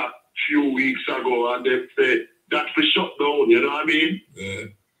were attacked a few weeks ago, and they said that's for shut down, you know what I mean?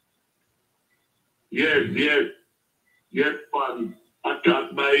 Yes, man.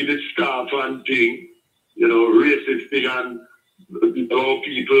 Attacked by the staff and thing, you know, racist thing, and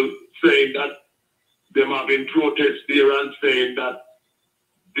people saying that them having protests there and saying that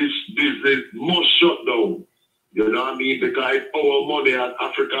this business must shut down. You know what I mean? Because it's our money and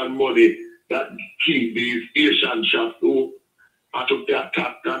African money that keep these Asian shops who have to be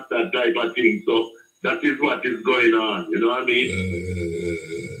attacked and that type of thing. So that is what is going on. You know what I mean?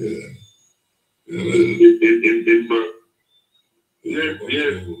 In Burma. Yes.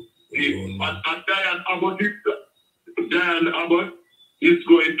 And Diane Abbott is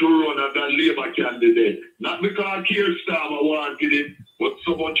going to run as a Labour candidate. Not because Keir Starmer wanted him, but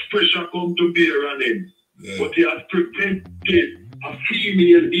so much pressure come to bear on him. But he has prevented a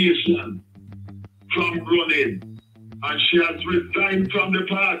female Asian from running. And she has resigned from the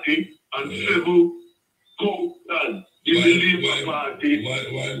party and several co-stars in the Labour Party. Why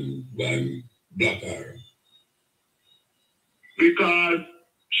block her? Because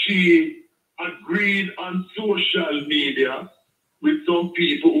she agreed on social media with some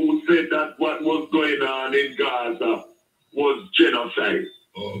people who said that what was going on in Gaza was genocide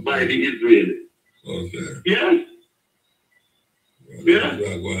by the Israelis. Okay. Yes. We are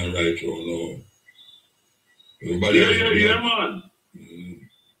going right through now. Yeah, man.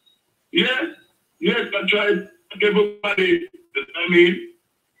 Yes, I tried to give everybody, I mean,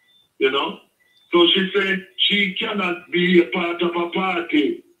 you know. So she said she cannot be a part of a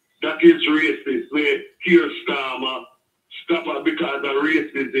party that is racist, where Keir Starmer stop her because of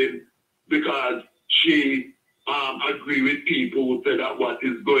racism, because she agree with people who say that what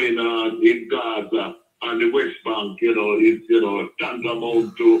is going on in Gaza and the West Bank, you know, is, you know,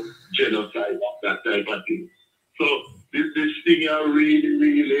 tantamount to genocide, that type of thing. So this thing are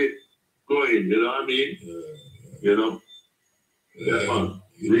really going, you know what I mean? You know? Yeah, man.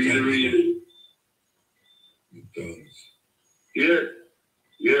 Really. Yes.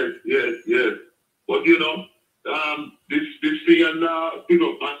 But you know, this thing and you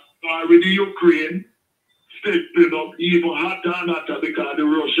know, already Ukraine stepping up even hotter and hotter because the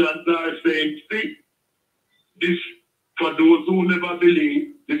Russians are saying, see, this, for those who never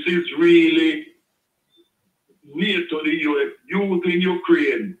believe, this is really near to the US using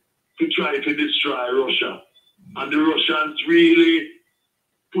Ukraine to try to destroy Russia. And the Russians really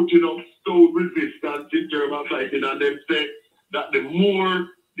putting up stout resistance in terms of fighting, and they say that the more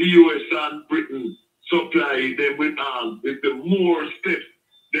the US and Britain supply them with arms, the more steps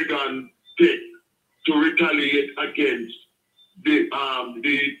they can take to retaliate against the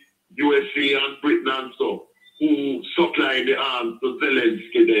USA and Britain and so, who supply the arms to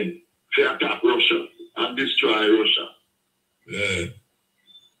Zelensky then to attack Russia and destroy Russia. Yeah.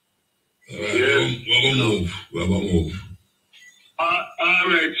 All right, we're gonna move. All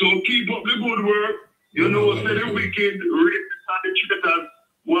right, so keep up the good work. You know, say the wicked, rapists and the traitors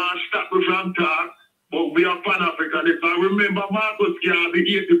want to stop me from talk, but we are Pan-African. If I remember Marcus Garvey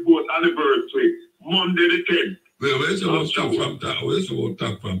 84th anniversary, Monday the 10th. Where's about talk from talk? Where's about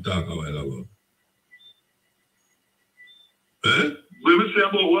talk from talk a while ago? When we say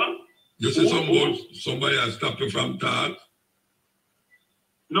about what? You say somebody has stopped you from talk?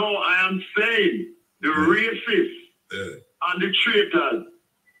 No, I am saying the racists and the traitors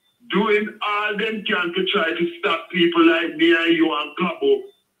doing all them can to try to stop people like me and you and Cabo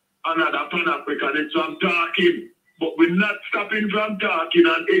another Pan-African. So I'm talking, but we're not stopping from talking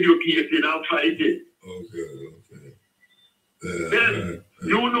and educating and fighting. Okay. Then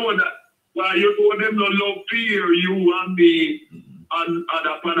you know that why you told them no love fear you and me and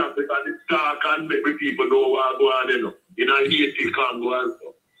other Pan-African talk and make the people know what go on, you know, in a Haiti Congo and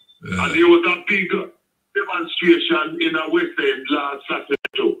stuff. And there was a big demonstration in a West End last Saturday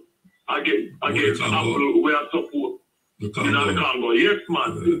too. Against Apple, we are support in the Congo. Yes,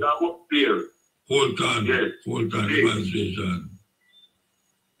 man, I'm up there. Colton demonstration.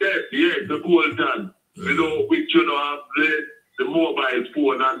 Yes, the Colton. You know, which you know have the mobile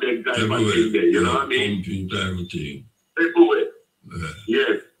phone and then type of thing there, you know what I mean? Everywhere.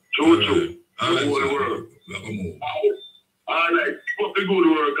 Yes, true. The whole world. All right, keep up the good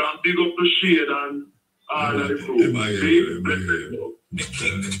work and big up the shade and all of the food.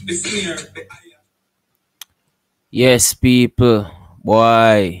 Yes, people,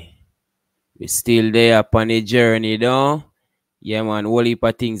 boy, we still there upon the journey, though. Yeah, man, whole heap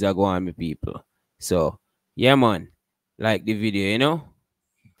of things are going on, my people. So, yeah, man, like the video, you know?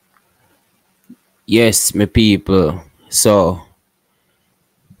 Yes, my people. So,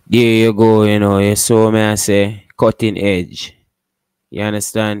 there you go, you know, you saw me, I say, cutting edge. You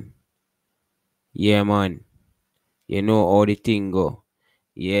understand? Yeah, man. You know how the thing go.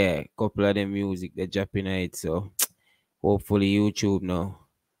 Yeah, couple of them music they dropping it, so hopefully YouTube now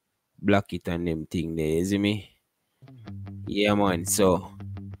block it and them thing there, you see me? Yeah, man. So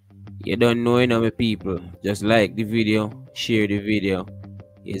you don't know, you know, my people. Just like the video, share the video.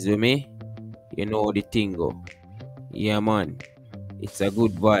 You see me? You know how the thing go. Yeah, man. It's a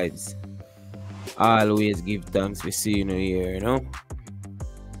good vibes. Always give thanks for seeing you here, you know?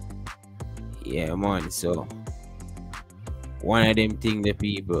 Yeah, man. So one of them thing the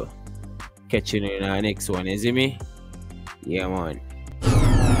people catching in our next one, you see me? Yeah, man.